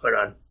 Hold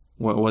on.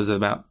 What was it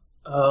about?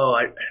 Oh,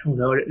 I don't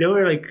know. They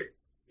were like,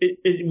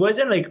 it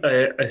wasn't like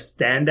a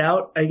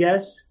standout, I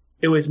guess.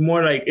 It was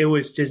more like it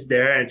was just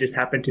there and it just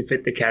happened to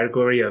fit the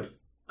category of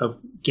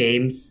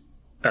games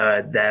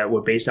that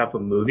were based off a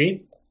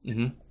movie.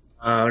 Mm-hmm.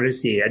 Let's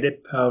see. I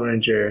did Power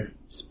Ranger,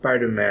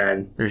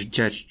 Spider-Man. There's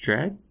Judge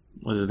Dredd.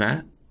 Was it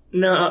that?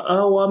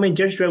 No, well, I mean,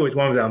 Judge Dredd was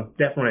one of them,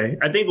 definitely.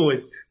 I think it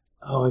was,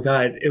 oh my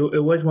god,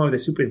 it was one of the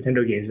Super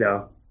Nintendo games,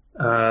 though.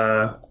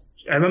 I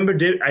remember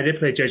I did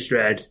play Judge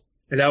Dredd,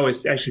 and that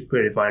was actually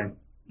pretty fun.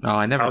 Oh,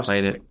 I never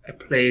played it. I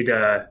played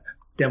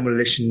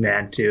Demolition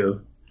Man,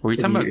 too. Were you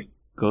talking about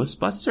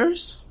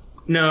Ghostbusters?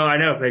 No, I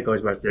never played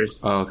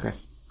Ghostbusters. Oh, okay.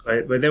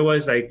 But there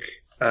was, like,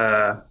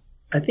 I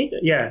think,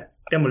 yeah,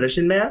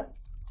 Demolition Man?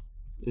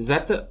 Is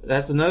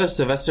that's another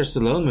Sylvester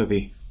Stallone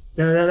movie?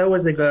 No, that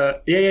was like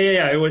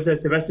yeah. It was a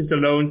Sylvester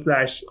Stallone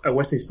 /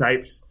 Wesley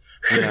Snipes.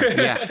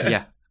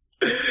 Yeah.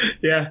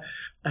 Yeah,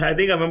 I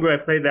think I remember I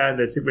played that on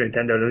the Super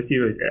Nintendo. Let's see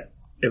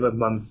if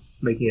I'm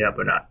making it up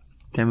or not.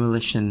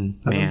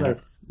 Demolition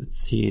Man. Let's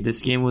see.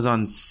 This game was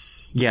on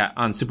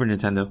Super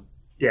Nintendo.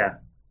 Yeah.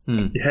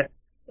 Hmm. Yeah.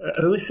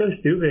 It was so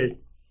stupid.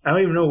 I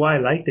don't even know why I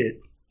liked it.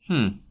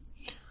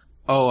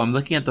 Oh, I'm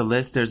looking at the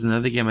list. There's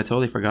another game I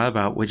totally forgot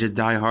about, which is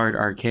Die Hard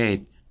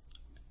Arcade.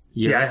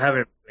 See, I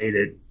haven't played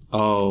it.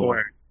 Oh.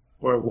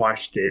 Or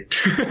watched it.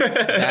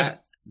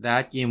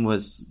 That game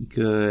was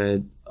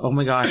good. Oh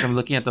my gosh, I'm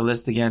looking at the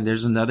list again.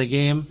 There's another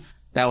game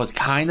that was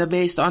kind of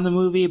based on the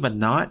movie, but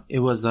not. It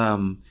was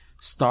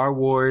Star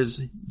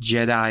Wars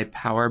Jedi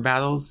Power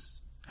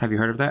Battles. Have you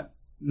heard of that?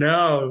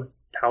 No.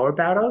 Power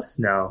Battles?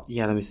 No.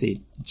 Yeah, let me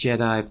see.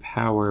 Jedi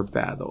Power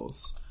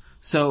Battles.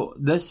 So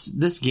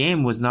this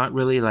game was not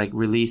really like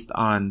released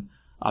on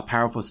a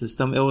powerful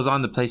system. It was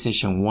on the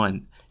PlayStation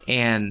 1.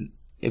 And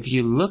if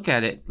you look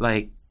at it,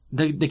 like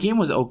the game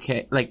was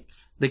okay. Like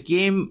the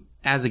game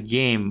as a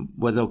game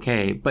was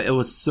okay, but it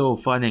was so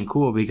fun and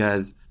cool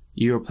because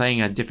you were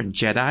playing at different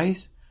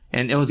Jedis,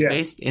 and it was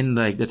based in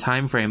like the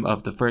time frame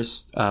of the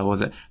first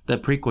the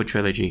prequel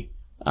trilogy.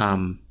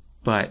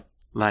 But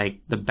like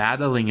the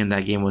battling in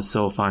that game was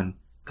so fun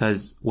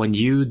because when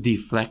you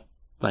deflect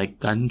like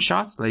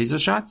gunshots, laser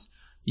shots,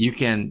 you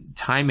can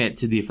time it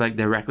to deflect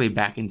directly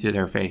back into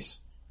their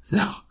face.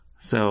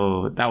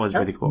 So that was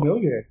really cool.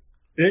 Familiar.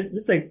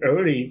 It's like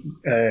early.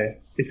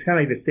 It's kind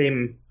of like the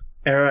same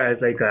era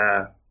as like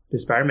the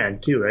Spider-Man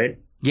 2, right?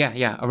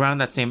 Yeah, around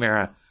that same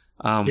era.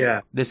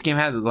 This game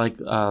had like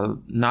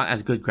not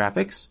as good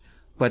graphics,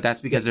 but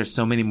that's because there's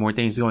so many more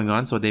things going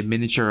on, so they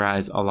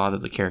miniaturize a lot of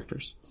the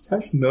characters.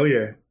 Sounds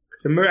familiar.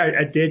 I remember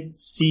I did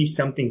see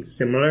something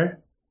similar,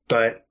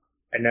 but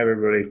I never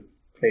really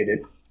played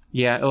it.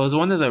 Yeah, it was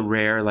one of the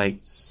rare like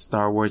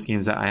Star Wars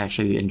games that I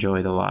actually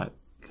enjoyed a lot,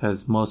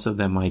 because most of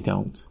them I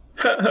don't.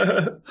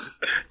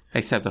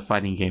 Except the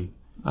fighting game.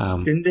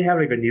 Didn't they have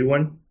like a new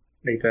one?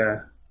 Like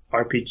a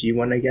RPG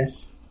one, I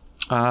guess?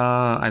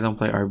 I don't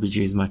play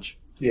RPGs much.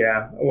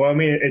 Yeah. Well, I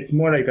mean, it's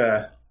more like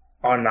a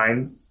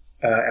online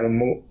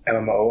MMO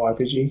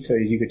RPG, so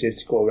you could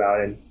just go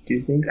around and do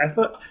things. I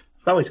thought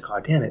it was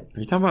called, damn it.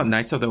 Are you talking about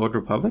Knights of the Old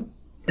Republic?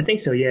 I think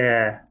so,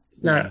 yeah.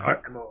 It's not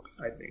MMO,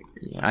 I think.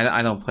 Yeah,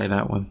 I don't play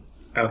that one.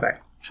 Okay.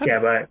 Yeah,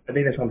 but I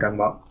think that's what I'm talking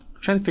about.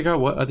 I'm trying to figure out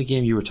what other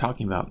game you were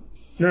talking about.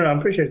 No,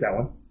 I'm pretty sure it's that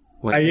one.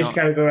 Wait, I just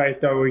categorize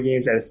Star Wars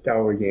games as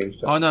Star Wars games.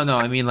 So. Oh, no.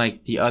 I mean,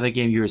 like, the other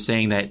game you were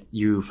saying that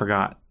you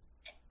forgot.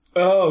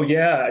 Oh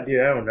yeah,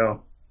 dude. I don't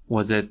know.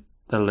 Was it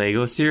the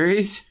Lego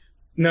series?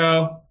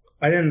 No,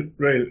 I didn't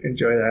really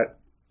enjoy that.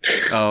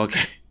 Oh,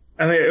 okay.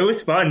 I mean, it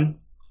was fun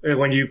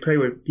when you play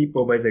with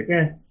people, but it's like,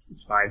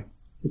 it's fine.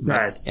 It's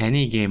not as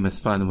Any game is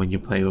fun when you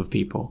play with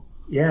people.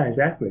 yeah,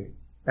 exactly.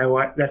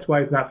 That's why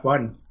it's not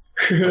fun.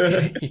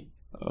 Okay.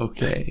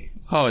 Okay.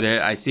 Oh,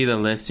 there! I see the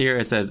list here.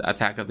 It says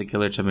Attack of the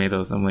Killer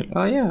Tomatoes. I'm like,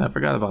 oh yeah, I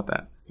forgot about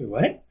that.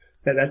 What?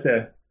 That's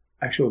a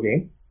actual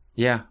game?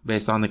 Yeah,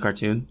 based on the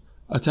cartoon.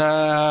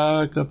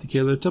 Attack of the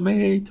Killer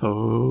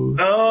Tomatoes.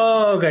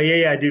 Oh,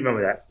 okay. Yeah, I do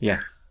remember that. Yeah.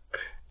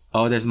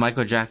 Oh, there's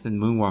Michael Jackson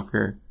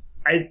Moonwalker.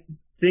 I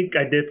think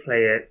I did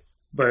play it,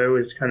 but it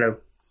was kind of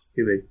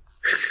stupid.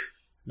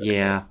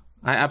 Yeah,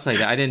 I played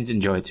it. I didn't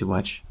enjoy it too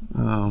much.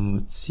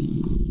 Let's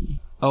see.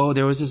 Oh,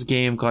 there was this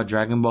game called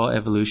Dragon Ball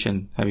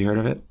Evolution. Have you heard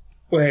of it?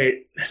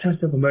 Wait, that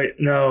sounds so familiar.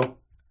 No,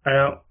 I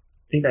don't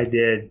think I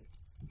did.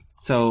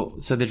 So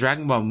the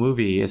Dragon Ball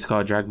movie is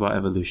called Dragon Ball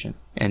Evolution,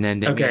 and then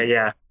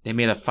they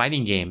made a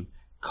fighting game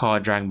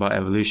called Dragon Ball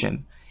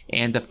Evolution,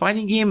 and the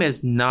fighting game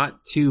is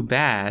not too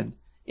bad.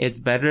 It's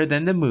better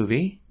than the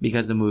movie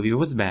because the movie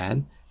was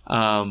bad.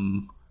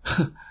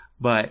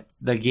 But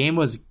the game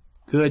was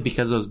good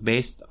because it was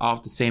based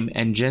off the same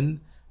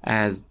engine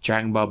as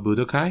Dragon Ball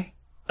Budokai.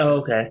 Oh,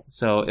 okay.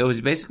 So it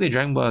was basically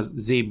Dragon Ball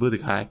Z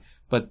Budokai,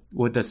 but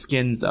with the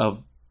skins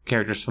of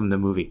characters from the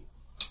movie.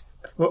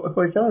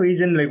 For some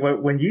reason, like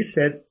when you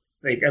said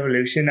like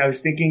Evolution, I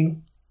was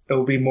thinking it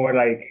would be more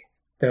like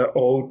the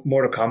old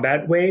Mortal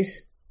Kombat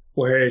ways,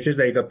 where it's just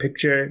like a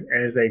picture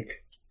and it's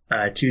like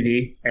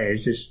 2D and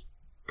it's just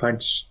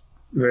punch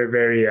very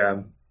very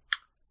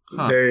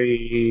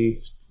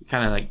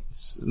kind of like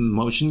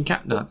motion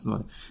cap, not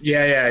smooth.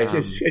 yeah.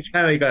 It's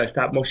kind of like a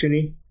stop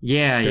motiony.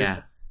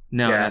 Yeah.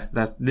 No, Yeah.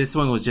 that's this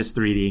one was just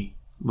 3D,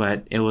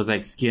 but it was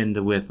like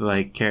skinned with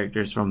like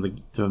characters from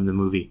the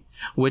movie,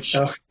 which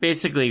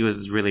basically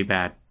was really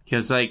bad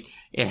because like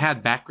it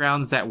had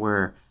backgrounds that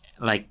were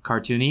like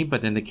cartoony,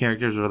 but then the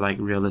characters were like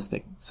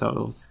realistic. So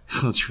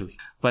it was really.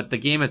 But the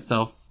game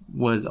itself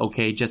was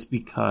okay, just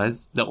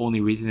because the only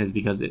reason is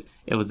because it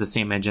was the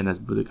same engine as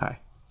Budokai.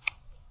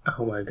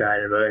 Oh my god,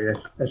 really,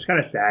 that's kind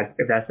of sad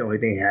if that's the only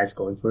thing it has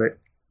going for it.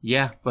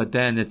 Yeah, but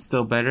then it's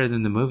still better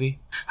than the movie.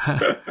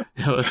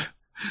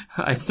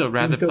 I'd still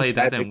rather play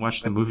that than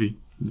watch the movie.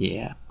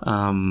 Yeah.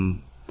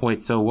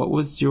 Wait, so what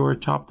was your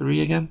top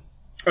 3 again?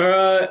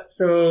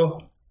 So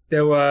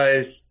there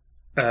was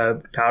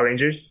Power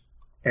Rangers,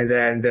 and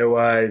then there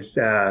was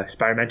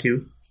Spider-Man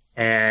 2,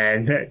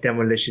 and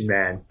Demolition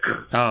Man.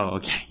 Oh,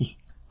 okay.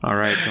 All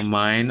right, so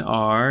mine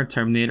are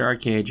Terminator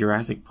Arcade,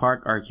 Jurassic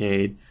Park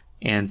Arcade,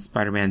 and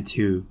Spider-Man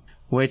 2,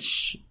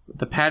 which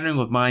the pattern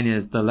with mine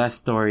is the less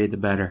story, the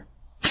better.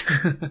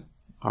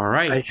 All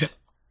right.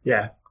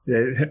 Yeah.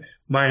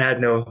 Mine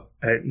had no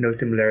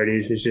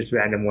similarities. It's just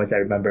random ones I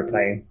remember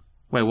playing.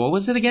 Wait, what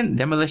was it again?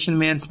 Demolition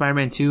Man,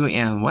 Spider-Man 2,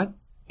 and what?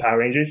 Power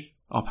Rangers.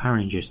 Oh, Power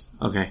Rangers.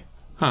 Okay.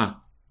 Huh.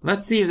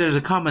 Let's see if there's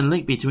a common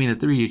link between the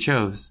 3 you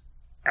chose.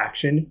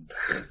 Action.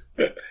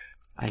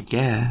 I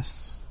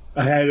guess.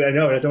 I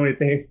know, that's the only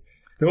thing.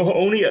 The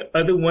only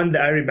other one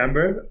that I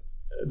remember,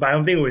 but I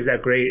don't think it was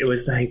that great. It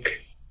was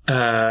like,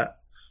 not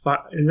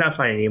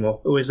Finding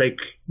Nemo. It was like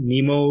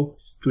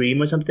Nemo's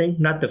Dream or something.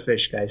 Not the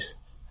fish, guys.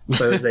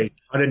 But it was like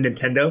on a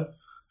Nintendo,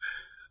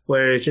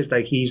 where it's just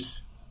like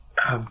he's,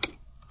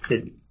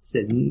 is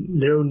it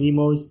Little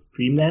Nemo's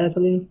Dreamland or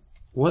something?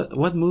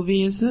 What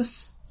movie is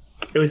this?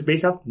 It was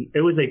based off,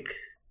 it was like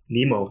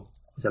Nemo or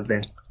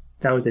something.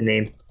 That was the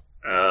name.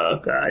 Oh,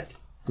 God.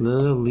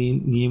 Little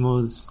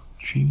Nemo's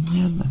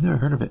Dreamland? I've never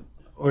heard of it.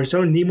 Or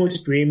so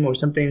Nemo's Dream or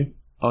something.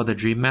 Oh, the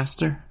Dream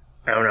Master?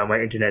 I don't know, my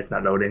internet's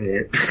not loading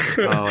it.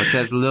 Oh, it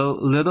says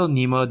Little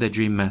Nemo, the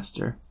Dream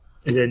Master.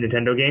 Is it a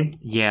Nintendo game?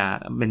 Yeah,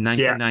 in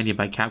 1990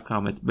 by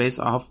Capcom. It's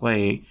based off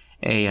like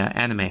a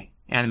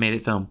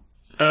animated film.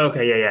 Oh,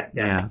 okay,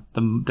 yeah.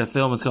 The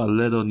film is called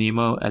Little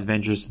Nemo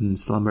Adventures in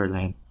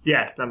Slumberland.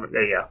 Yeah,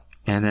 there you go.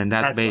 And then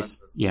that's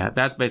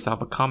based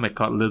off a comic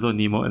called Little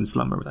Nemo in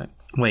Slumberland.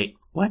 Wait,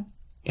 what?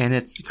 And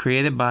it's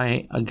created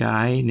by a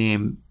guy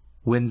named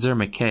Winsor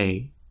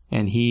McKay,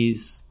 and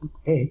he's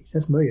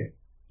sounds familiar.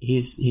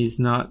 He's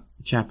not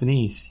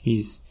Japanese.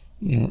 He's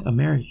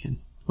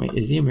American. Wait,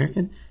 is he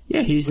American?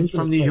 Yeah, he's Winsor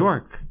from McKay. New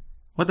York.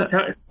 What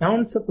the?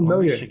 Sounds so Oh,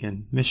 familiar.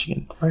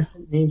 Michigan. Why does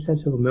that name sound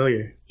so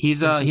familiar?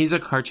 He's a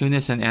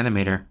cartoonist and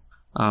animator.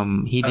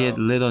 He did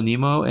Little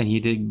Nemo and he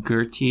did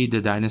Gertie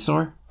the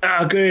dinosaur.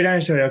 Oh, good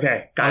dinosaur.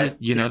 Okay, got it.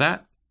 You know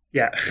that?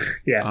 Yeah,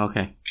 yeah.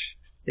 Okay.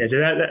 Yeah, so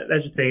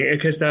that's the thing.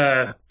 Because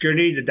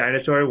Gertie the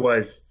dinosaur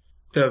was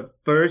the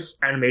first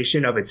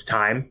animation of its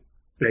time,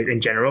 like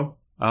in general.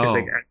 Oh.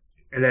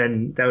 And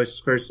then that was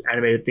first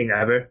animated thing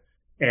ever.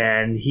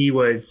 And he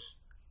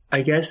was,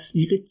 I guess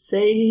you could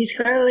say he's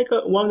kind of like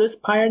one of those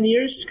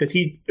pioneers, because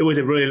it was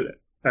a really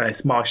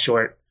small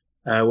short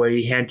where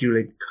he had to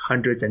like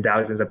hundreds and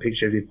thousands of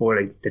pictures before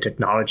like the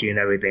technology and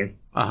everything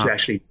to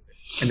actually.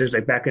 And there's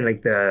like back in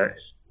like the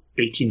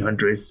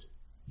 1800s.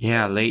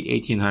 Yeah, late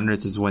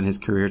 1800s is when his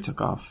career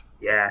took off.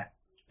 Yeah.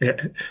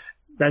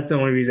 That's the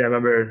only reason I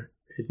remember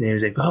his name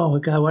is like, oh my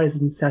god, why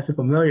does it sound so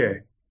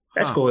familiar?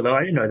 That's cool though.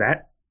 I didn't know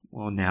that.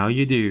 Well, now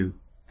you do.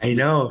 I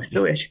know.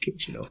 So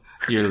educational.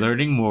 You're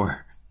learning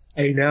more.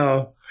 I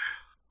know.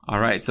 All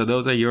right. So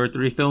those are your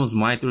 3 films.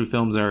 My 3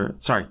 films are,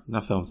 sorry,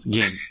 not films,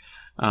 games.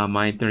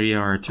 My 3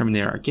 are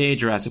Terminator Arcade,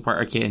 Jurassic Park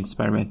Arcade, and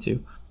Spider-Man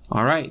 2.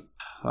 All right.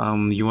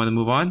 You want to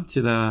move on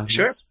to the...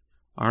 Sure. Next?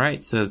 All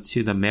right. So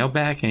to the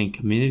mailbag and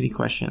community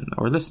question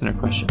or listener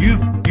question. You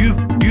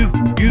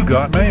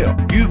got mail.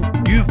 You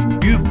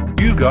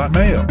got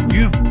mail.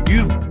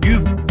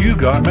 You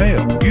got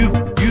mail.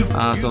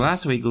 So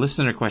last week,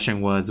 listener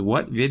question was,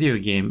 what video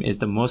game is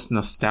the most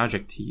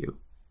nostalgic to you?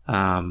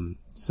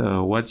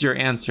 So what's your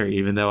answer,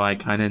 even though I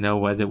kind of know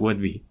what it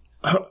would be?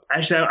 Oh,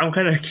 actually, I'm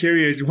kind of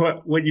curious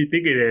what you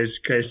think it is,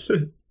 because...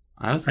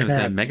 I was going to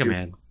say Mega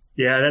Man.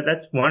 Yeah,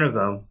 that's one of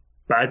them.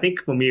 But I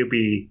think for me, it would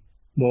be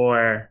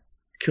more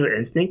Killer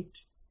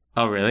Instinct.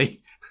 Oh, really?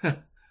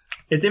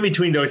 It's in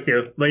between those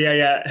two. But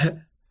yeah.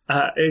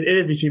 It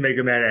is between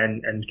Mega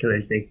Man and Killer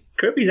Instinct.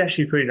 Kirby's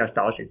actually pretty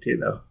nostalgic too,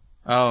 though.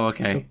 Oh,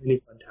 okay. So many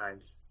fun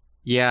times.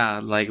 Yeah,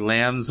 like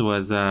Lambs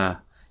was,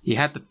 he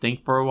had to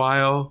think for a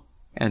while,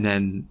 and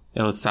then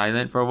it was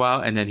silent for a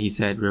while, and then he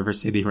said River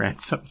City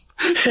Ransom.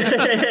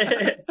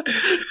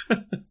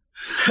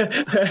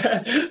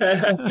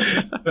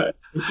 But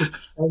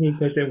it's funny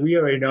because we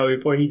already know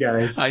before he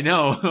dies. I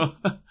know.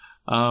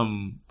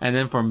 And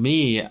then for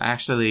me,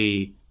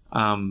 actually,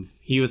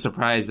 he was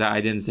surprised that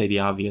I didn't say the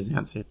obvious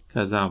answer,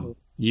 because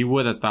you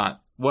would have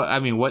thought.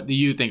 What do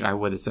you think I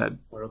would have said?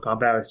 Mortal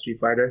Kombat or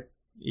Street Fighter?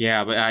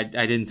 Yeah, but I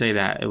didn't say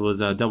that. It was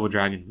Double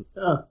Dragon.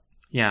 Oh.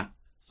 Yeah.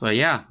 So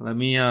yeah, let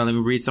me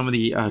read some of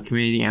the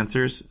community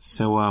answers.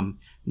 So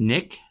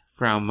Nick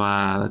from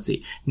let's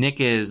see, Nick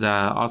is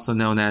also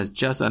known as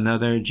Just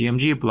Another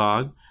GMG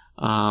blog.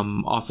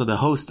 Also the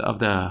host of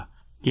the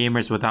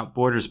Gamers Without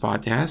Borders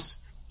podcast.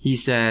 He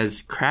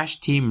says Crash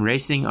Team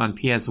Racing on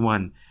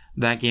PS1.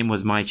 That game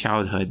was my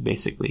childhood,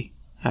 basically.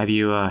 Have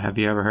you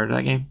ever heard of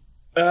that game?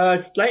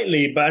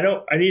 Slightly, but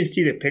I need to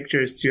see the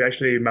pictures to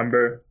actually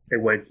remember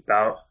what it's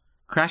about.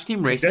 Crash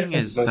Team Racing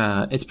is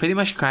it's pretty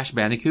much Crash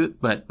Bandicoot,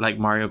 but like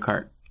Mario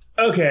Kart.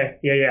 Okay,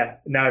 yeah.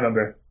 Now I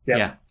remember.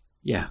 Yep.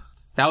 Yeah.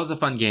 That was a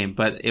fun game,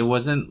 but it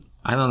wasn't.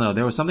 I don't know.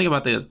 There was something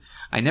about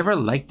I never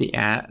liked the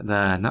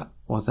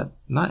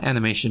not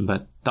animation,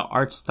 but the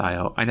art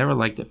style. I never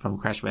liked it from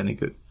Crash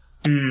Bandicoot.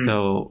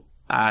 So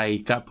I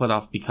got put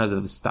off because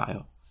of the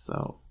style.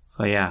 So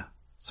yeah.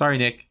 Sorry,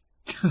 Nick.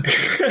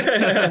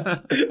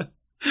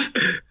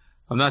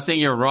 I'm not saying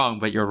you're wrong,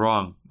 but you're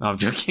wrong. No, I'm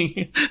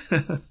joking.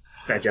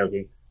 Not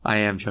joking. I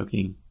am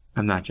joking.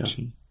 I'm not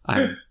joking.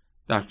 I'm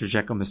Dr.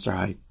 Jekyll, Mr.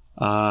 Hyde.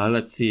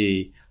 Let's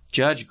see.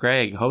 Judge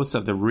Greg, host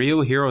of the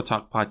Real Hero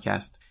Talk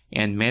podcast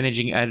and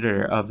managing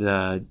editor of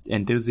the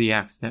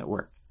Enthusiasts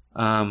Network.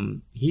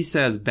 He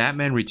says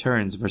Batman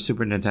Returns for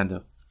Super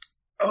Nintendo.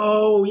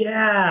 Oh,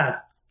 yeah.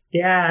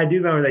 Yeah, I do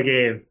remember that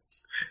game.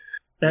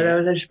 That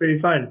was actually pretty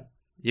fun.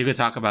 You could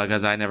talk about it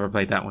because I never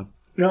played that one.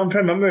 No, I'm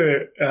trying to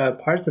remember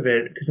parts of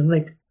it because I'm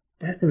like,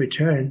 Batman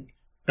Return.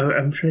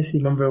 I'm trying to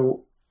remember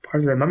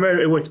parts of it. I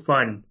remember it was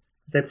fun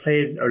because I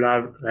played a lot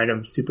of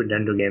random Super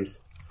Nintendo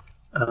games.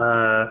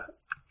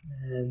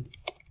 And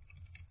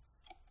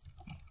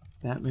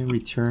Batman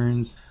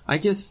Returns. I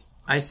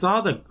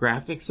saw the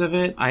graphics of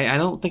it. I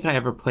don't think I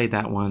ever played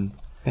that one.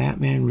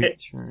 Batman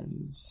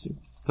Returns.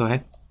 Go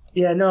ahead.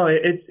 Yeah, no,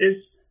 it's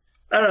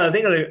I don't know. I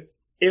think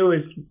it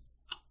was.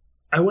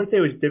 I wouldn't say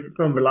it was different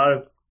from a lot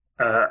of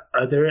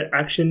other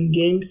action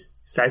games,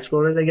 side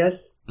scrollers, I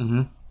guess.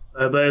 Mm-hmm.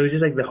 But it was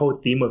just like the whole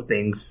theme of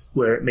things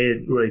where it made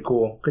it really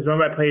cool. Because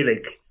remember I played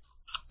like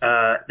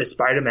the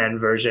Spider-Man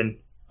version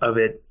of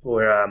it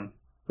for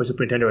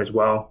Super Nintendo as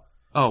well.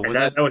 Oh,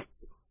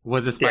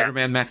 was it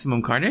Spider-Man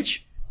Maximum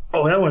Carnage?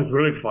 Oh, that one's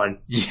really fun.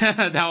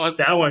 Yeah,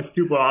 that one's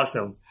super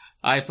awesome.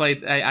 I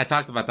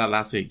talked about that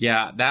last week.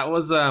 Yeah, that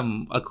was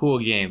a cool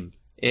game.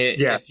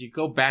 If you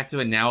go back to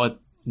it now, it's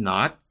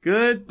not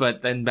good,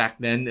 but then back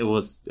then it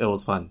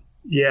was fun.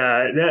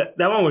 Yeah, that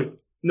one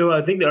was. No,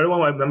 I think the other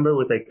one I remember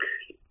was like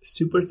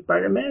Super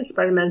Spider-Man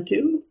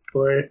 2,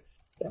 or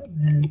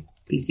Batman.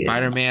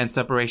 Spider-Man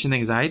Separation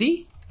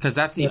Anxiety? Because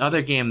that's the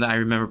other game that I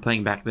remember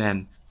playing back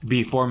then,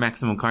 before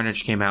Maximum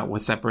Carnage came out,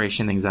 was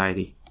Separation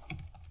Anxiety.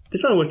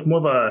 This one was more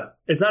of a.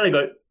 It's not like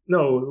a.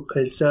 No,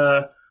 because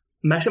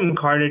Maximum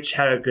Carnage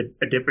had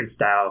a different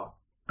style.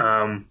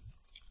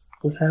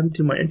 What happened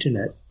to my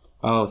internet?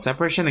 Oh,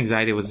 Separation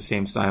Anxiety was the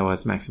same style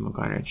as Maximum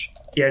Carnage.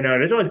 Yeah, no,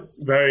 this one was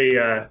very.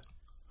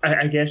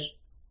 I guess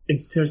in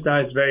terms of style,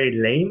 it's very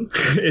lame.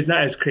 It's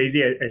not as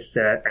crazy as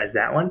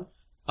that one.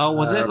 Oh,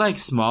 was it like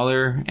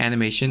smaller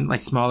animation,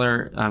 like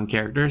smaller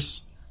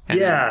characters? And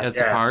it's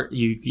hard.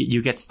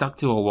 You get stuck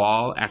to a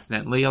wall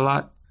accidentally a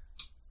lot.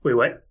 Wait,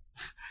 what?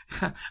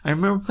 I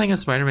remember playing a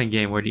Spider-Man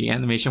game where the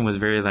animation was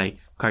very like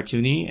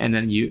cartoony, and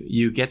then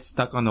you get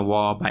stuck on the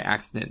wall by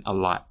accident a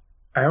lot.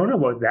 I don't know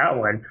about that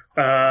one.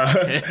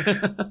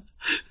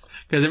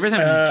 Because every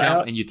time you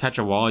jump and you touch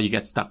a wall, you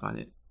get stuck on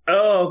it.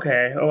 Oh,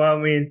 okay. Well, I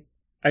mean,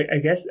 I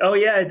guess. Oh,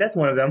 yeah, that's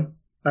one of them.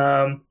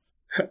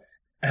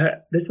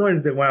 This one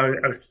is the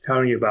one I was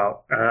telling you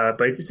about,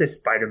 but it just says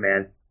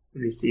Spider-Man.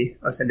 Let me see.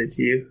 I'll send it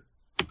to you.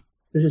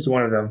 This is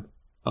one of them.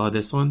 Oh,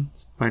 this one?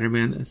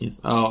 Spider-Man? Yes.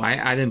 Oh,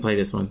 I didn't play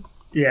this one.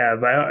 Yeah,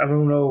 but I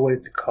don't know what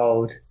it's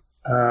called.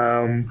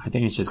 I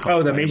think it's just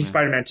called The Amazing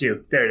Spider-Man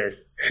 2. There it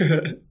is.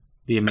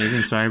 The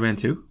Amazing Spider-Man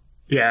 2?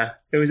 Yeah,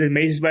 it was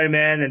Amazing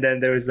Spider-Man, and then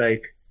there was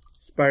like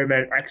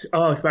Spider-Man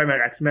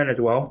X-Men as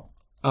well.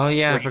 Oh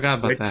yeah, I forgot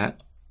about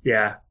that.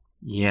 Yeah.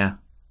 Yeah.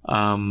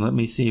 Let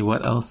me see.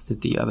 What else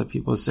did the other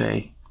people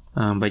say?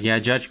 But yeah,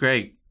 Judge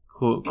Greg,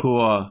 cool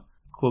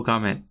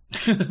comment.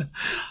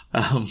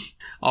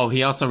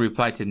 He also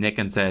replied to Nick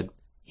and said,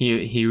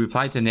 he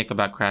replied to Nick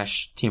about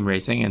Crash Team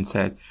Racing and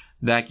said,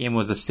 that game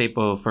was a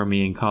staple for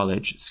me in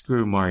college.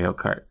 Screw Mario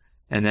Kart.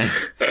 And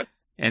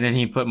then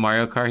he put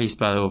Mario Kart, he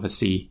spelled it with a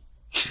C.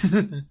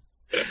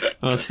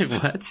 I was like,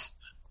 what?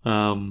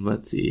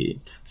 Let's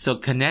see. So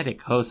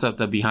Kinetic, host of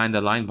the Behind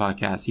the Line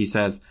podcast, he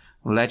says,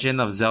 Legend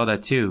of Zelda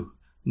 2.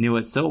 Knew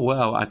it so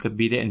well I could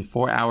beat it in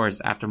 4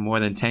 hours after more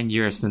than 10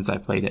 years since I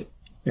played it.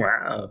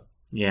 Wow.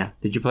 Yeah.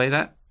 Did you play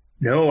that?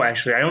 No,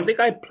 actually. I don't think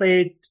I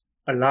played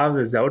a lot of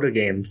the Zelda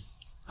games.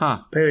 Huh.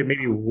 Played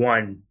maybe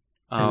one.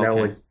 And that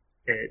was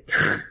it.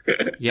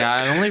 Yeah,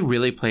 I only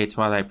really played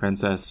Twilight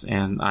Princess,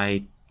 and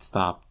I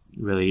stopped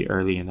really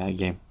early in that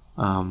game.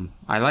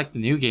 I like the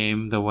new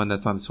game, the one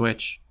that's on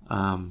Switch,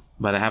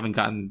 but I haven't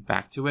gotten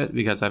back to it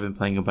because I've been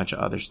playing a bunch of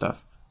other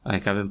stuff.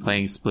 Like, I've been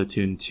playing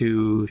Splatoon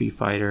 2, Street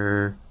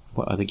Fighter.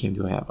 What other game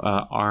do I have?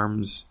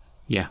 ARMS.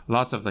 Yeah,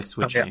 lots of like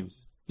Switch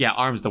games. Yeah,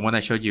 ARMS, the one I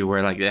showed you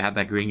where like they had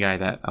that green guy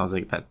that I was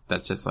like,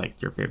 that's just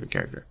like your favorite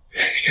character.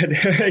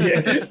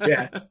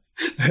 yeah.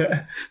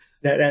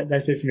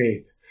 That's just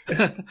me.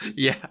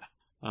 Yeah.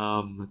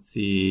 Let's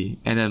see.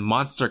 And then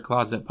Monster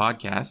Closet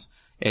Podcast,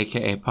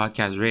 aka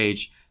Podcast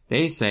Rage,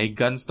 they say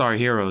Gunstar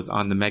Heroes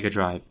on the Mega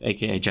Drive,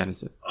 aka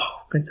Genesis.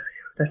 Oh, Gunstar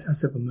Heroes. That sounds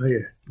so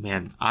familiar.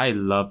 Man, I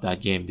love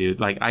that game, dude.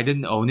 Like, I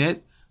didn't own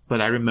it, but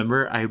I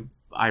remember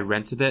I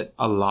rented it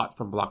a lot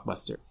from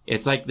Blockbuster.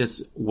 It's like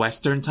this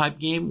Western type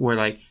game where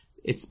like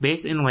it's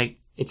based in like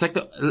it's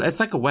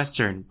like a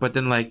Western, but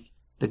then like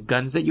the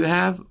guns that you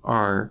have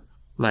are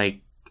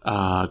like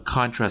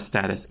Contra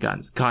status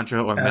guns,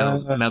 Contra or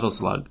Metal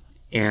Slug,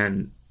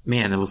 and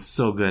man, it was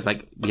so good.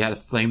 Like you had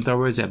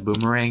flamethrowers, you had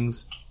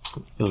boomerangs.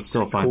 It was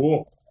so fun.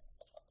 Cool.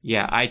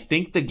 Yeah, I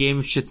think the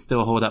game should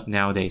still hold up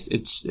nowadays.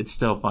 It's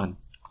still fun.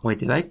 Wait,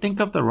 did I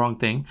think of the wrong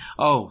thing?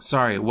 Oh,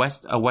 sorry.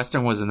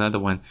 Western was another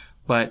one,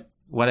 but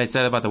what I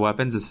said about the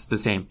weapons is the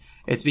same.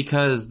 It's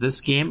because this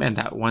game and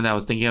that one that I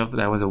was thinking of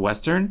that was a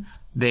Western,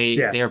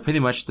 they are pretty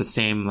much the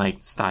same like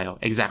style,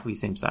 exactly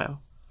same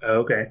style.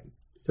 Okay.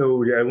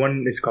 So the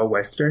one is called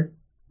Western?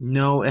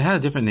 No, it had a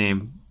different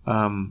name.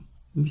 Let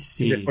me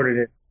see. Is it for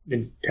the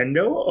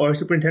Nintendo or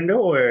Super Nintendo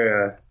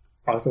or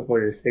also for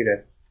the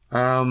Sega?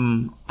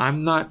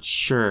 I'm not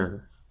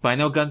sure. But I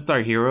know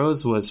Gunstar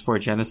Heroes was for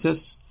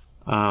Genesis.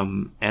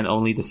 And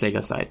only the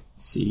Sega side.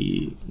 Let's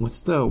see,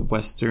 what's the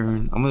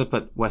Western? I'm gonna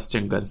put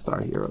Western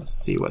Gunstar Heroes.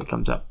 See what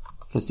comes up.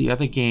 Because the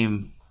other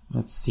game,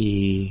 let's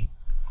see.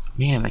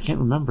 Man, I can't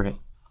remember it.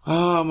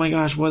 Oh my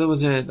gosh, what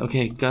was it?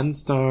 Okay,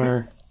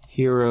 Gunstar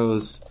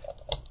Heroes,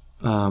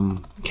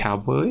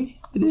 Cowboy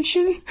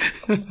Edition.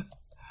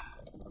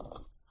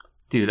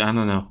 Dude, I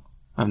don't know.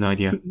 I have no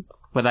idea,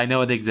 but I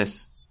know it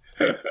exists.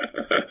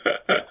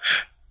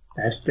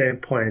 That's the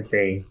important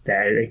thing,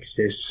 that it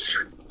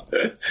exists.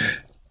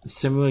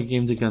 Similar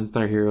game to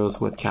Gunstar Heroes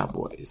with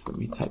cowboys. Let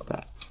me type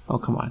that. Oh,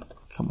 come on.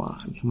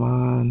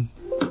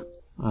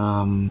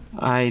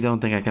 I don't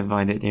think I can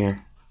find it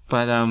here.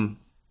 But,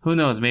 who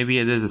knows? Maybe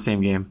it is the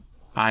same game.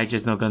 I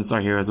just know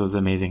Gunstar Heroes was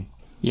amazing.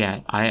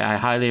 Yeah, I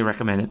highly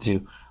recommend it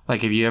too.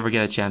 Like, if you ever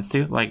get a chance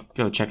to, like,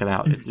 go check it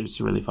out.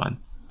 It's really fun.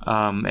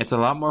 It's a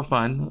lot more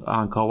fun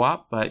on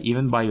co-op, but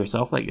even by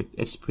yourself, like,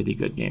 it's a pretty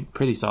good game.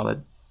 Pretty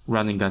solid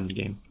run and gun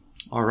game.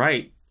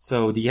 Alright,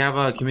 so do you have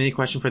a community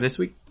question for this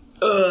week?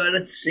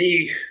 Let's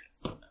see.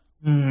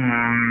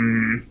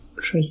 I'm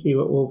trying to see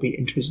what will be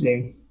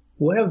interesting.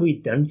 What have we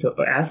done so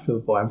far?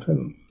 So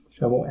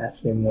I won't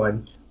ask them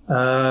one.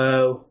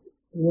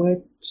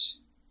 What?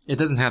 It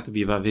doesn't have to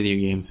be about video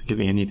games. It could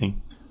be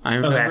anything. I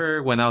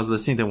remember when I was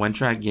listening to One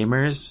Track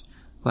Gamers,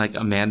 like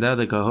Amanda,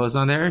 the co-host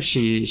on there,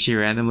 she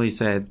randomly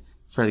said,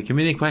 for the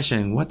community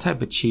question, what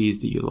type of cheese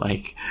do you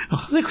like? I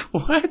was like,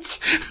 what?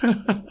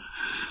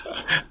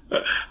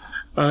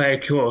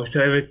 Okay, cool. So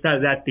if it's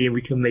not that theme,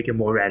 we can make it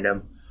more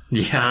random.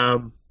 Yeah.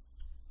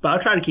 But I'll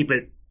try to keep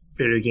it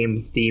video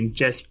game themed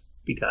just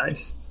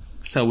because.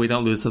 So we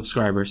don't lose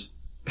subscribers.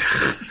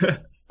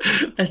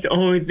 That's the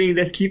only thing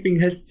that's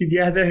keeping us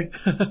together.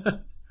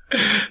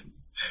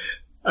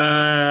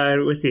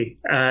 Let's see.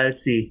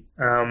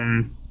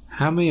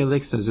 How many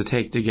licks does it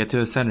take to get to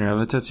the center of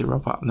a Tootsie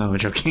Roll Pop? No, I'm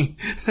joking.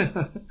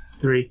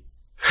 3.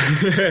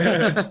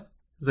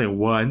 It's like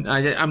 1.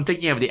 I'm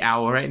thinking of the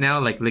owl right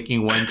now, like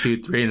licking 1,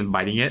 2, 3, and then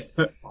biting it.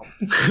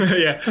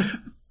 Yeah.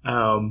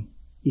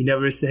 You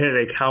never said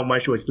like how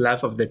much was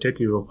left of the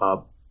Tootsie Roll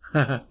Pop.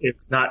 It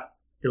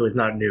was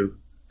not new.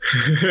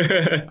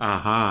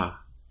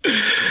 Aha.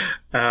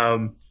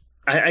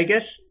 I I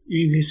guess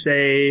you could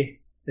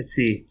say, let's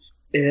see,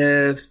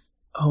 if,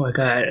 oh my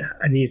god,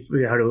 I need to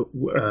figure out how to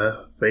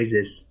phrase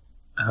this.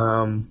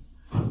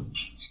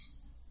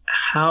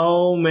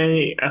 How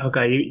many, oh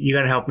god, you're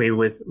gonna help me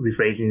with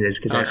rephrasing this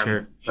because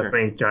Sure. my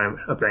brain's drawing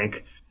a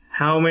blank.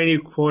 How many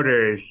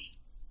quarters,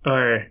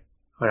 or,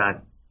 hold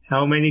on,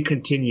 how many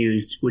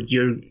continues would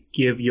you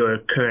give your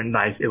current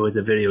life if it was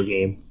a video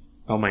game?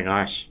 Oh my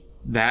gosh.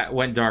 That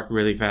went dark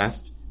really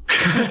fast.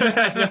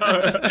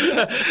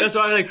 That's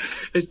why I'm like,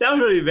 it sounds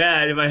really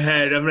bad in my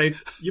head. I'm like,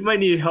 you might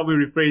need to help me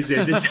rephrase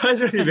this. It sounds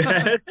really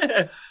bad.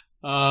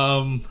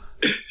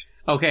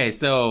 Okay,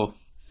 so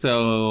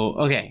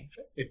okay.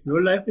 If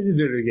your life is a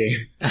video game.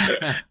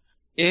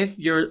 If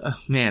you're,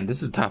 man,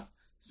 this is tough.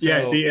 So,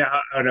 yeah, see,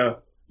 I don't know.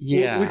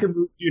 Yeah. We can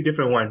do a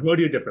different one. We'll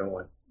do a different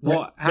one.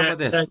 Well, how about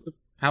this?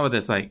 How about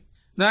this? Like,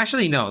 no,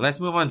 actually, no. Let's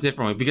move on to a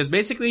different one because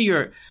basically,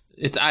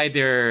 it's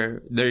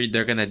either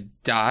they're gonna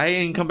die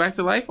and come back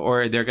to life,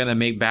 or they're gonna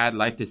make bad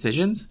life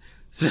decisions.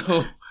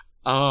 So,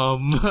 or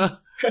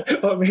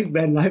make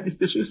bad life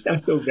decisions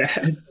sounds so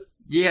bad.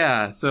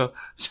 Yeah. So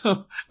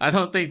I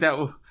don't think that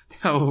will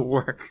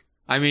work.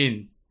 I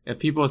mean, if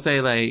people say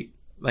like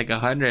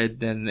 100,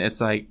 then it's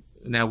like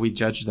now we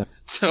judge them.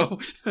 So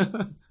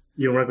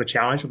you don't work with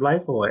challenge of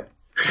life or what?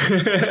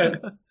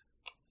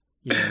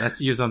 Yeah,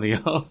 let's use something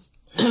else.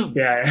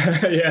 Yeah.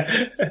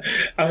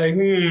 I'm like,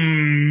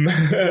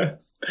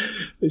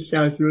 this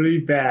sounds really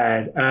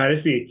bad.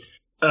 Let's see.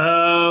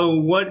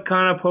 What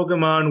kind of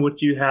Pokemon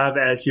would you have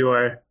as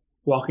your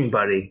walking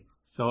buddy?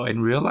 So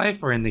in real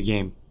life or in the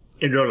game?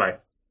 In real life.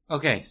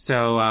 Okay,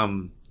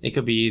 so it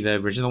could be the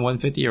original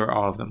 150 or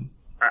all of them.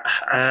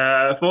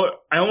 I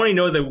only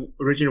know the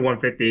original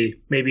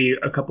 150, maybe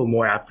a couple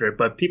more after,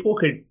 but people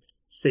could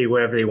say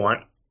whatever they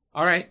want.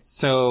 All right,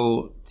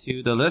 so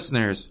to the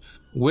listeners,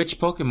 which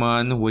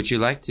Pokemon would you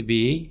like to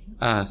be?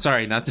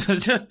 Sorry, not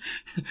to,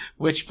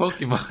 which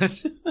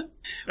Pokemon?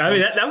 I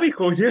mean, that'd be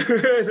cool too.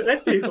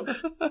 That'd be cool.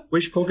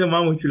 Which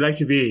Pokemon would you like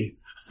to be?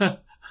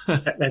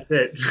 That's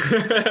it.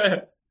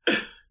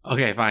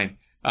 Okay, fine.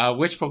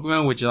 Which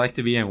Pokemon would you like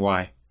to be and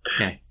why?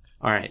 Okay,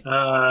 all right.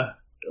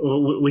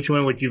 Which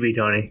one would you be,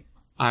 Tony?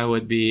 I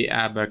would be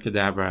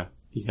Abracadabra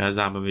because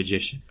I'm a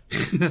magician.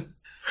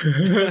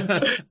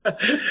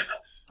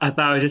 I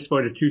thought it was just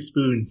for the 2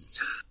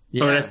 spoons.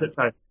 Yeah. Oh, that's it.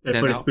 Sorry,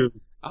 for the spoon.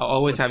 I'll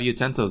always have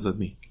utensils with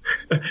me.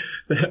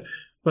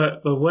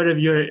 But what if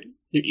you're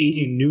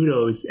eating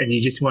noodles and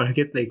you just want to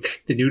get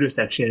like the noodle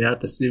section out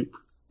the soup?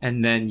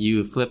 And then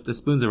you flip the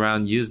spoons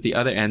around, use the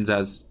other ends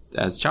as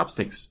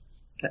chopsticks.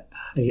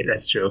 Yeah,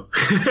 that's true.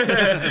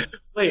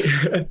 Wait,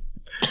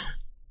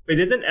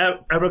 isn't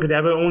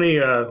Abracadabra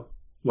only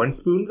 1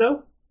 spoon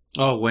though?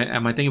 Oh, wait,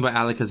 am I thinking about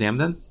Alakazam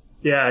then?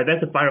 Yeah,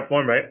 that's a final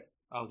form, right?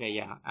 Okay,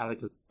 yeah,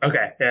 Alakazam.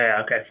 Okay,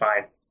 yeah, okay,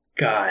 fine.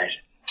 God,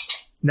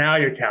 now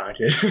you're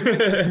talented.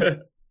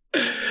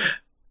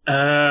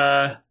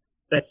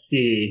 Let's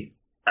see.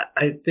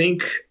 I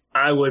think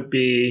I would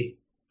be.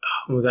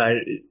 Oh my god,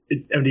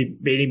 I'm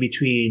debating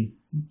between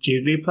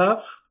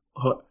Jigglypuff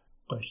or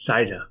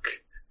Psyduck.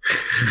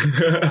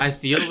 I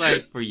feel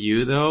like for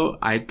you though,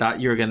 I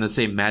thought you were gonna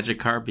say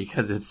Magikarp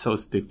because it's so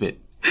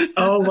stupid.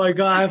 Oh my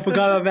god, I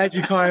forgot about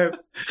Magikarp.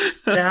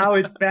 Now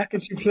it's back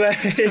into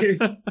play.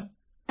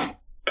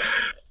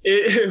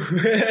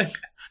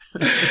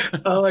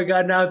 Oh my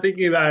god, now I'm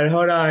thinking about it.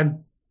 Hold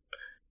on.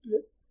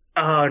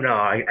 Oh no,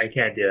 I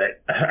can't do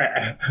it.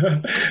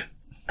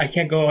 I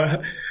can't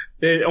go.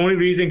 The only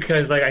reason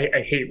because like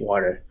I hate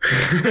water.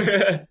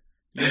 I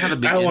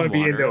don't want to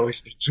be in the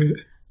ocean.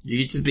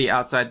 You could just be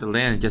outside the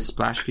land and just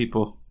splash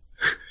people.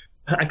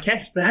 I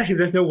can't splash if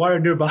there's no water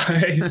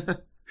nearby.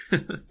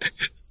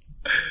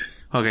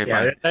 Okay,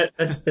 yeah, fine.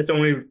 That's the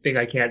only thing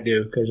I can't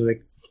do because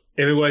like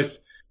if it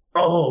was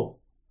or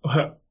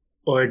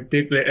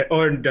Diglett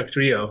or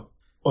Dugtrio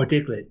or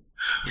Diglett.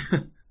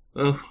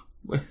 Oh,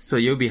 so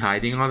you'll be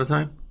hiding all the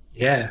time?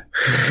 Yeah,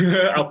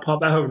 I'll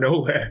pop out of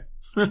nowhere.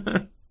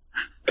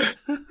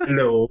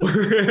 Hello.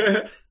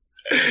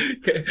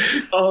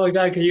 Oh my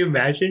god, can you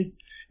imagine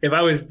if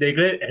I was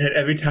Diglett and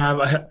every time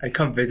I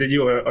come visit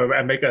you or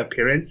I make an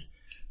appearance,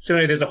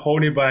 suddenly there's a hole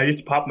nearby, I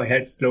just pop my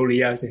head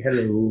slowly out and say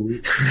hello.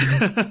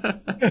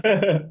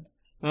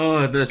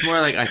 Oh, that's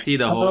more like I see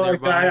the hole nearby. Oh my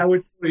god, I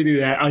would totally do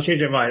that. I'll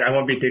change my mind. I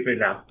won't be Diglett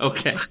now.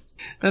 Okay.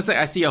 That's like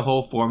I see a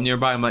whole form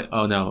nearby, I'm like,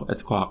 oh no,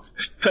 it's Quack.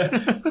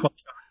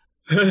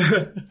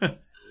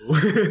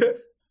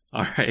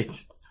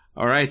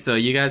 Alright, so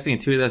you guys can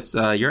tweet us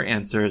your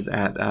answers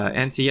at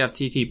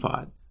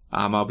NTFTTPod.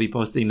 I'll be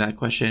posting that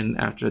question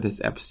after this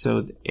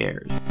episode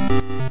airs.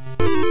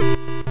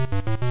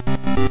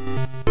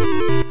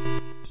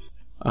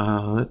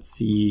 Let's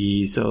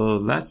see. So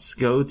let's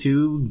go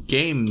to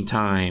game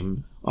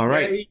time.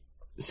 Alright.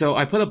 So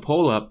I put a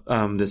poll up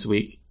this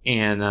week,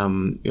 and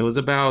it was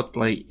about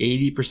like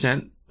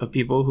 80% of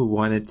people who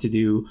wanted to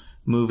do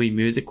movie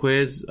music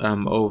quiz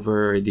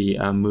over the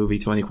movie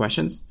 20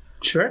 questions.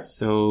 Sure.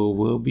 So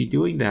we'll be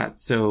doing that.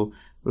 So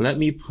let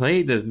me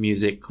play the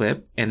music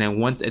clip, and then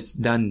once it's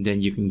done,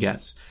 then you can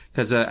guess.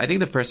 Because I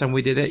think the first time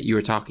we did it, you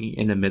were talking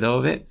in the middle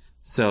of it.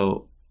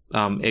 So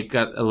it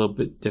got a little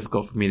bit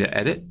difficult for me to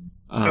edit.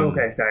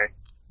 Okay, sorry.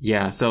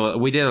 Yeah, so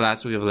we did it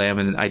last week of Lamb,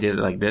 and I did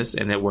it like this,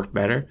 and it worked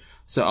better.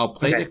 So I'll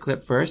play the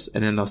clip first,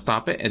 and then I'll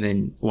stop it, and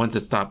then once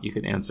it's stopped, you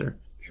can answer.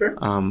 Sure.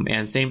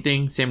 And same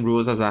thing, same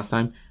rules as last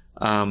time.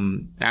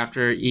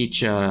 After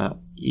each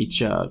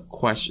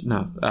question,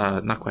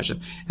 not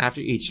question. After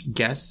each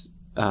guess,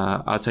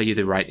 I'll tell you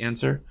the right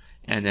answer,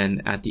 and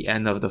then at the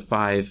end of the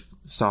 5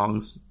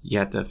 songs, you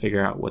have to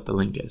figure out what the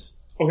link is.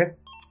 Okay.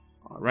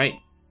 All right,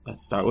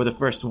 let's start with the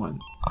first one.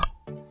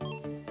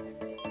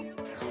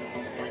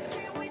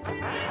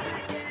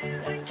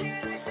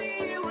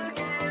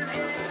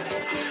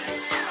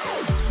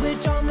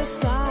 Switch on the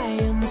sky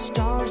and the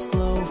stars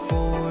glow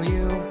for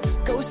you.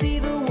 Go see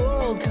the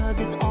world 'cause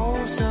it's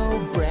all so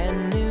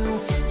brand new.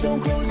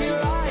 Don't close your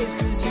eyes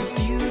 'cause your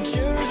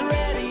future's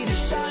ready to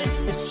shine.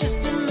 It's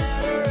just a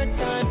matter of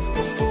time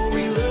before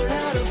we learn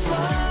how to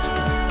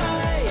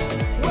fly.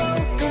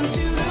 Welcome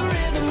to the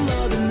rhythm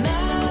of the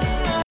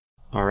night.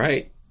 All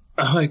right.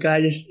 Oh my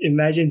god, just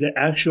imagine the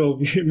actual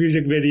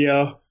music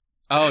video.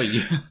 Oh,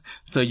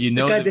 so you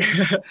know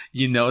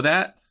you know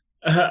that?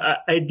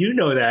 I do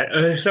know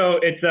that. So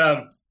it's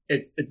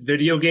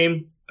video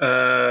game.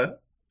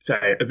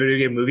 Sorry, a video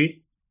game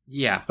movies.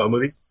 Yeah. Oh,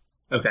 movies.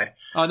 Okay.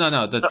 Oh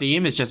no, the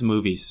theme is just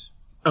movies.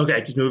 Okay,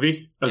 just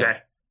movies.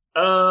 Okay.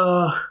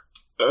 Yeah.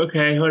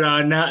 Okay. Hold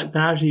on. Now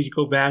I need to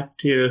go back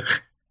to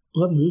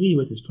what movie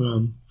was this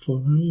from?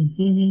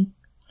 When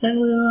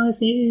will I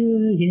see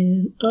you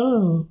again?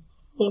 Oh.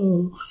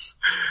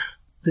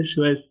 This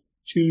was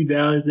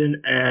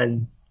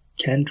 2010,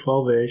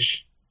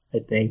 12-ish. I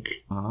think.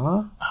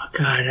 Huh? Oh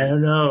God, I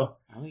don't know.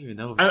 I don't even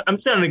know. I'm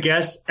still gonna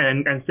guess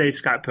and say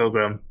Scott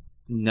Pilgrim.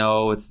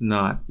 No, it's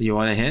not. Do you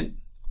want a hint?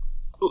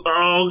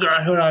 Oh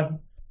God, hold on.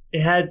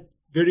 It had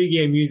video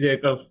game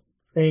music of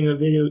playing a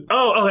video.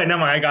 Oh, okay, never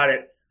mind. I got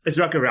it. It's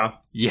Wreck-It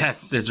Ralph.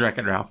 Yes, it's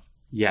Wreck-It Ralph.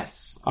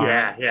 Yes. All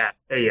right. Yeah.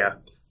 There you go.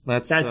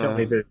 That's the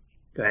only bit.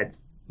 Go ahead.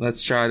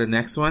 Let's try the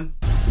next one.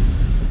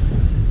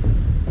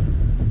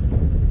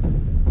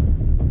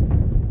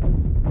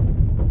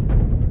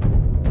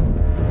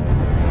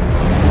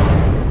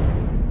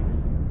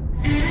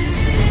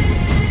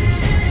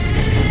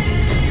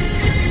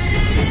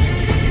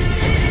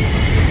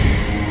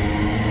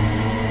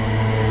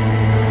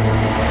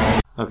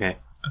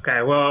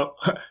 Okay, well,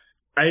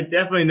 I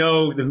definitely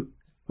know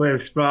where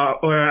it's from,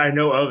 or I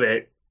know of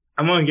it.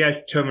 I'm gonna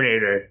guess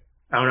Terminator.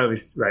 I don't know if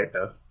it's right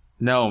though.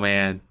 No,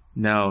 man.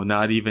 No,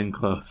 not even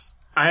close.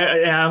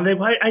 I'm like,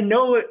 what? I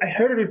know it. I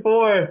heard it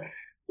before.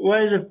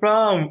 Where is it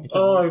from?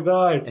 My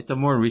God. It's a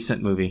more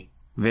recent movie.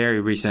 Very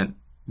recent.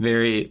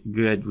 Very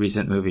good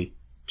recent movie.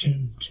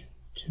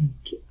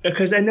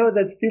 Because I know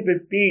that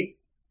stupid beat.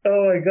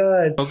 Oh my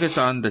God. Focus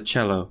on the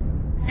cello.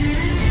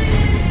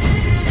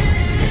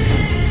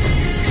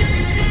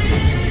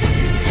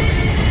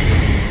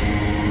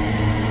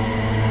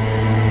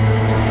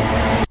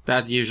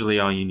 That's usually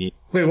all you need.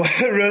 Wait, what?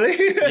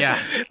 Really? Yeah.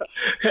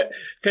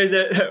 Because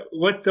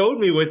what sold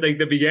me was like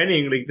the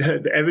beginning, like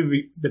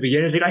the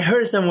beginning. Like I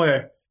heard it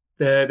somewhere.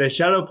 The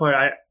shadow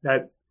part,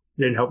 that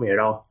didn't help me at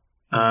all.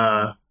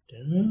 I'm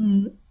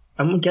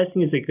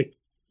guessing it's like a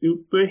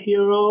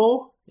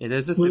superhero. It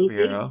is a movie?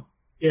 superhero.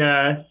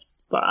 Yeah,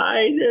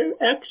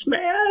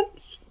 X-Men.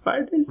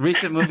 Spiders.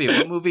 Recent movie.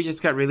 What movie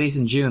just got released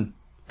in June?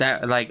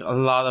 That like a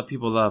lot of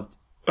people loved.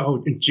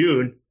 Oh, in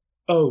June.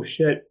 Oh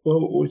shit! What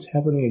was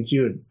happening in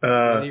June?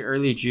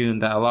 Early June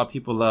that a lot of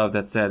people loved.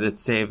 That said it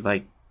saved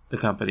like the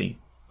company.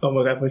 Oh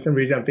my God! For some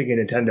reason, I'm thinking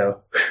Nintendo.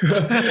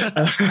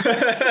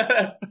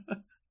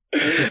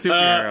 It's a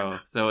superhero,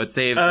 so it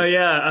saved. Oh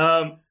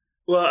yeah.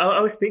 Well, I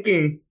was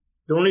thinking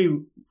the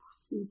only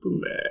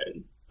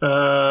Superman.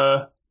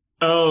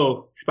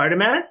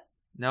 Spider-Man.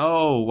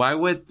 No, why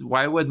would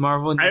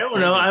Marvel? I don't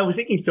know. I was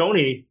thinking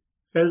Sony.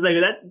 I was like,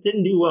 that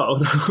didn't do well.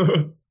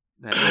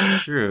 That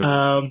is true.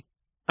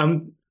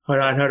 Hold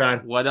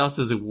on. What else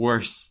is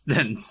worse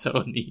than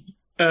Sony?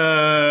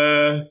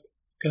 God,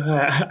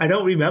 I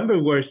don't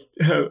remember worst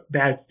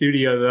bad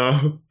studio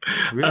though.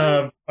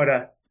 Really? Hold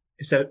on.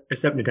 Except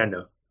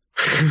Nintendo.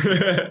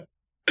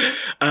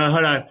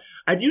 Hold on.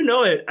 I do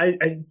know it.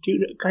 I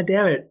do. God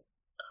damn it.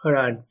 Hold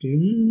on.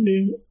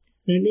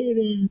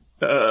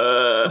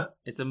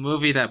 It's a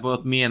movie that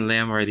both me and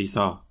Lam already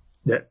saw.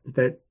 That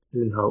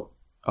didn't help.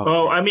 Okay.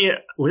 Oh, I mean,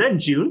 was that in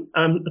June?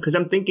 Because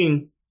I'm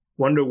thinking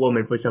Wonder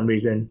Woman for some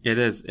reason. It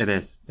is. Okay.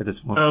 It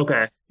is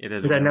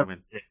Wonder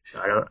Woman. So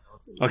I don't.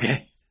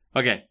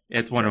 Okay.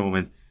 It's Wonder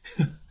Woman.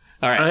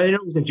 All right. I didn't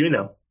know it was in June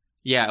though.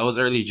 Yeah, it was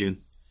early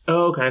June.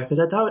 Oh, okay. Because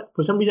I thought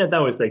for some reason it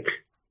was like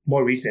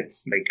more recent,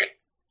 like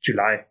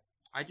July.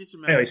 I just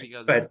remember Anyways,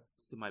 because go ahead.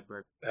 it's to my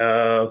birthday.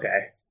 Oh,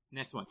 okay.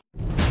 Next one.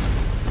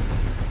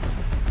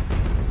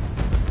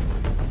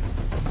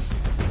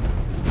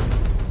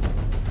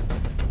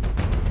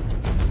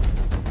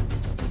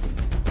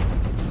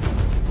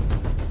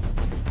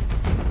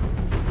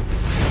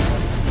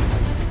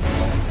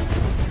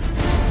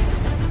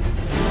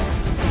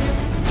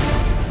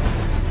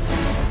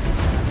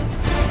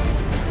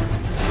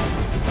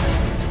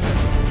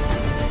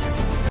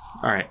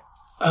 All right.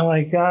 Oh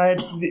my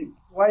god.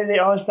 Why do they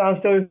all sound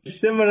so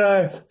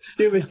similar?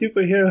 Stupid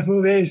superhero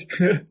movies.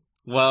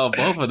 Well,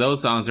 both of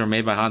those songs were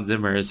made by Hans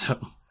Zimmer, so.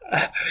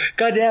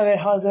 God damn it,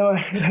 Hans Zimmer.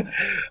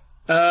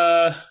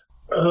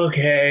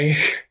 Okay.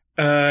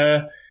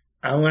 I'm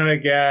gonna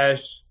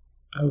guess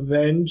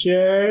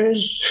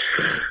Avengers.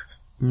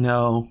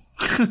 No.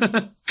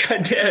 God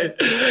damn it.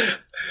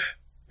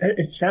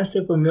 It sounds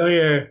so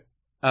familiar.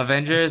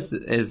 Avengers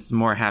is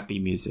more happy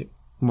music,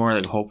 more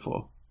like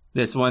hopeful.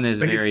 This one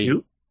is Avengers very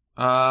 2?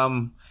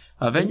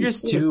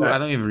 Avengers What is 2. that? I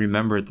don't even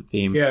remember the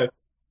theme. Yeah.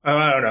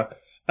 I don't know.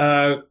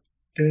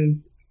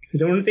 The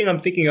only thing I'm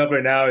thinking of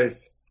right now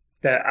is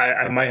that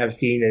I might have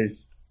seen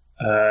is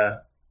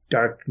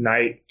Dark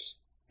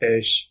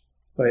Knight-ish,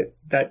 but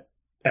that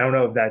I don't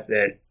know if that's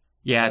it.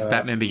 Yeah, it's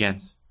Batman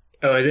Begins.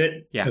 Oh, is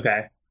it? Yeah.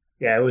 Okay.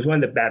 Yeah, it was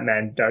one of the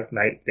Batman Dark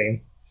Knight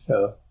thing.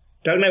 So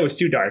Dark Knight was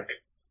too dark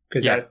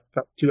because Yeah. that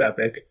felt too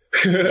epic.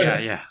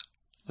 Yeah.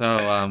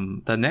 So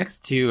the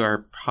next two are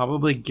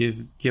probably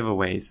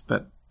giveaways,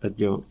 but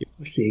you'll.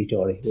 We'll see,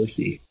 Johnny. We'll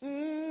see.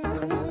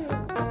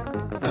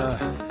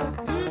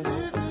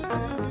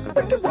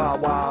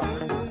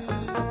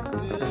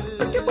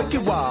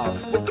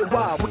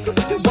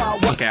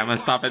 Okay, I'm gonna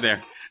stop it there.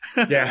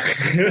 Yeah.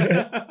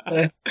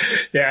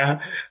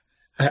 Yeah.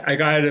 I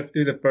got it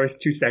through the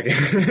first 2 seconds.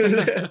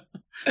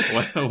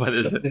 What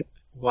is it?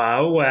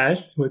 Wild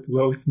West with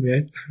Will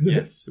Smith.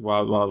 Yes,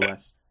 Wild Wild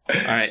West. All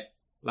right,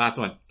 last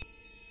one.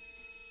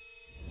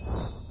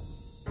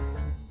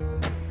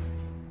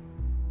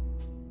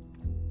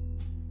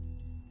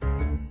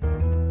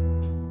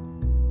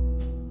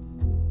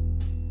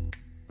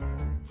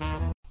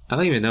 I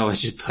don't even know if I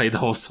should play the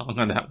whole song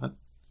on that one.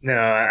 No,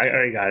 I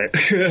already got it.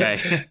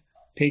 Okay.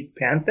 Pink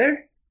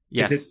Panther?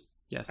 Yes.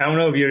 Yes. I don't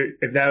know if you're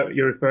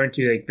referring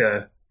to like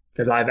the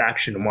live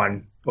action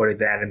one or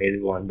the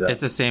animated one. It's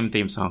the same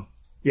theme song.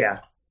 Yeah.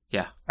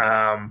 Yeah.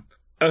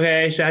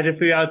 Okay, so I had to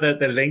figure out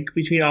the link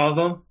between all of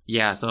them.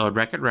 Yeah, so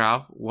Wreck-It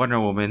Ralph, Wonder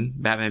Woman,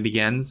 Batman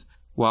Begins,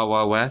 Wild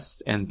Wild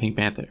West, and Pink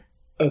Panther.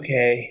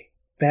 Okay.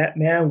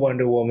 Batman,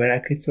 Wonder Woman, I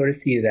could sort of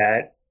see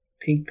that.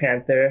 Pink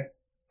Panther,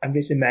 I'm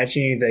just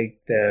imagining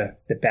like the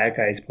bad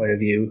guy's point of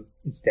view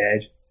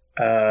instead.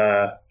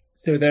 So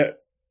the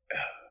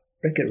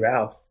Wreck-It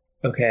Ralph.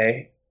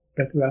 Okay.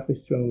 Wreck-It Ralph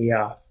is throwing me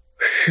off.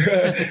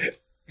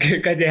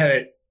 God damn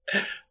it.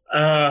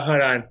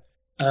 Hold on.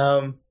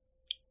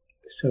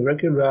 So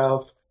Wreck-It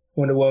Ralph,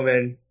 Wonder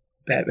Woman,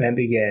 Batman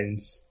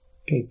Begins,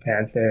 Pink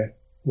Panther,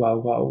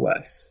 Wild Wild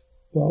West.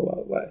 Wild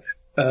Wild West.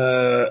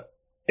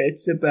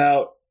 It's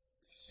about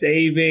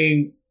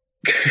saving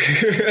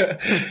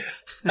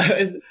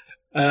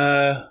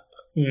I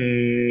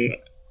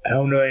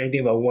don't know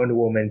anything about Wonder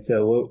Woman,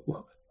 so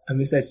I'm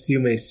just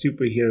assuming it's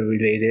superhero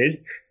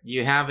related.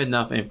 You have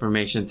enough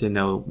information to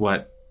know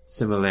what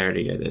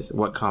similarity it is,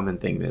 what common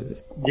thing it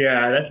is.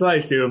 Yeah, that's what I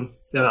assume.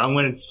 So I'm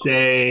gonna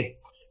say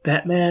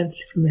Batman,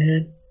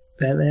 Superman,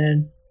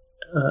 Batman,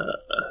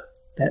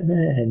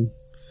 and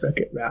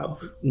Wreck-It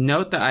Ralph.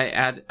 Note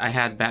that I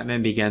had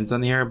Batman Begins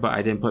on here, but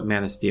I didn't put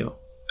Man of Steel.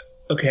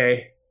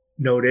 Okay,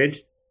 noted.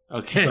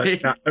 Okay.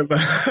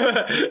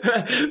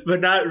 But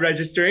not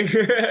registering.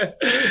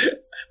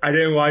 I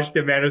didn't watch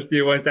the Man of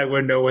Steel ones. I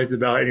wouldn't know what it's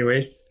about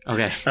anyways.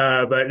 Okay.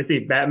 But let's see.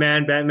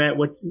 Batman.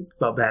 What's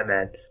about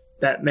Batman?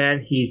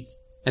 Batman, It's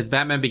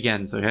Batman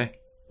Begins, okay?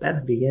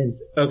 Batman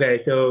Begins. Okay,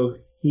 so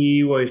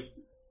he was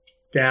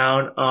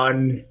down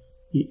on...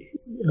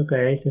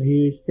 Okay, so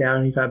he was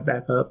down, he got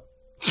back up.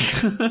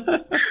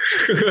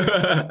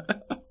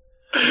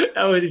 That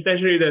was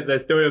essentially the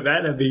story of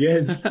Batman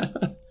Begins.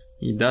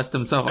 He dust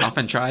himself off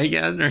and try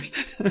again? Or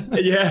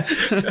Yeah.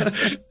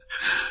 So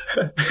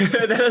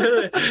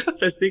I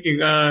was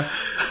thinking,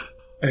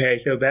 okay,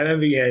 so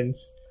Batman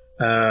Begins.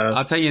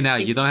 I'll tell you now,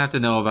 you don't have to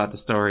know about the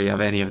story of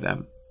any of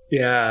them.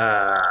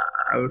 Yeah,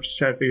 I was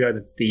trying to figure out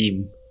the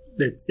theme.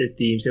 The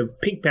theme. So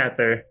Pink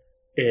Panther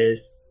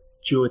is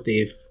Jewel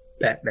Thief,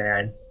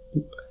 Batman.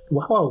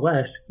 Wild Wild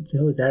West, what the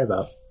hell is that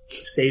about?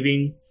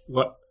 Saving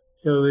what?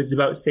 So it's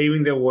about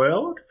saving the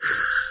world?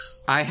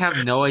 I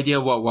have no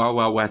idea what Wild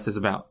Wild West is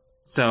about.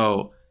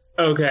 So,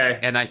 Okay.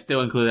 and I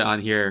still include it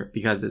on here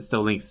because it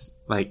still links,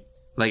 like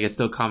it's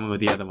still common with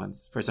the other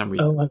ones for some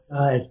reason. Oh my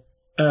god.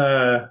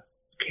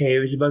 Okay,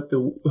 it was about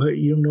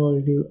you don't know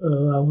what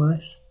Wild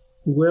West?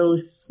 Will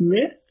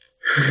Smith?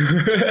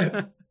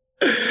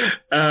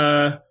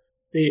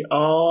 They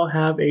all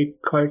have a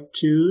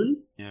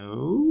cartoon.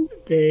 No.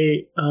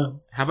 They,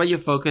 How about you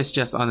focus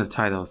just on the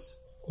titles?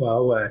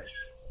 Wild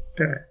West.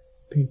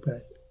 Pink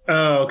Panther.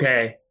 Oh,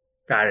 okay.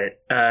 Got it.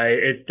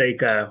 It's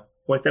like,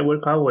 what's that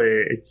word called?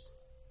 Where it's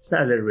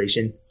not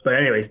alliteration. But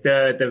anyways,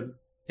 It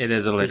is they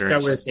start alliteration.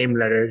 with the same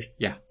letter.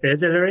 Yeah. It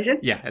is alliteration?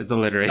 Yeah, it's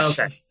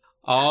alliteration. Okay.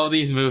 All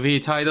these movie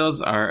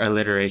titles are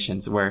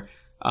alliterations where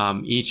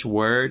each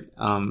word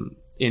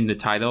in the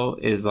title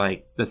is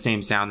like the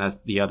same sound as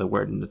the other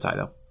word in the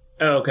title.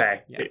 Oh,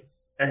 okay.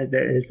 Yes. That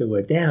is the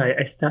word. Damn,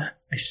 I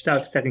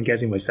stopped second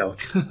guessing myself.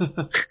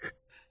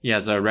 Yeah,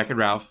 so Wreck-It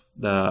Ralph,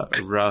 the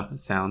R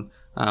sound.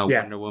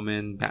 Wonder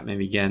Woman, Batman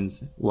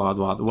Begins, Wild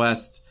Wild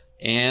West,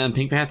 and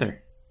Pink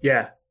Panther.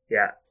 Yeah.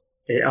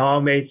 It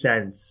all made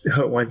sense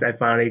once I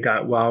finally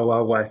got Wild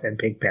Wild West and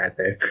Pink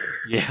Panther.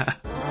 Yeah.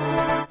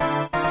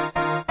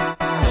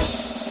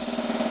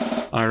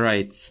 All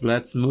right,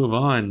 let's move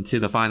on to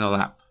the final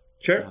lap.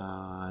 Sure.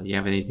 You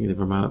have anything to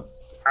promote?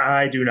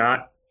 I do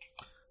not.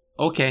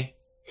 Okay.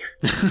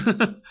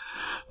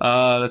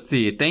 Let's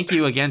see. Thank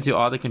you again to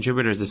all the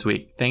contributors this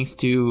week. Thanks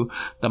to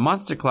the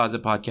Monster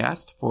Closet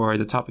podcast for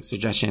the topic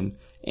suggestion.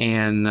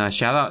 And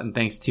shout out and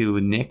thanks to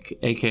Nick,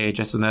 aka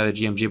Just Another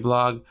GMG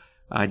Blog,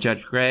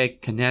 Judge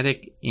Greg,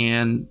 Kinetic,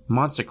 and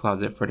Monster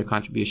Closet for the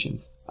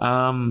contributions.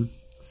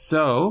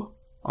 So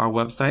our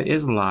website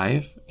is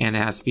live and it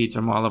has feeds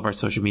from all of our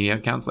social media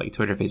accounts like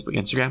Twitter, Facebook,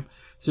 Instagram.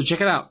 So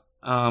check it out.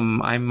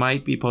 I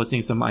might be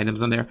posting some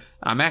items on there.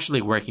 I'm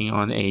actually working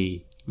on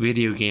a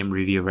video game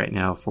review right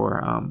now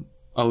for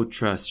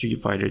Ultra Street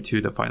Fighter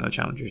 2 The Final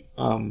Challenger.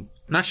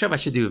 Not sure if I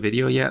should do a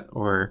video yet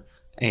or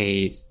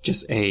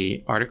just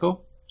a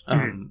article.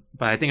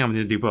 But I think I'm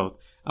going to do both.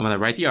 I'm going to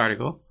write the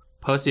article,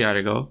 post the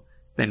article,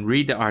 then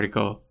read the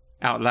article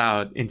out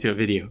loud into a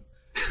video.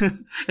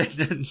 And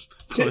then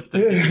post the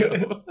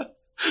video.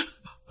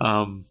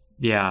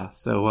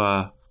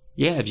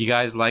 If you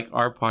guys like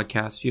our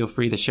podcast, feel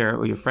free to share it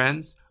with your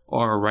friends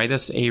or write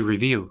us a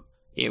review.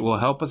 It will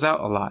help us out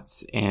a lot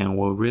and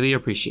we'll really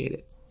appreciate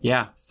it.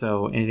 Yeah,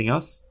 so anything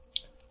else?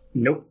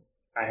 Nope.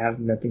 I have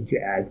nothing to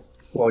add.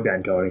 Well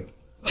done, Tori.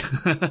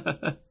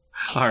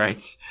 All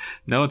right.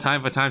 No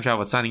time for time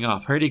travel. Signing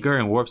off. Hurdy-gur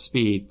and Warp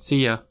Speed.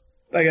 See ya.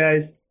 Bye,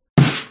 guys.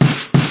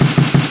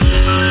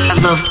 I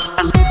love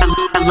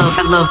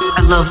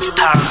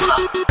Power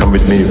Glove. Come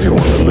with me if you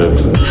want to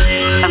live.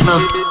 I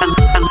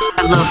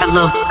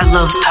love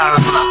Power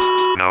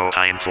Glove. No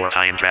time for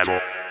time travel.